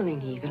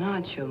morning even,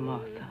 aren't you,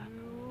 Martha?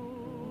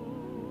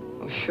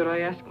 Or should I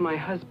ask my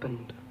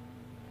husband?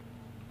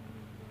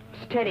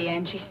 Steady,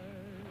 Angie.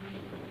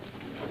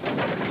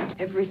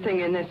 Everything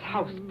in this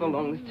house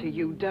belongs to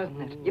you, doesn't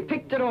it? You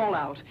picked it all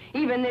out.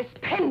 Even this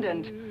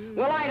pendant.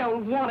 Well, I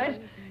don't want it.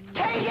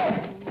 Take it!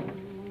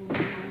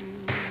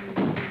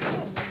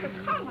 Mr.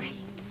 Conway!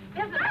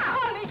 Mr.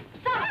 Conway!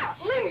 Stop!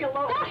 Leave me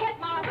alone! Don't hit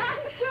Martha! What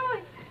are you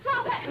doing?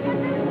 Stop it!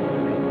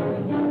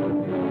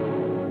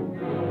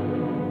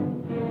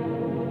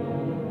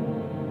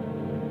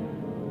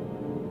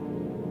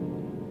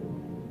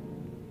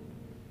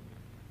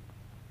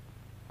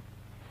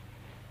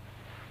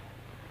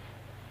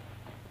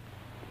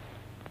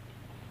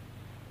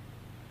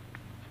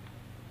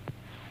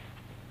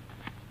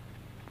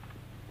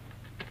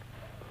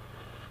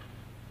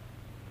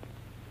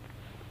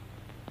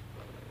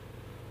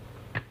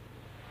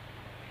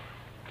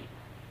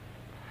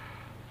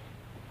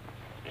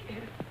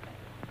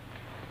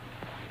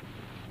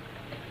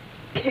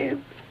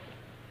 Kim,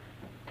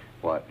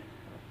 What?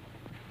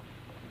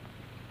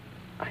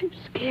 I'm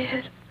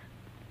scared.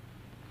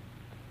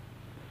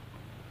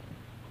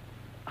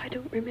 I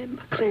don't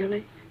remember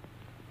clearly.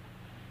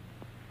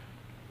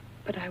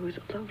 But I was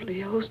a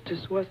lovely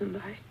hostess, wasn't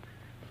I?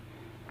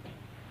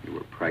 You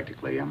were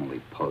practically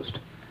Emily Post.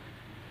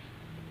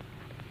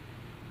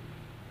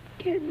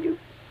 Ken, you've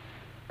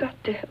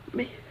got to help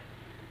me.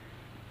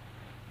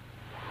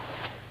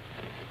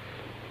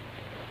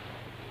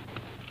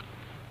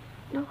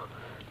 No.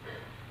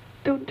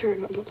 Don't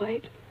turn on the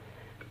light.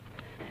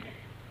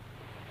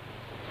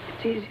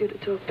 It's easier to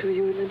talk to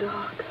you in the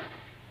dark.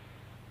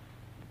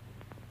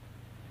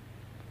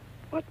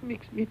 What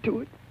makes me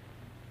do it?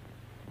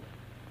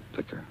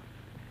 Liquor.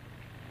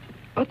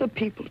 Other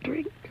people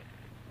drink.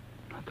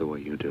 Not the way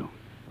you do.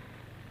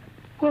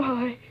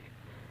 Why?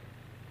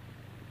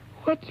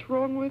 What's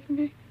wrong with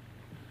me?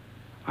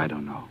 I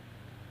don't know.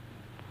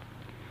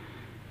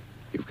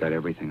 You've got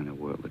everything in the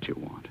world that you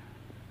want.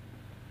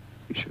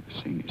 You should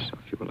have seen yourself.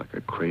 You were like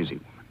a crazy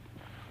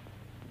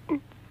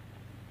woman.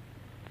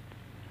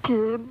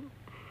 Ken,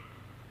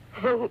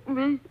 help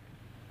me.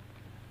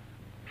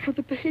 For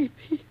the baby.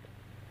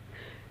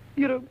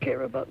 You don't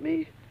care about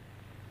me,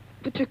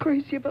 but you're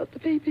crazy about the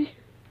baby.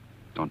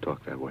 Don't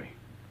talk that way.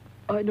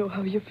 I know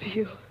how you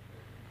feel.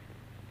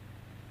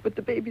 But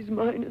the baby's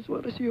mine as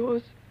well as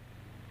yours.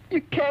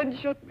 You can't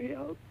shut me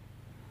out.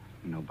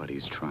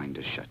 Nobody's trying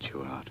to shut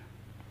you out.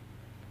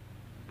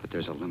 But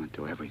there's a limit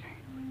to everything.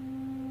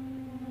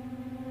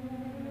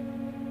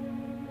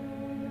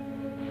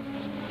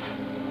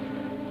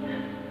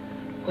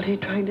 What are you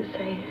trying to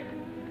say?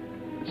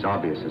 It's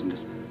obvious, isn't it?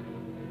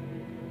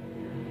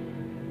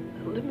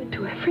 A limit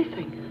to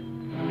everything.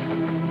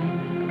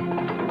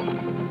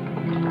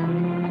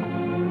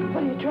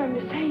 What are you trying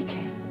to say,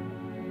 Ken?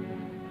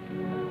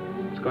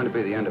 It's going to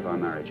be the end of our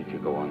marriage if you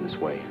go on this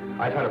way.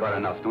 I've had about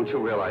enough. Don't you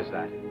realize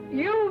that?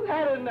 You've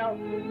had enough.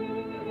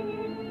 You're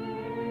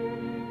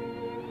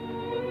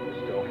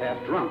still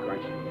half drunk,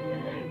 aren't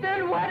you?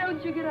 Then why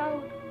don't you get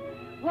out?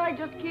 Why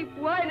just keep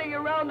whining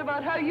around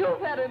about how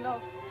you've had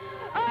enough?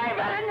 I've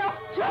had enough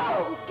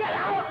too! Get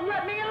out and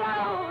let me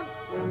alone!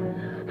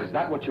 Is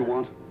that what you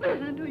want?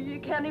 Listen to you.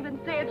 You can't even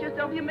say it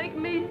yourself. You make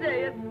me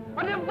say it.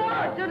 A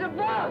divorce, a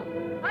divorce!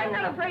 I'm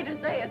not afraid to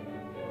say it.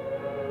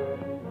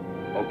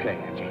 Okay,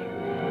 Angie.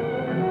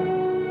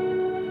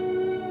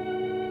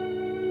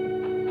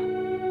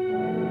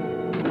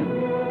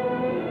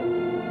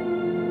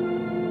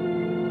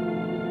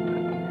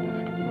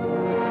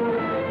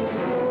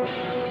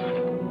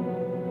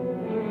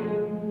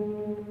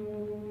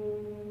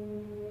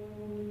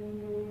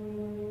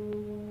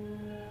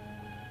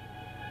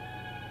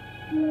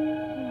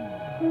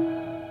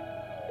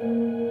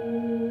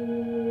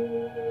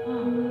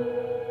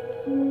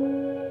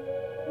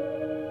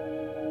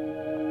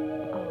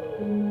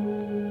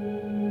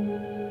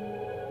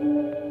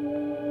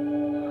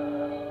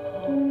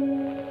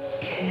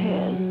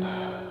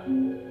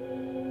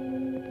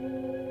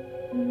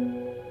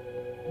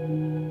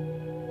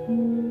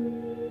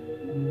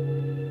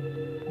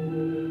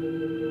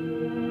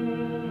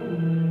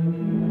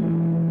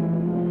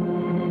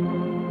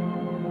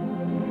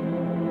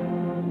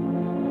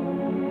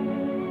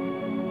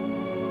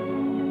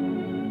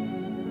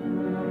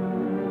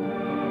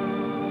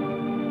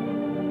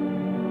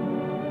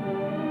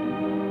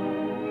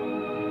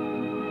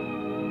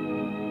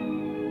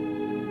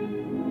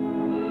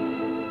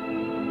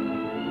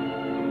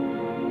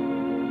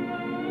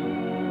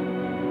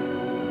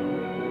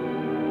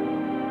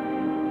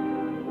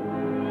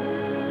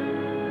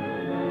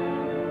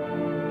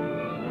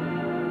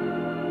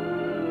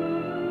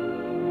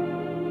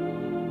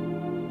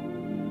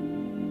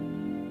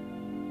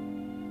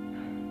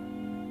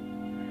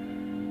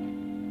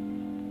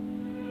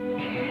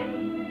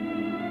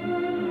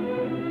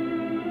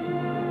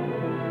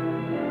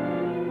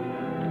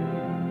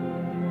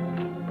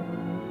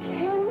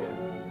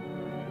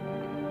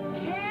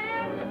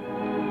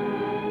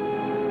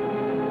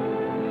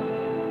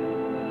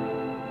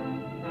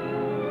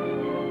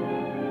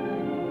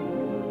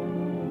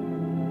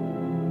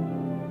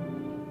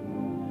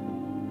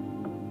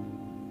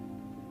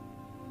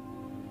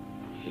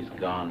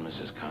 gone,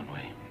 Mrs.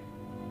 Conway.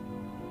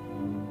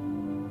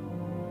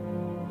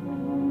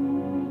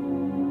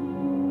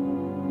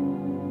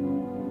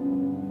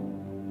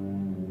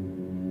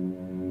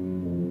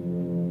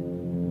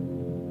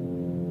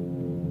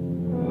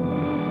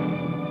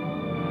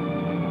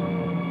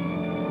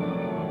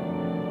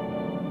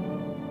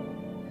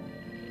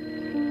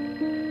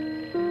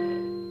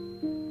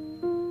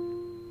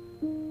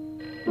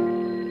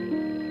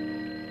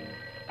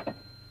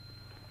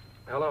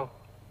 Hello.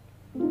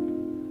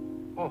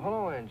 Oh,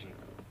 hello, Angie.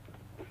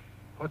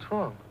 What's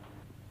wrong?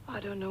 I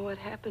don't know what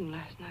happened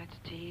last night,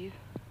 Steve.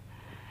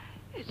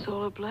 It's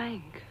all a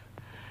blank.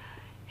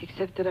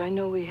 Except that I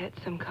know we had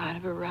some kind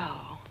of a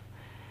row.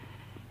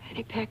 And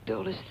he packed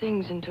all his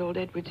things and told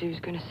Edwards he was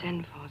going to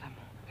send for them.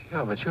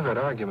 Yeah, but you had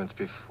arguments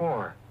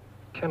before.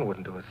 Ken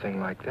wouldn't do a thing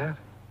like that.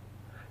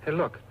 Hey,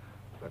 look,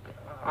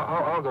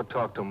 I'll go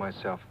talk to him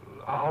myself.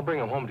 I'll bring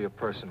him home to you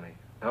personally.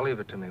 Now leave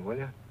it to me, will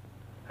you?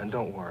 And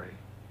don't worry.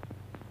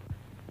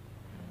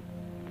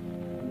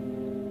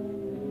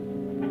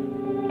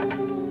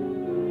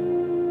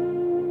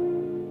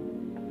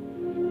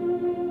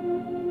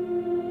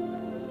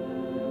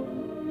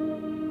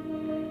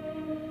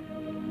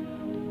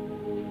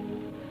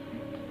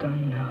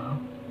 Done now.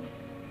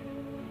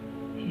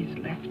 He's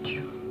left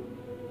you.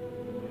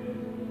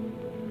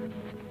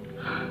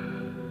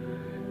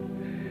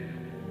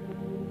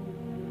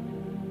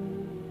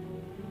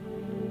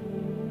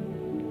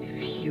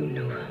 If you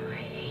knew how I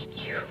hate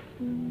you.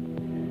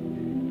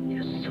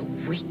 You're so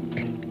weak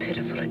and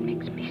pitiful, it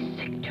makes me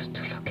sick just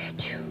to look at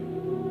you.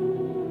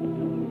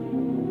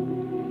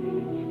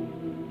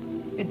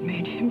 It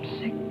made him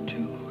sick,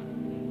 too.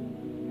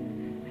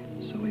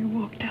 So he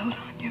walked out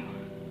on you.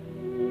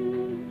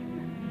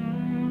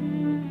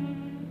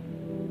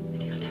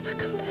 He'll never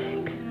come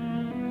back.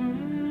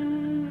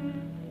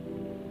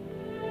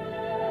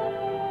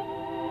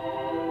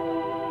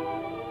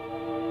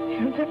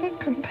 He'll never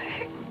come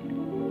back.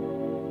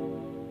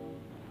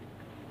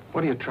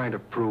 What are you trying to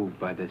prove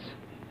by this?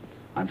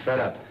 I'm fed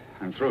up.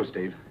 I'm through,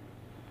 Steve.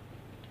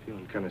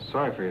 Feeling kind of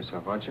sorry for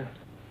yourself, aren't you?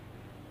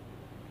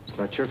 It's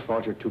not your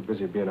fault you're too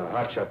busy being a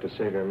hotshot to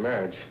save your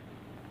marriage.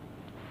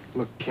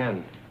 Look,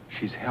 Ken,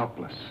 she's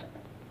helpless.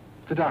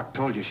 The doc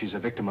told you she's a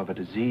victim of a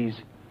disease.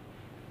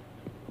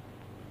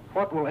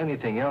 What will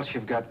anything else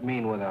you've got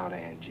mean without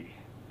Angie?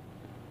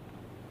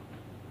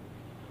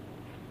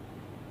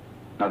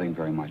 Nothing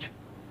very much.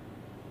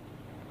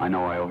 I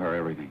know I owe her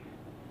everything.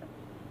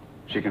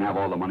 She can have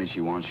all the money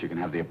she wants. She can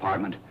have the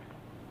apartment.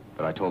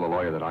 But I told the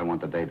lawyer that I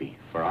want the baby,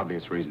 for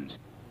obvious reasons.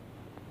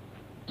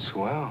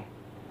 Swell.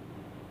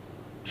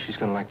 She's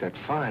gonna like that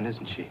fine,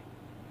 isn't she?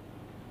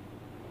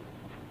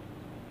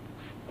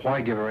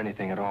 Why give her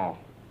anything at all?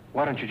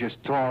 Why don't you just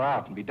throw her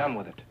out and be done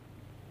with it?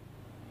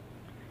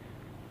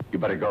 You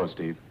better go,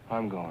 Steve.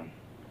 I'm going.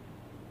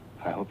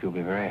 I hope you'll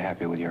be very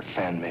happy with your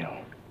fan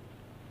mail.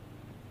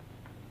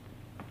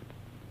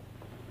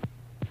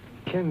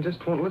 Ken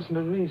just won't listen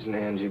to reason,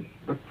 Angie.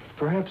 But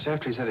perhaps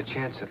after he's had a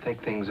chance to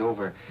think things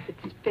over...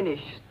 It's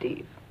finished,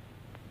 Steve.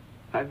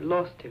 I've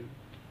lost him.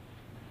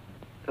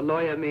 The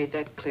lawyer made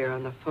that clear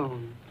on the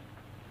phone.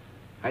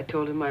 I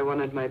told him I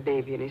wanted my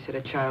baby, and he said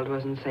a child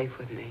wasn't safe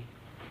with me.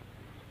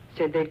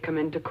 Said they'd come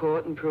into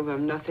court and prove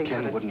I'm nothing but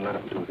Ken wouldn't let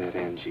him do that,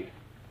 Angie.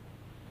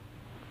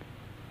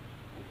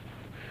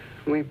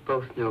 We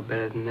both know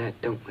better than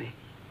that, don't we?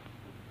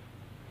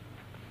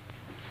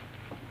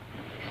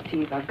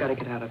 Steve, I've got to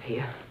get out of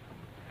here.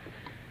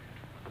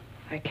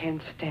 I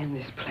can't stand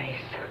this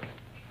place.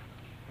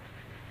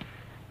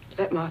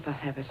 Let Martha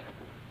have it.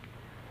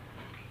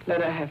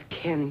 Let her have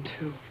Ken,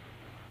 too.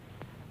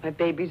 My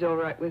baby's all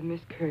right with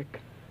Miss Kirk.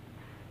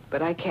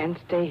 But I can't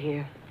stay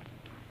here.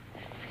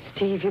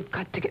 Steve, you've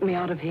got to get me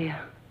out of here.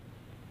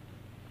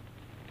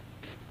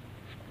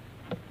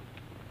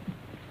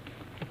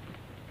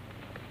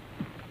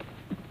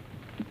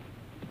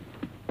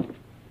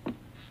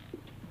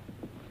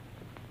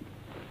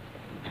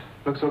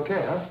 Looks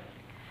okay, huh?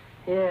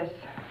 Yes.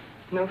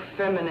 No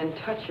feminine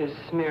touches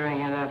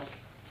smearing it up.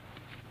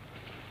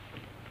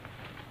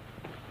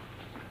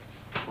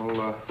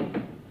 Well,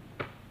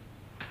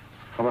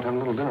 how about having a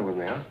little dinner with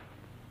me, huh?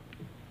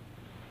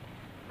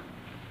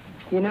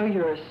 You know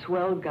you're a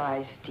swell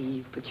guy,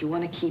 Steve, but you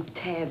want to keep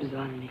tabs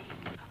on me.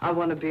 I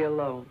want to be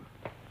alone.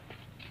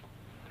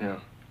 Yeah.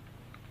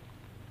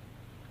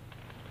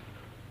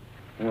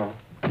 Well,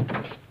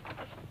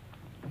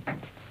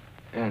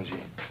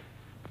 Angie,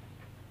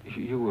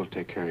 you will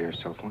take care of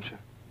yourself, won't you?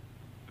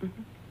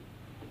 Mm-hmm.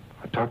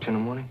 I'll talk to you in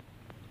the morning.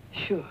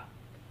 Sure.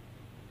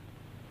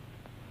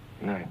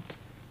 Good night.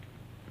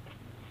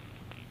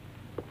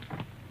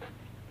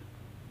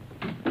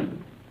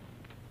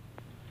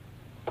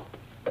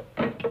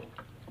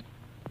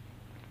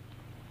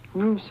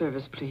 Room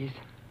service, please.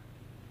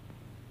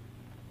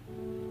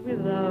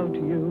 Without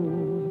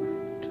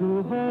you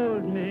to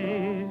hold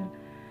me,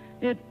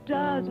 it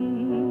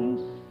doesn't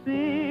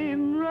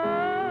seem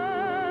right.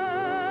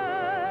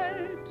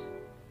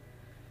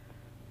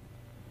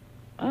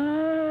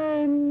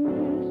 I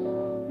miss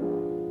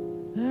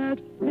that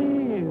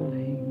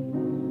feeling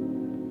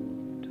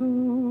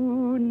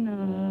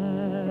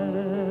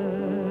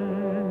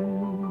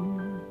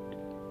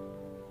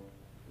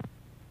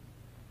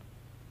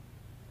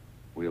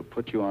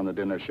put you on the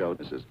dinner show,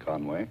 Mrs.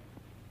 Conway.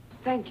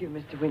 Thank you,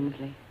 Mr.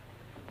 Winsley.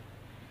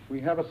 We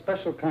have a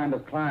special kind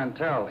of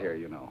clientele here,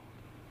 you know.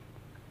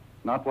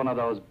 Not one of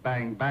those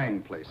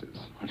bang-bang places.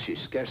 She's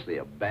scarcely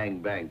a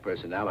bang-bang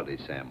personality,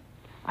 Sam.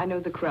 I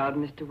know the crowd,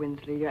 Mr.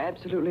 Winsley. You're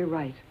absolutely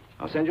right.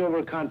 I'll send you over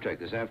a contract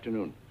this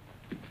afternoon.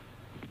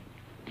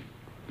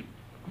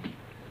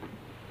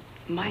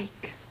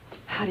 Mike,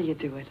 how do you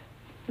do it?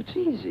 It's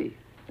easy.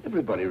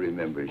 Everybody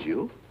remembers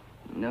you.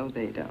 No,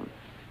 they don't.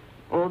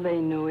 All they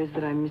know is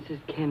that I'm Mrs.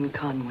 Ken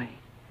Conway.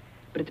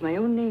 But it's my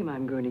own name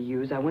I'm going to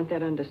use. I want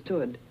that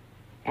understood.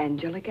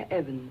 Angelica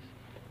Evans.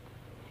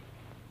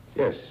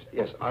 Yes,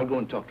 I'll go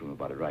and talk to him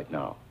about it right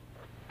now.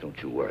 Don't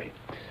you worry.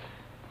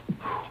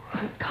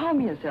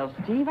 Calm yourself,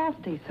 Steve. I'll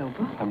stay sober.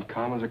 I'm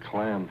calm as a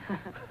clam.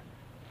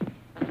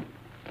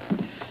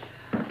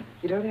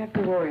 You don't have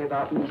to worry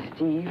about me,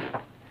 Steve.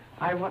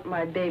 I want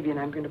my baby, and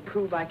I'm going to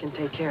prove I can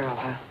take care of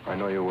her. I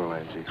know you will,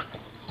 Angie.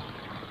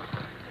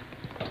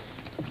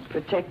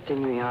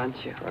 Protecting me,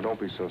 aren't you? Now, don't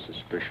be so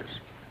suspicious.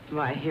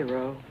 My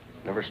hero.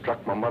 Never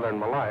struck my mother in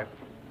my life.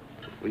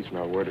 At least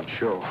not word it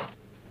show.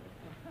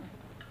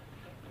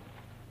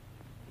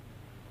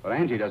 But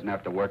Angie doesn't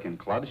have to work in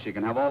clubs. She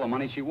can have all the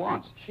money she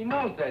wants. She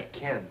knows that,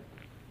 Ken.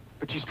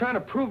 But she's trying to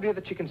prove to you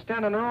that she can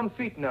stand on her own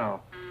feet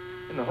now.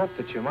 In the hope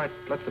that you might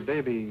let the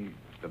baby...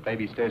 The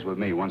baby stays with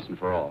me once and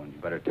for all, and you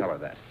better tell her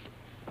that.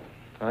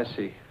 I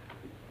see.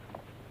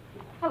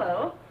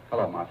 Hello.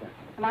 Hello, Martha.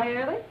 Am I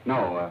early?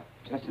 No,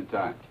 just in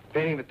time.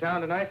 Painting the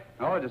town tonight?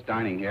 Oh, just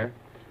dining here.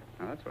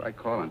 Now, that's what I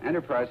call an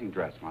enterprising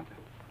dress, Martha.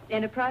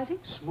 Enterprising?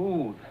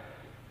 Smooth.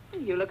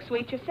 You look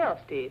sweet yourself,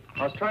 Steve.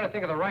 I was trying to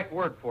think of the right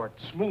word for it.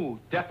 Smooth,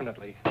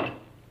 definitely.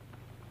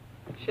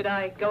 Should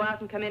I go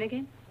out and come in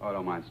again? Oh,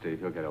 don't mind, Steve.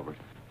 He'll get over it.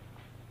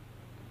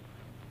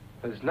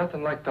 There's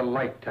nothing like the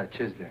light touch,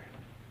 is there?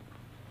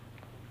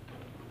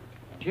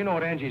 Do you know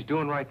what Angie's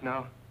doing right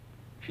now?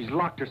 She's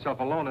locked herself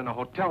alone in a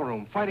hotel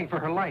room, fighting for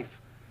her life.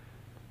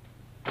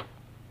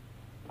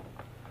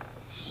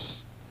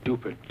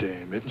 Stupid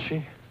dame, isn't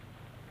she?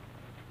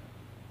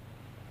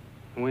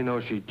 We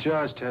know she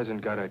just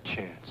hasn't got a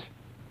chance.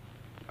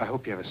 I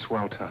hope you have a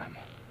swell time.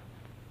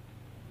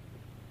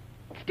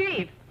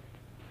 Steve!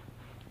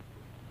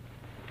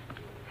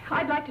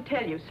 I'd like to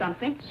tell you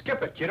something.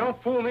 Skip it. You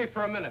don't fool me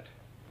for a minute.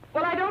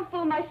 Well, I don't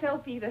fool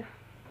myself either.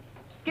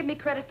 Give me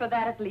credit for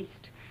that at least.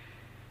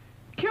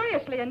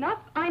 Curiously enough,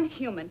 I'm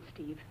human,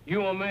 Steve.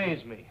 You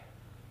amaze me.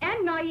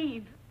 And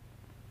naive.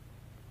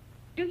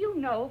 Do you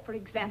know, for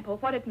example,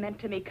 what it meant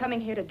to me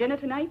coming here to dinner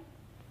tonight?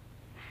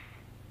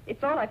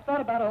 It's all I've thought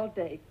about all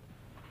day.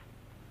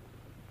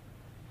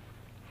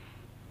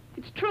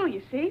 It's true,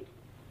 you see.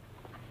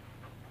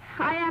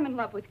 I am in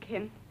love with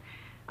Ken.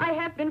 I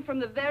have been from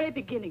the very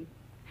beginning.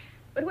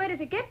 But where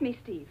does it get me,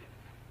 Steve?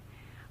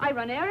 I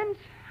run errands,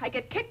 I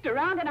get kicked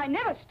around, and I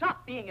never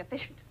stop being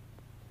efficient.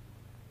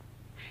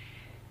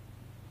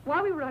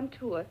 While we were on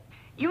tour,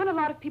 you and a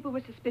lot of people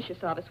were suspicious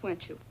of us,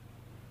 weren't you?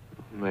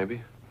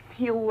 Maybe.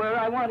 You were.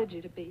 I wanted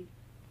you to be.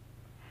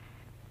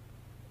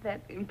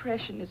 That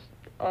impression is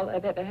all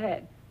I've ever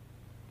had.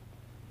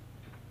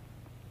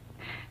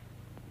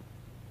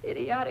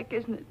 Idiotic,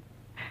 isn't it?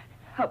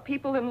 How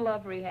people in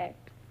love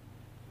react.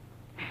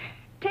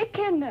 Take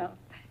Ken now.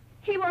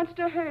 He wants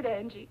to hurt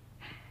Angie.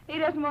 He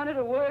doesn't want her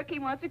to work. He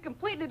wants her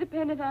completely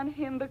dependent on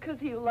him because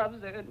he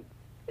loves her, and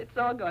it's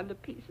all gone to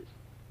pieces.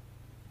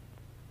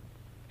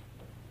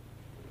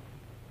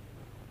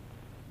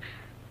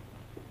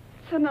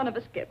 So none of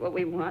us get what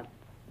we want.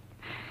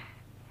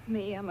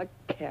 Me, I'm a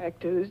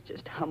character who's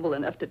just humble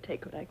enough to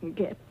take what I can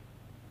get.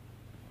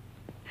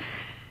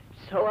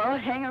 So I'll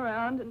hang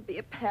around and be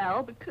a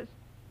pal because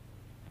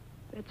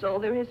that's all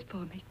there is for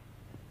me.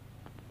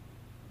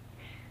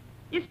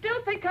 You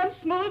still think I'm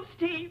smooth,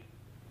 Steve?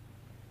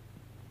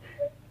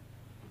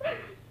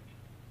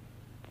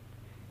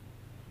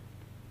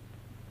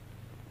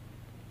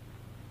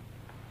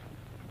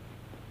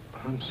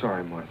 I'm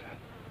sorry, Martha.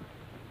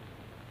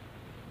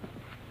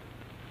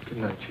 Good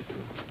night, you two.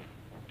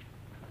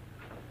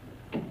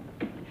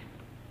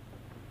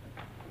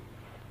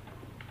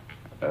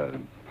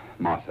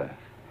 Martha.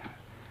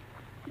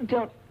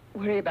 Don't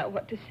worry about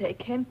what to say,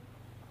 Ken.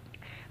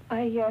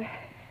 I,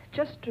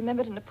 just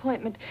remembered an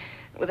appointment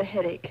with a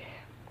headache.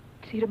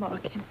 See you tomorrow,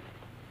 Ken.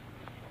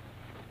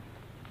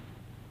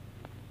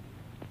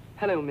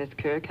 Hello, Miss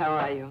Kirk. How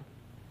are you?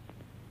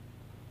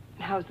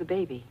 How's the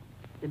baby?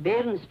 The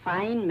bairn's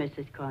fine,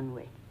 Mrs.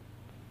 Conway.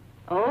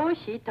 Oh,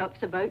 she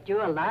talks about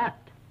you a lot.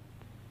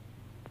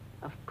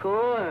 Of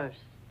course.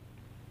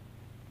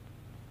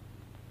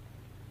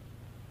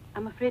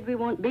 I'm afraid we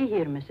won't be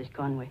here, Mrs.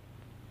 Conway.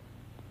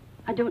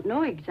 I don't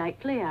know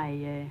exactly.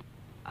 I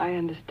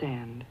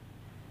understand.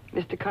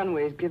 Mr.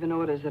 Conway's given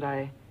orders that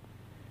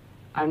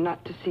I'm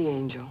not to see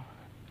Angel.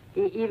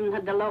 He even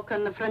had the lock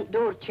on the front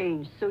door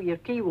changed so your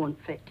key won't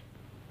fit.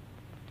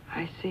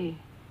 I see.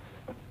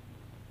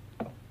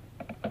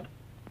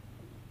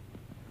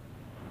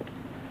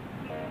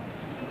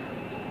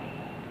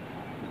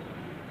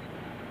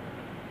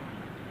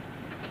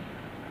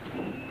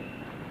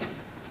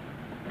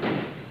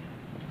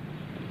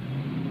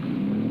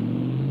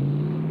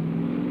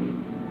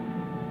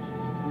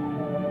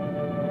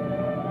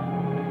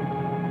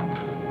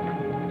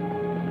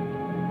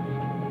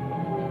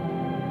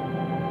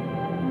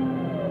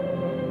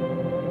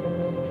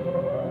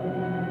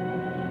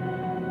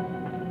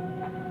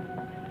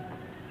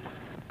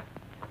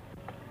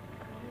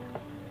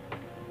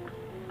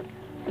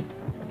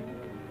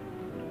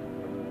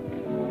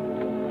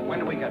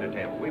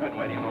 We've been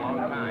waiting a long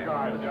time.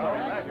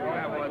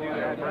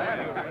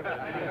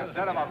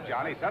 Set him up,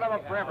 Johnny. Set him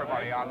up for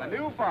everybody on the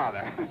new father.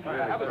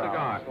 Have a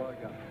cigar.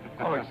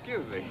 Oh,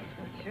 excuse me.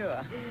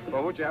 Sure.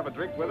 Well, won't you have a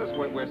drink with us?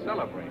 We're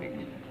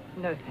celebrating.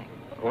 No, thanks.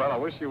 Well, I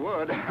wish you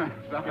would.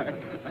 Sorry.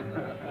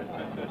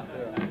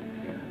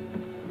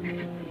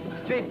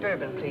 Straight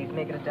bourbon, please.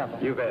 Make it a double.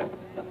 You bet.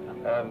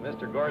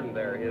 Mr. Gordon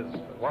there, his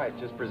wife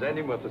just presented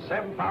him with a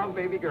 7-pound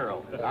baby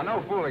girl. Now,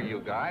 no fooling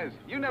you guys.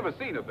 You never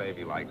seen a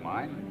baby like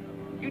mine.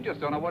 You just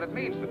don't know what it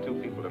means for two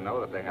people to know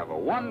that they have a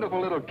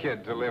wonderful little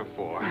kid to live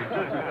for. Good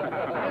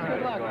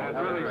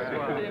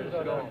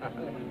luck.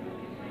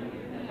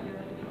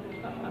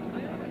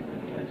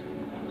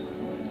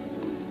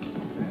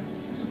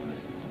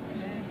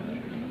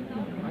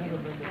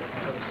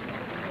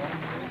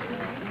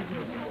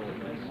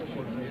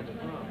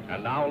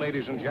 And now,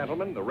 ladies and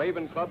gentlemen, the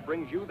Raven Club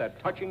brings you that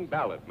touching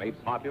ballad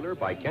made popular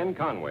by Ken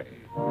Conway.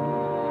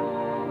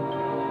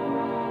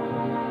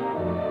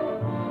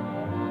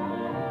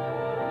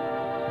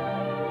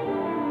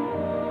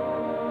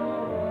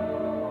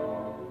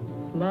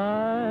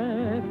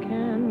 Life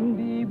can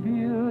be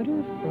beautiful.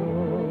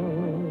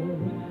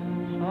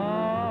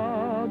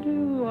 How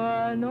do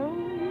I know?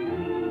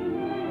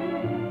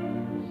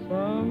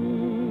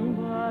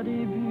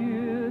 Somebody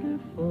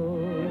beautiful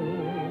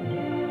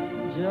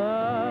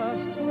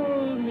just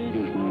told me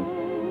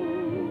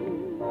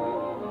so.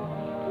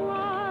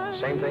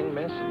 Same thing,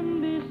 miss?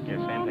 Yes,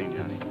 same thing,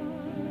 Johnny.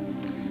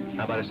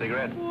 How about a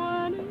cigarette?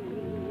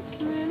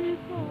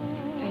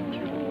 Thank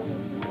you.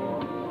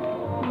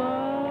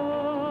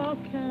 Love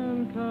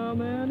can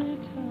come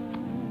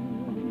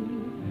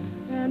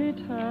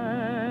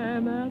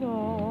anytime at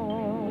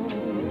all.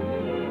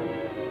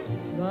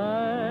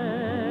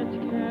 That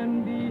can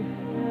be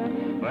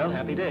happy. Well,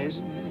 happy days.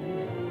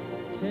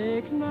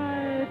 Take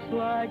nights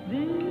like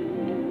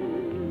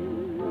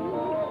these.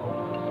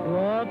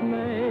 What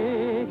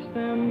makes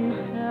them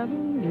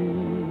heavenly?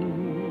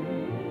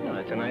 Well,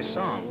 that's a nice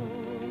song.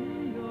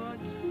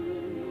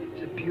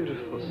 It's a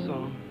beautiful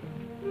song.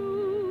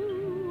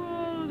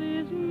 All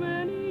these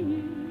many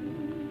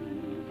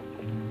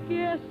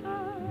years, yes,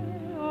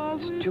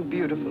 It's too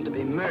beautiful to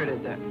be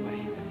murdered that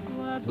way.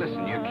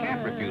 Listen, you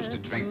can't refuse to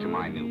drink to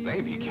my new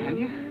baby, can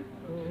you?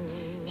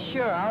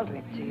 Sure, I'll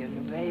drink to your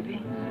new baby.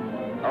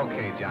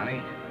 Okay,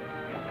 Johnny.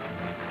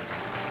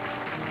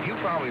 You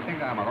probably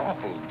think I'm an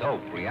awful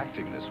dope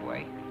reacting this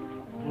way.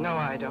 No,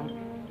 I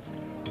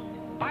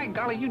don't. By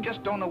golly, you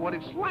just don't know what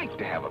it's like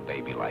to have a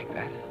baby like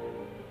that.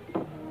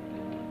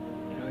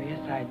 Oh,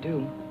 yes, I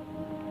do.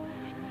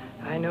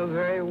 I know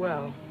very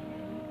well.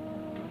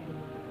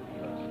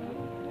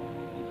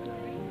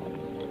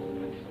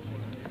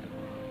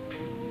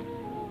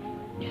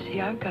 You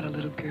see, I've got a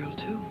little girl,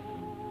 too.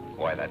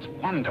 Boy, that's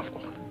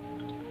wonderful.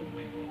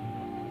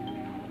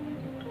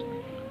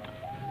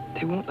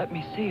 They won't let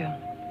me see her.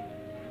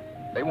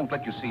 They won't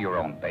let you see your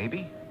own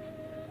baby?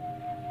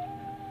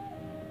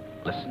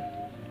 Listen,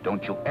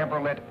 don't you ever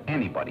let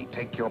anybody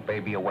take your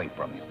baby away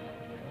from you.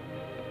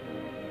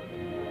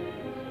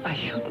 I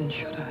shouldn't,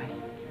 should I?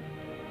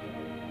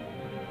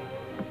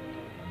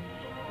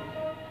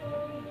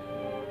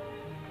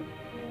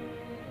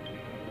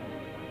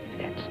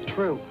 It's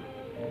true.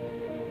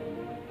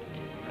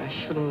 I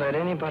shouldn't let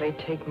anybody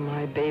take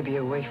my baby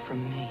away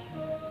from me.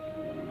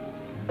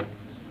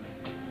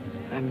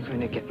 I'm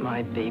going to get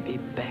my baby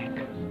back.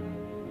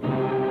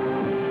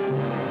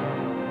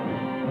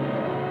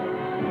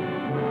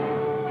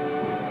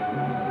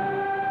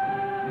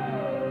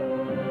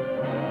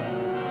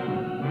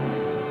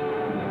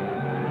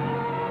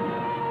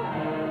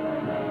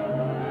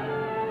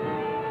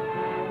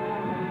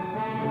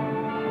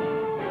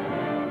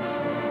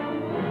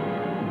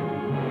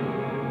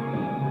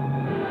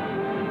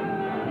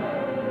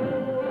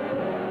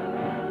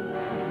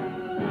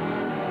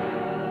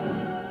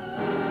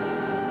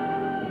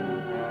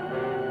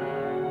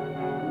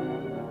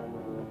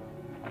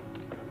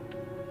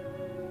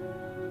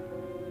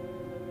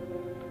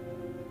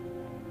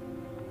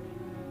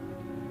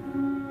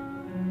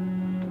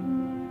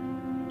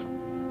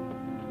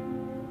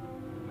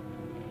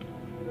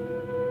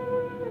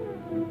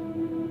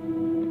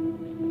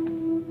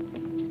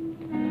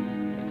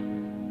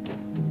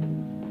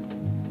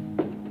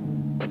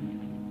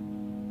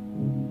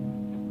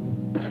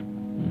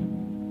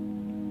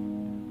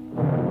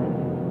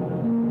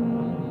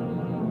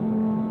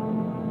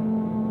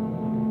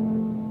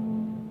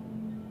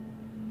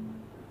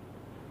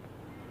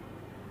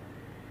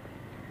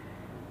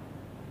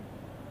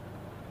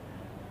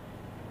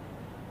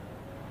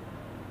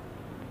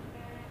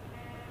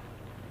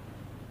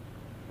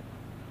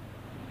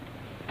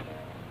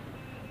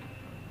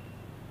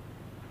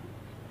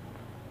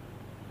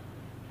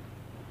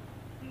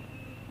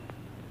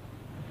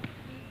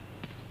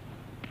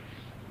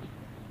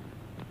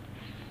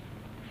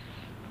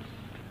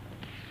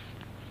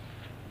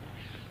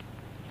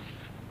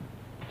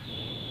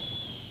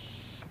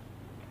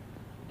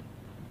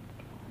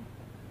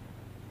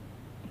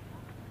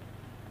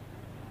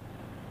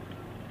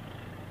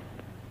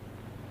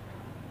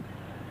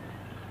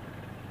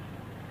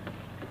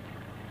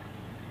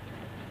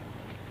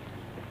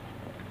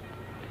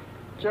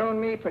 Joe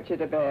and me put you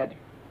to bed.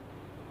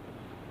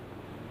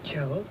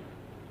 Joe?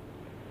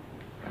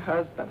 Her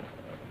husband.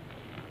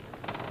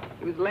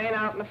 He was laying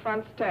out on the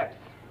front steps.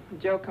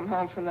 Joe come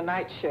home from the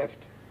night shift.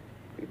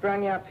 We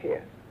brung you up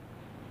here.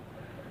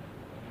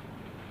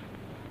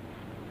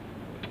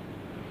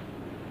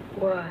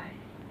 Why?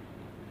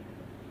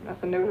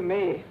 Nothing new to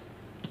me.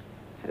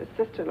 Had a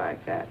sister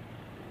like that.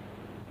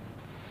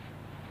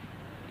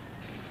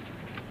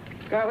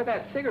 Go out with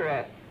that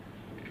cigarette.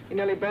 You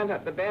nearly burnt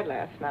up the bed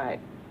last night.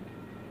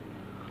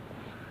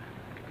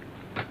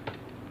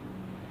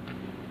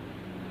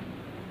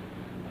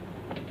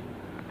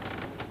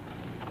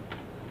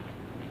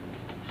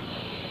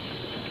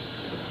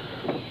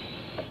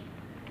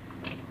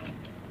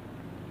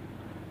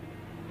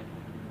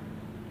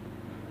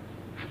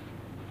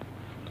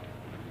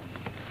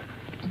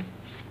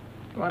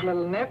 Want a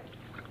little nip?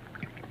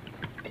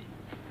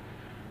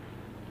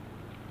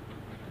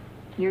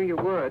 You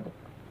would.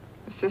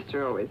 The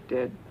sister always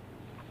did.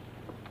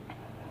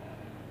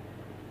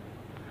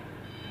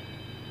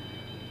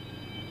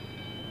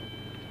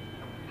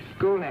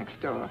 School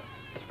next door.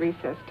 It's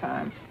recess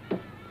time.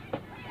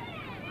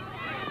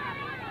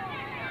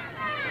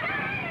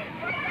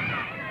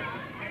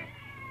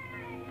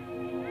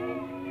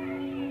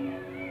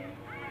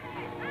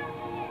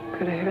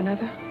 Could I have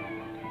another?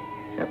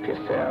 Help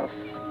yourself.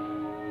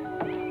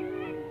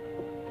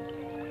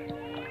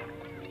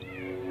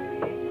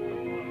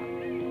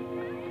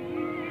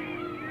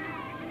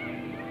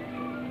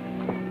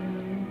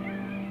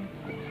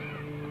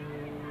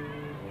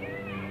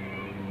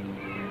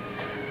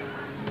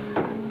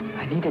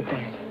 I needed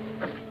that.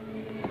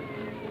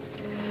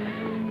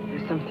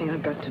 There's something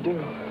I've got to do.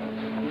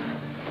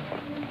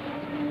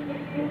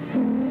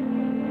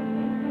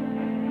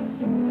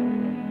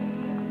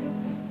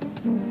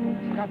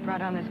 Stop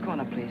right on this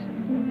corner, please.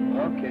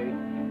 Okay.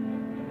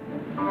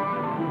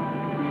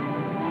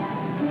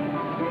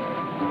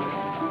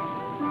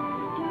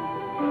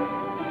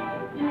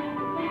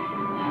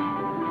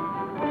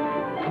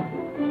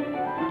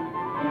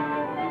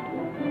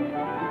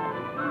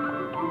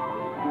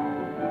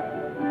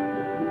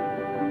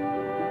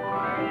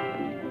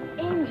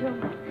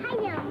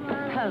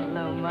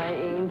 Hello, my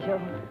angel.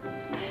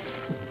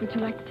 Would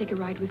you like to take a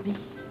ride with me?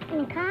 In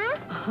the car?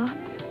 Uh-huh.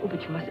 Oh, but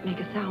you mustn't make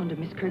a sound or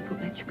Miss Kirk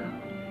won't let you go.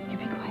 You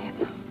be quiet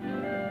now.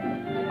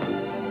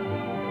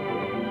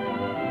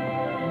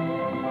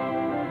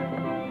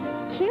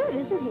 Cute,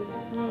 isn't he?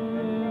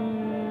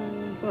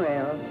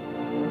 Well.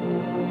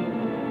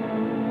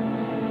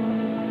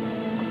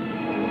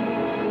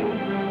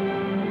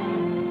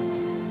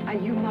 Are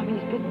you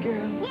Mommy's big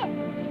girl? Yes.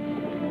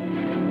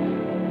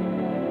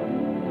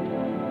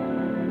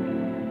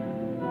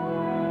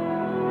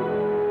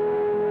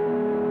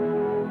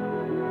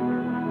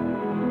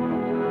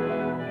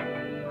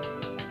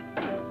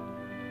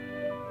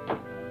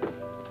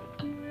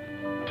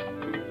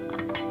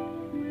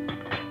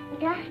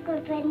 Just go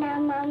right now,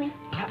 Mommy.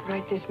 Not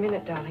right this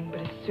minute, darling,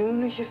 but as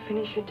soon as you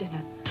finish your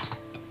dinner.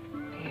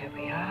 Here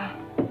we are.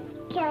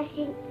 Just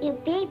your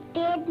big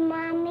bed,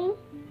 Mommy.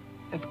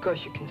 Of course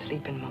you can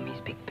sleep in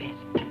Mommy's big bed.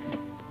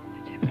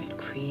 Let's have a bit of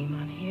cream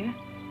on here.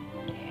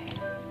 There.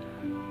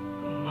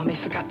 Mommy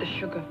forgot the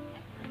sugar.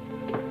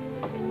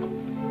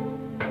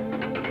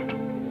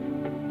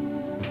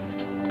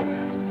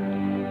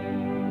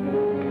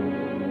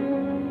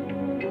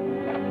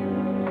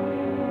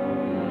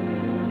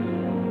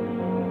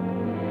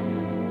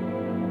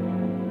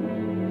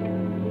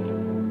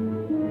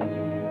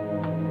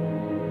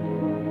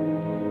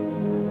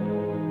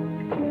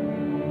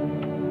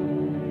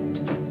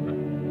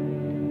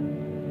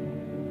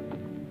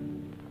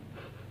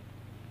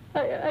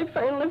 I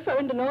finally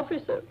found an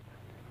officer.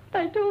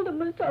 I told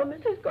him I saw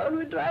Mrs.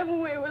 Conway drive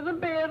away with a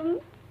bairn.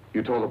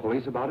 You told the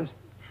police about it?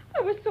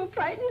 I was so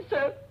frightened,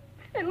 sir.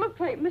 It looked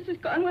like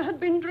Mrs. Conway had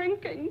been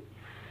drinking.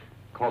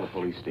 Call the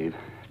police, Steve.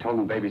 Tell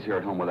them the baby's here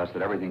at home with us,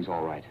 that everything's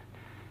all right.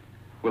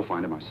 We'll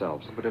find him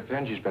ourselves. But if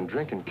Angie's been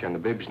drinking, Ken, the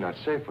baby's not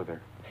safe with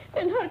her.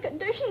 In her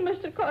condition,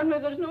 Mr.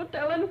 Conway, there's no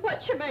telling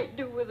what she might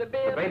do with a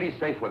baby. The baby's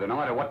safe with her, no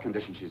matter what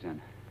condition she's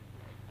in.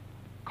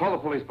 Call the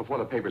police before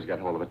the papers get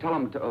hold of it. Tell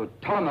them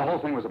the whole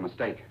thing was a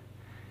mistake.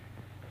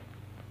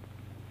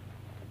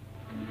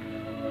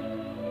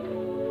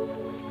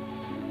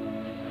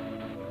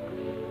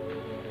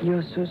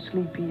 You're so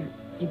sleepy,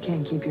 you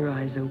can't keep your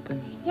eyes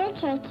open. You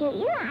can't keep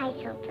your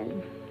eyes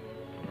open.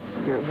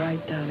 You're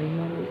right, darling.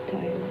 Mommy's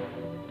tired.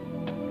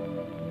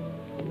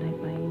 Good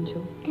night, my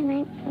angel. Good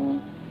night,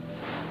 Mommy.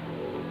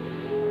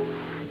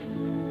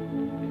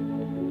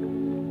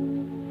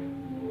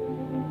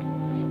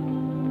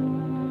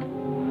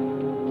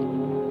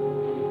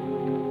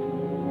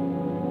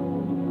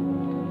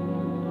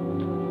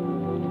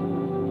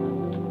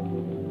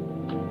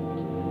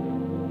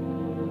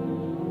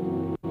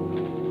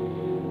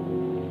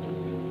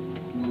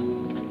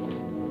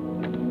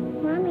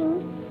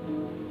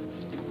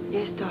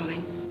 Yes,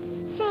 darling.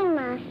 Sing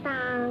my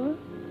song.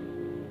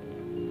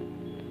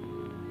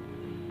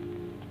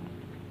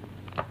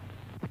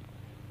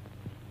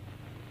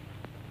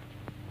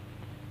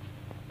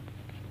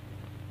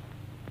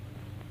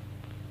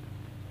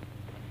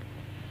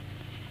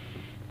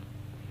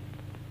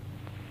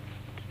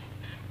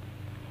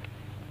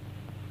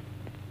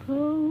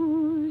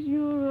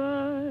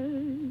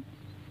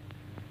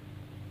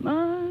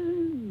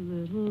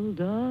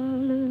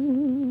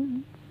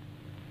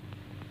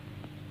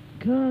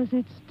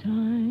 it's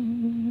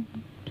time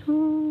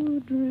to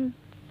drift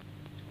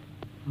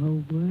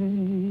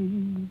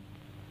away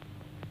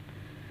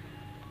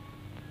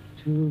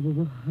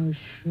to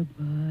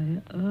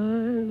Hushabye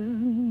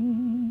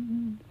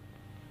Island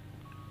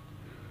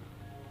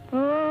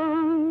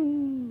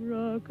on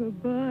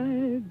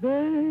Rockabye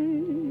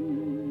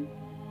Bay.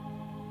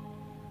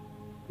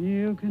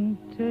 You can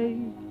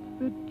take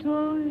the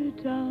Toy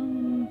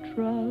Town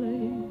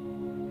trolley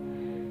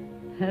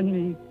and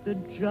meet the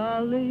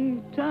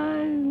Jolly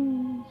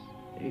Times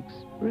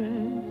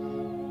Express.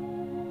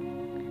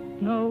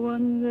 No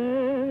one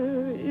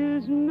there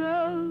is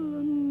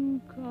melancholy.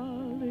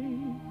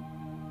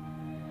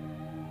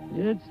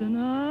 It's an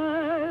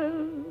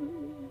isle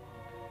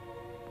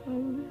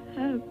of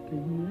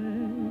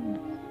happiness.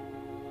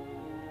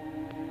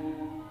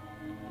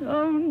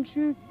 Don't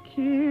you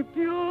keep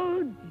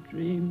your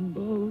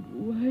dreamboat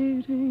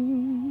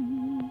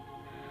waiting.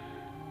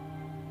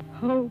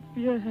 Hope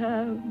you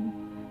have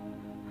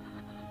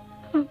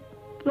a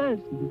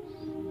pleasant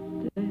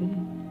stay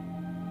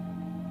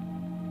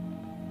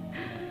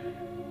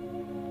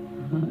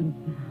on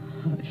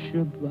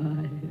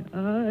Hushabye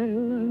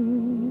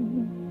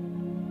Island,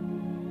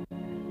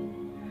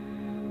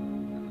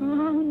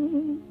 on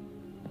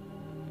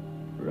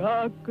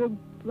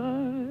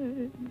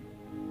Rockabye.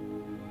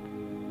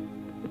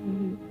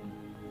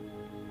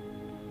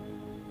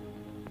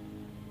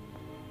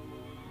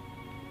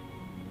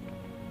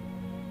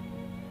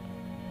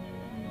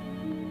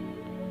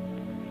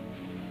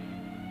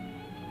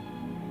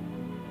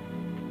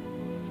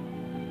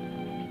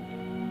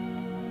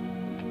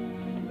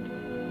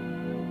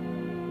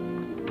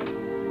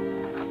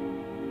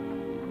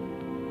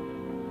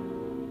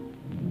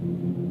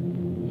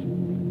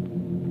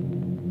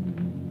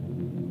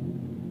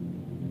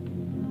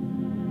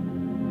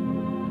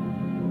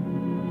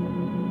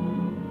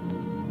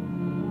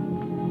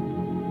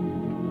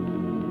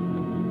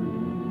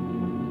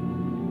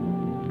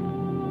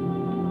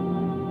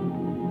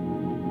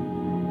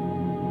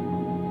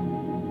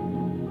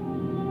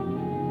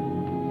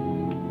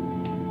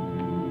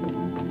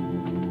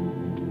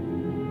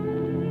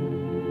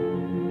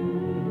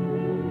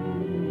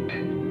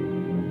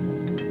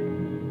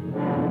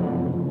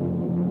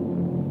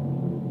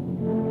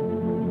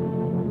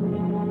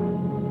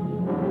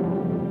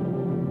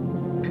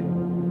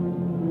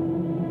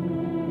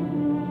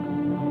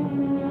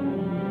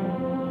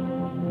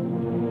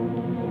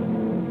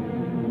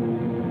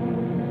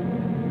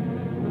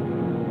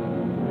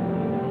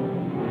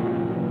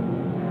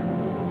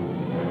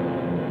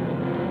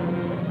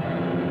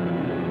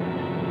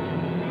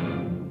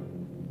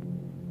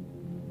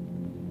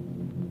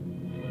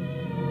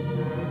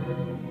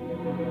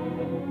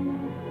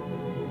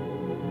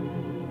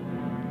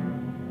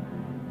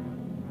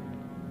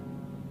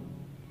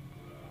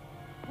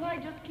 Why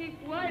just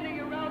keep whining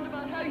around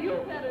about how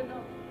you've had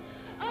enough?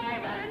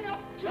 I've had enough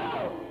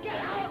too. Get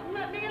out and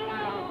let me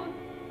alone.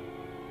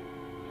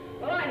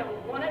 Well, I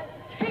don't want it.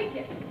 Take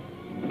it.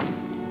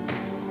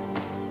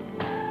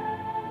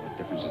 What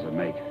difference does it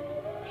make?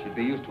 She'd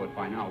be used to it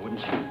by now, wouldn't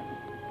she?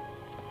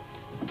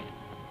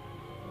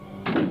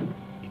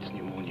 It's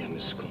pneumonia,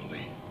 Mrs.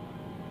 Conway.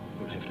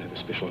 You'll have to have a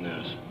special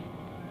nurse.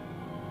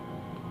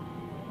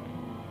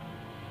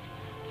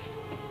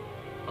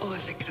 Oh,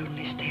 if it could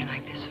only stay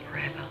like this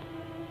forever.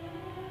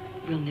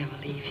 We'll never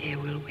leave here,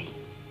 will we?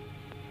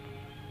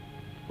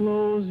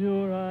 Close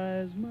your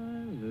eyes,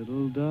 my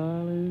little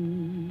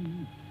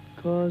darling,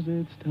 'cause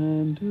it's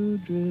time to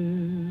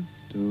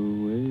drift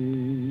away.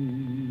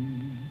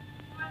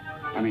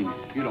 I mean,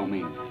 you don't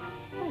mean...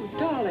 Oh,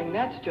 darling,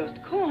 that's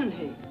just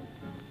corny.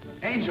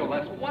 Angel,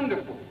 that's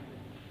wonderful.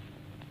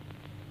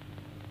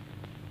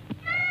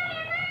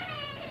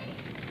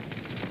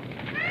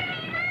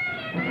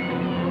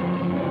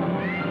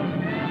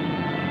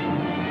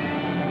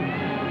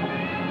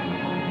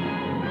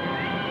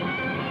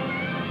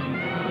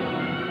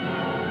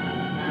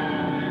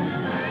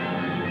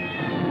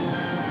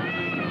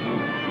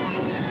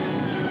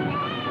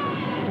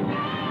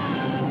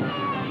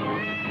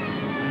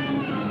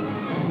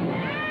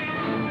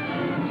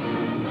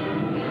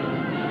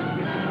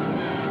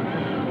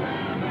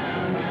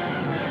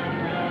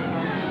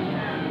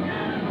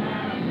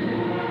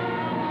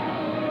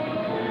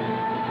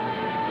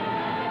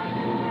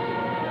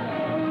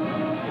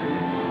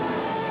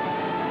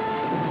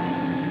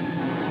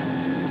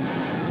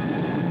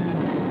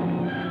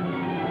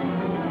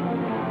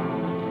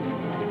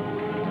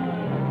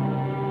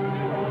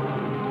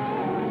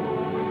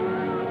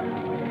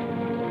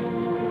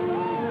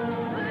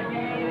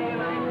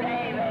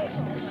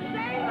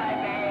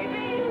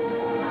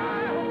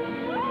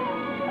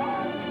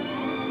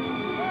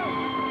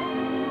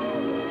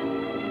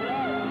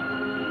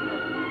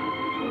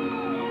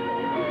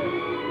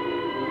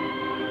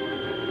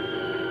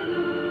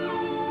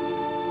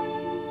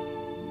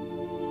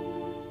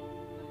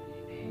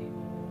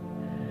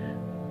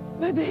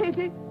 My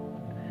baby.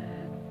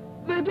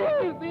 My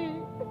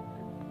baby.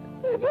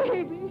 My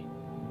baby.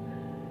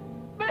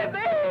 My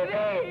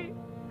baby.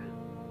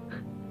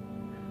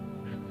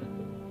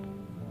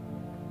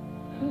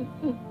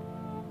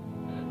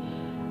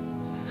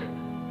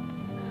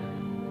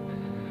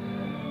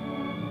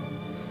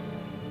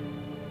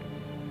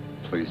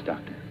 Please,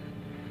 Doctor.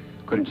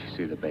 Couldn't you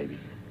see the baby?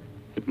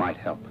 It might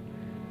help.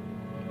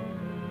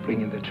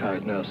 Bring in the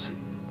child, nurse.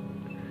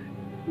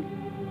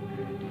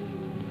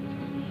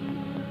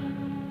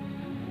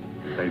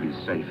 The baby's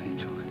safe,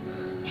 Angel.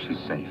 She's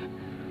safe.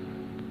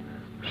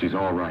 She's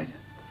all right.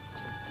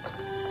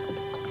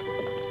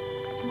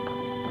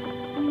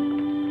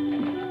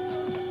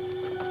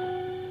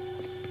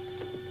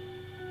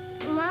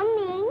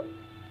 Mommy.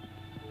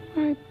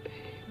 My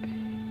baby.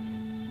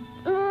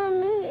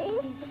 Mommy.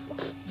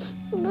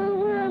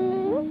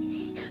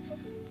 Mommy.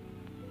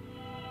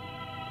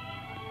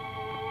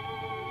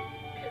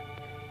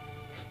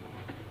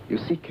 You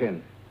see,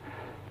 Ken,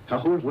 her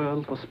whole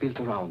world was built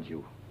around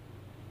you.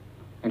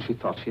 And she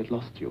thought she had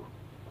lost you.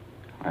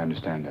 I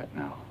understand that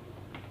now.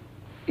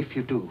 If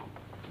you do,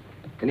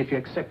 and if you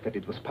accept that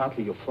it was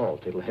partly your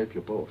fault, it'll help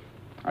you both.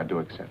 I do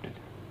accept it.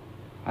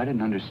 I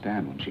didn't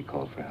understand when she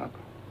called for help.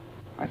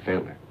 I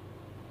failed her.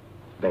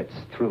 That's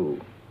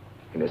true,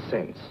 in a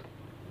sense.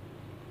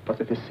 But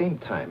at the same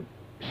time,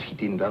 she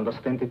didn't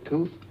understand the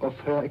truth of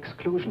her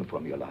exclusion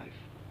from your life.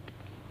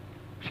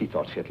 She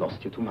thought she had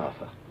lost you to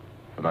Martha.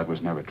 But that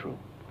was never true.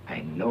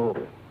 I know.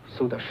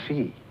 So does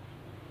she.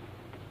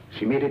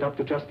 She made it up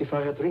to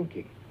justify her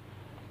drinking.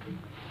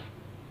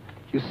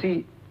 You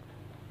see,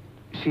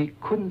 she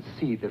couldn't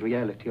see the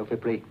reality of a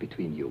break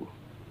between you.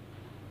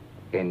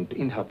 And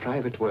in her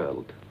private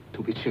world,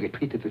 to which she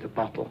retreated with a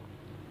bottle,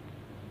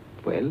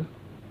 well,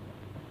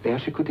 there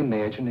she could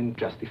imagine and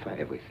justify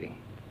everything.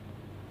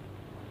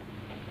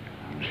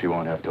 She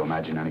won't have to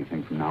imagine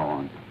anything from now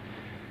on.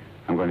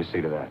 I'm going to see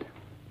to that.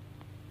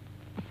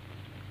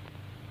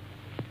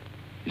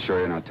 You sure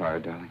you're not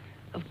tired, darling?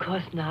 Of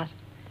course not.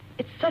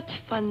 It's such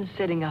fun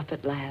sitting up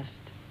at last.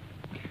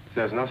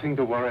 There's nothing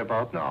to worry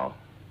about now.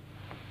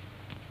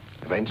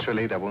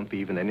 Eventually, there won't be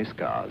even any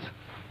scars.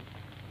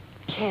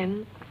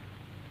 Ken,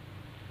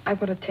 I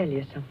want to tell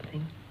you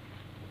something.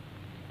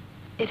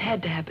 It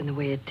had to happen the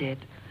way it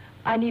did.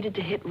 I needed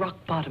to hit rock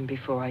bottom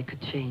before I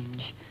could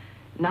change.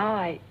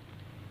 Now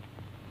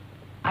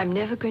I'm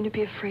never going to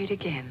be afraid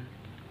again.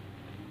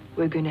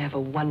 We're going to have a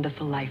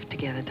wonderful life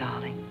together,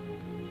 darling.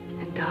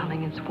 And,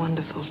 darling, it's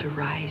wonderful to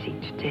rise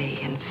each day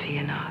and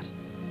fear not,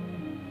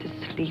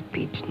 to sleep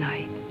each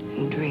night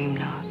and dream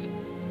not,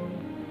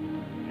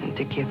 and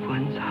to give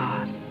one's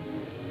heart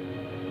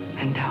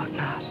and doubt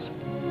not.